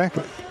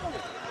 Exactly.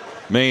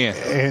 Man,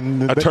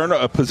 and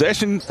a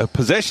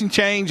possession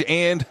change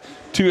and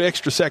 2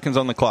 extra seconds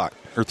on the clock,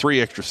 or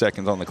 3 extra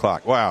seconds on the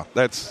clock. Wow,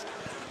 that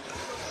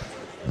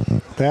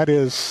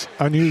is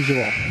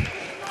unusual.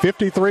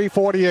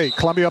 53-48.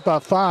 Columbia up by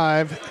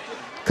 5.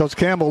 Coach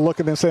Campbell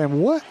looking and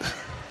saying, what?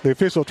 The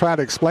official tried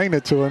to explain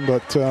it to him,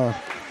 but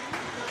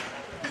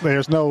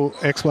there's no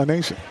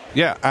explanation.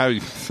 Yeah,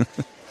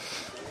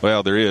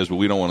 well, there is, but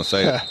we don't want to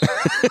say it.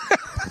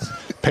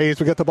 Page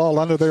will get the ball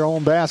under their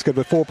own basket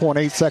with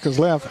 4.8 seconds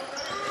left.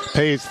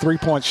 Page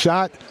 3-point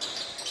shot.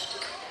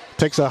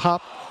 Takes a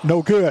hop.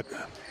 No good.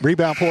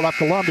 Rebound pulled up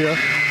Columbia.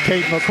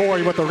 Caden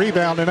McCoy with the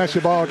rebound, and that's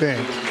your ball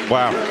game.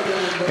 Wow.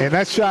 And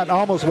that shot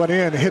almost went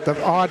in, hit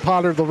the odd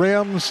part of the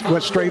rims,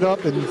 went straight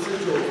up and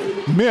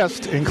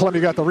missed, and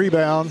Columbia got the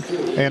rebound,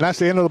 and that's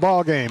the end of the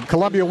ball game.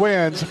 Columbia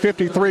wins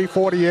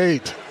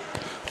 53-48.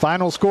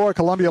 Final score,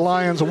 Columbia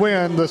Lions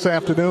win this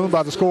afternoon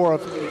by the score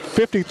of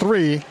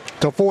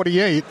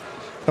 53-48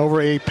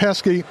 over a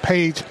pesky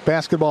Page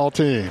basketball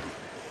team.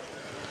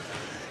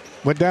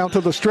 Went down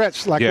to the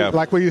stretch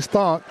like we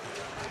thought.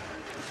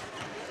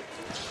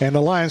 And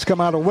the Lions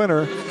come out a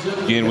winner.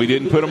 Again, we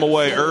didn't put them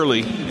away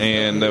early,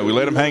 and we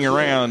let them hang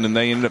around, and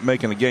they ended up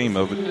making a game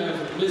of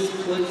it.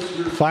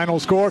 Final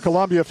score,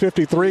 Columbia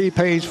 53,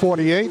 Page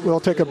 48.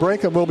 We'll take a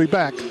break, and we'll be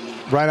back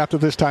right after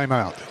this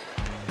timeout.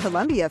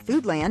 Columbia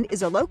Foodland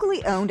is a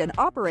locally owned and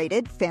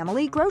operated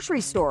family grocery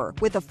store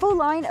with a full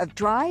line of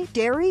dry,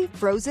 dairy,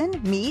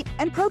 frozen, meat,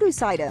 and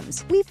produce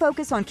items. We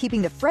focus on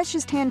keeping the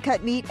freshest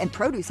hand-cut meat and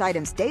produce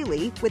items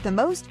daily with the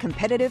most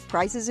competitive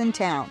prices in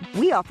town.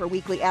 We offer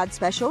weekly ad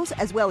specials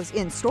as well as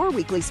in-store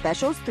weekly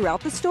specials throughout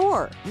the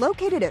store.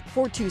 Located at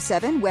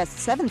 427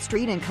 West 7th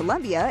Street in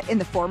Columbia in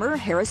the former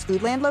Harris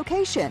Foodland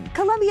location.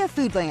 Columbia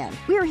Foodland.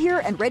 We're here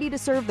and ready to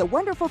serve the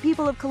wonderful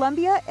people of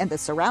Columbia and the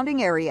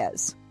surrounding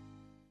areas.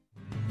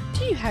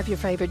 Do you have your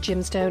favorite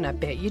gemstone? I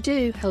bet you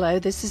do. Hello,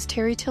 this is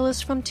Terry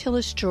Tillis from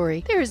Tillis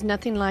Jewelry. There is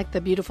nothing like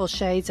the beautiful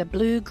shades of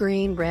blue,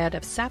 green, red,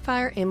 of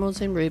sapphire, emeralds,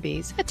 and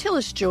rubies. At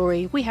Tillis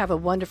Jewelry, we have a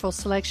wonderful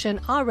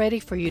selection all ready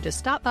for you to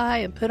stop by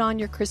and put on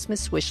your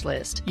Christmas wish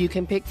list. You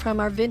can pick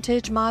from our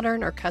vintage,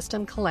 modern, or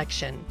custom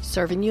collection.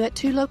 Serving you at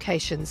 2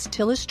 locations,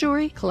 Tillis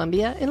Jewelry,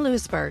 Columbia, and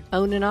Lewisburg.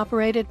 Owned and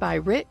operated by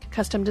Rick,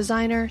 custom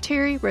designer,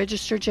 Terry,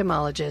 registered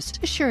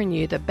gemologist. Assuring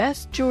you the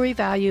best jewelry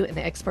value and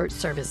expert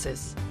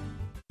services.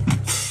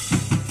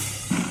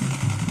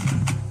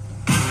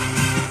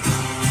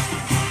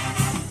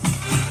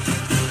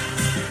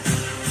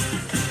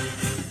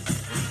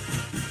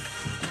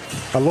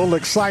 A little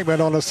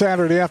excitement on a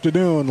Saturday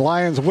afternoon.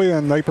 Lions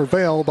win. They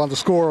prevail by the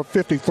score of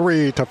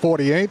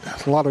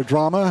 53-48. A lot of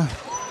drama,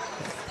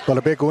 but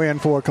a big win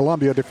for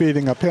Columbia,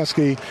 defeating a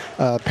pesky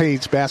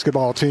Page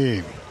basketball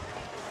team.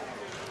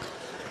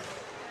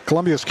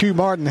 Columbia's Q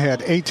Martin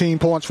had 18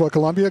 points for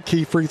Columbia.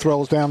 Key free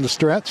throws down the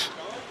stretch.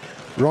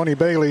 Ronnie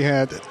Bailey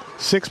had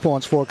 6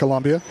 points for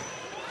Columbia.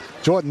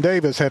 Jordan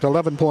Davis had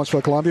 11 points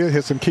for Columbia.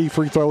 Hit some key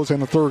free throws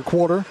in the third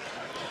quarter.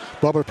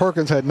 Bubba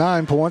Perkins had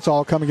 9 points,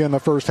 all coming in the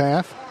first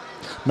half.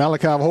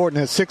 Malachi Horton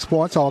had 6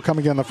 points, all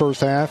coming in the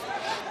first half.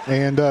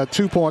 And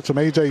 2 points from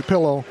A.J.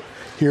 Pillow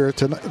here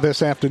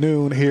this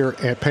afternoon here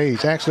at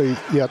Page. Actually,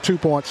 2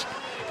 points.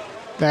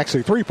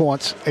 Actually, 3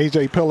 points,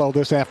 A.J. Pillow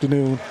this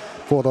afternoon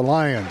for the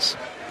Lions.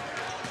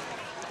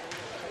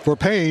 For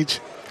Page,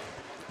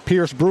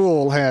 Pierce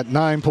Brule had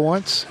 9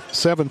 points.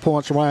 7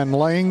 points, Ryan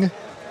Lang.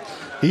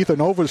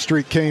 Ethan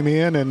Overstreet came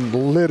in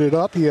and lit it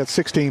up. He had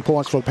 16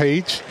 points for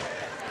Page.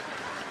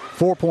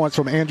 4 points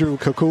from Andrew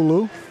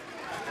Kakulu.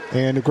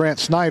 And Grant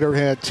Snyder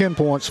had 10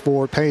 points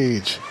for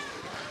Page.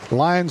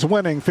 Lions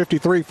winning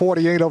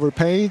 53-48 over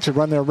Page and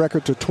run their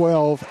record to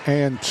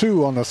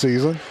 12-2 on the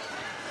season.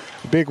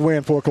 Big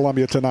win for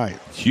Columbia tonight.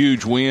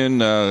 Huge win.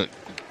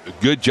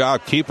 Good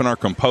job keeping our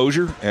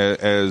composure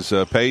as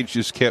Page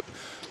just kept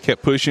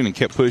pushing and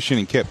kept pushing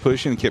and kept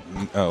pushing and kept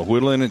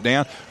whittling it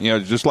down.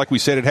 Just like we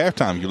said at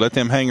halftime, you let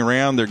them hang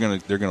around, they're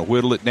gonna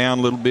whittle it down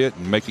a little bit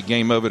and make a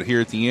game of it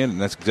here at the end, and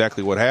that's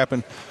exactly what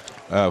happened.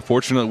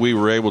 Fortunately, we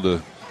were able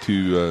to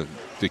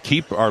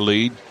keep our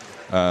lead.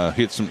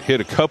 Hit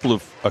a couple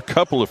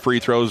of free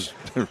throws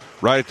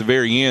right at the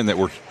very end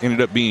that ended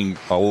up being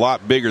a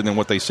lot bigger than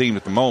what they seemed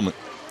at the moment.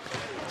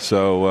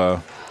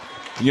 So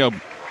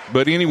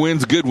but any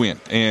win's a good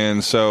win,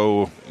 and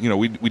so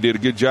we did a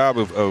good job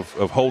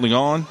of holding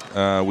on.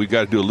 We've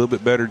got to do a little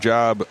bit better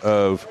job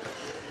of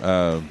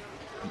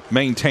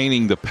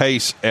maintaining the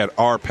pace at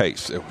our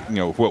pace.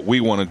 What we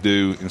want to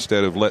do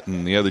instead of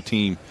letting the other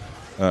team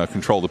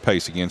control the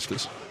pace against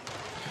us.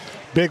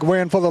 Big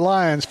win for the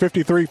Lions,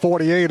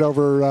 53-48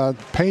 over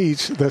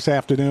Page this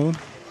afternoon.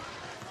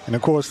 And,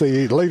 of course,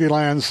 the Lady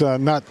Lions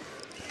not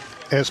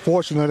as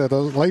fortunate. The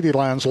Lady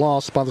Lions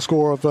lost by the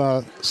score of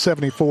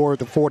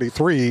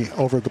 74-43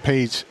 over the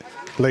Page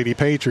Lady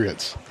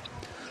Patriots.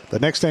 The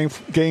next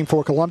game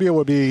for Columbia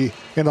will be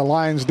in the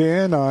Lions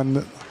Den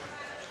on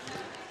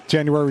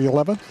January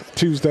 11th,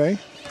 Tuesday,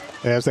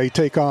 as they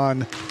take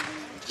on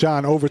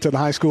John Overton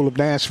High School of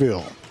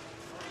Nashville.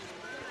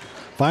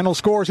 Final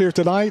scores here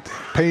tonight: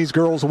 Page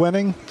girls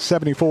winning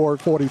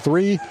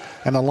 74-43,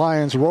 and the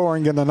Lions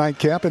roaring in the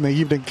nightcap, in the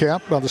evening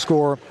cap, by the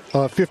score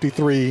of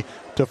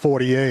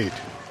 53-48.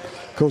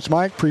 Coach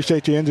Mike,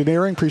 appreciate your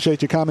engineering,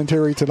 appreciate your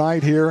commentary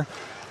tonight here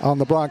on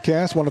the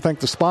broadcast. Want to thank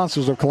the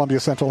sponsors of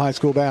Columbia Central High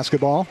School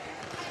basketball.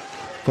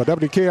 For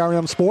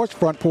WKRM Sports,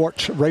 Front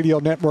Porch Radio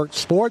Network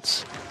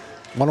Sports,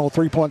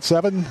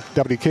 103.7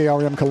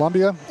 WKRM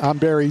Columbia. I'm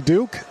Barry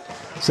Duke,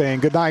 saying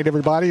good night,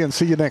 everybody, and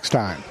see you next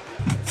time.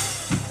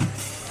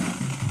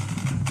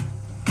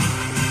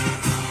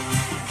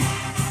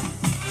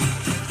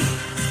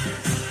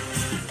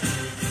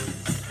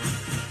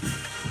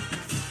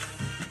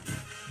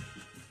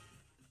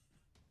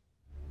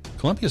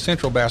 Columbia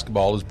Central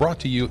Basketball is brought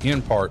to you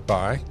in part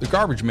by The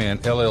Garbage Man,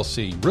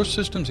 LLC, Roof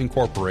Systems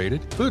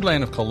Incorporated,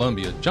 Foodland of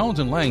Columbia, Jones &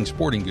 Lang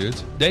Sporting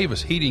Goods,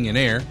 Davis Heating and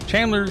Air,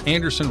 Chandler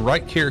Anderson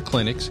Right Care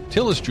Clinics,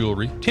 Tillis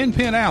Jewelry, Tin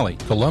Pin Alley,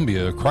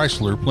 Columbia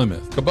Chrysler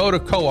Plymouth,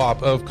 Kubota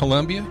Co-op of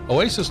Columbia,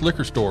 Oasis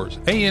Liquor Stores,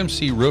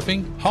 AMC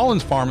Roofing,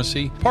 Hollins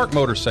Pharmacy, Park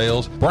Motor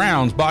Sales,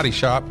 Brown's Body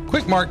Shop,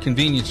 Quick Mart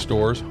Convenience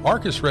Stores,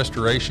 Arcus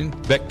Restoration,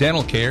 Beck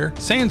Dental Care,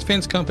 Sands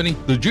Fence Company,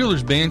 The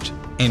Jewelers Bench,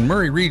 and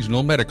Murray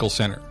Regional Medical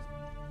Center.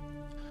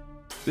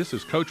 This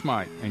is Coach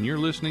Mike, and you're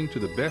listening to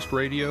the best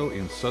radio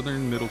in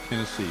southern Middle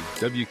Tennessee,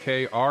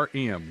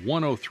 WKRM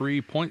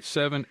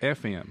 103.7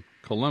 FM,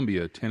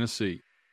 Columbia, Tennessee.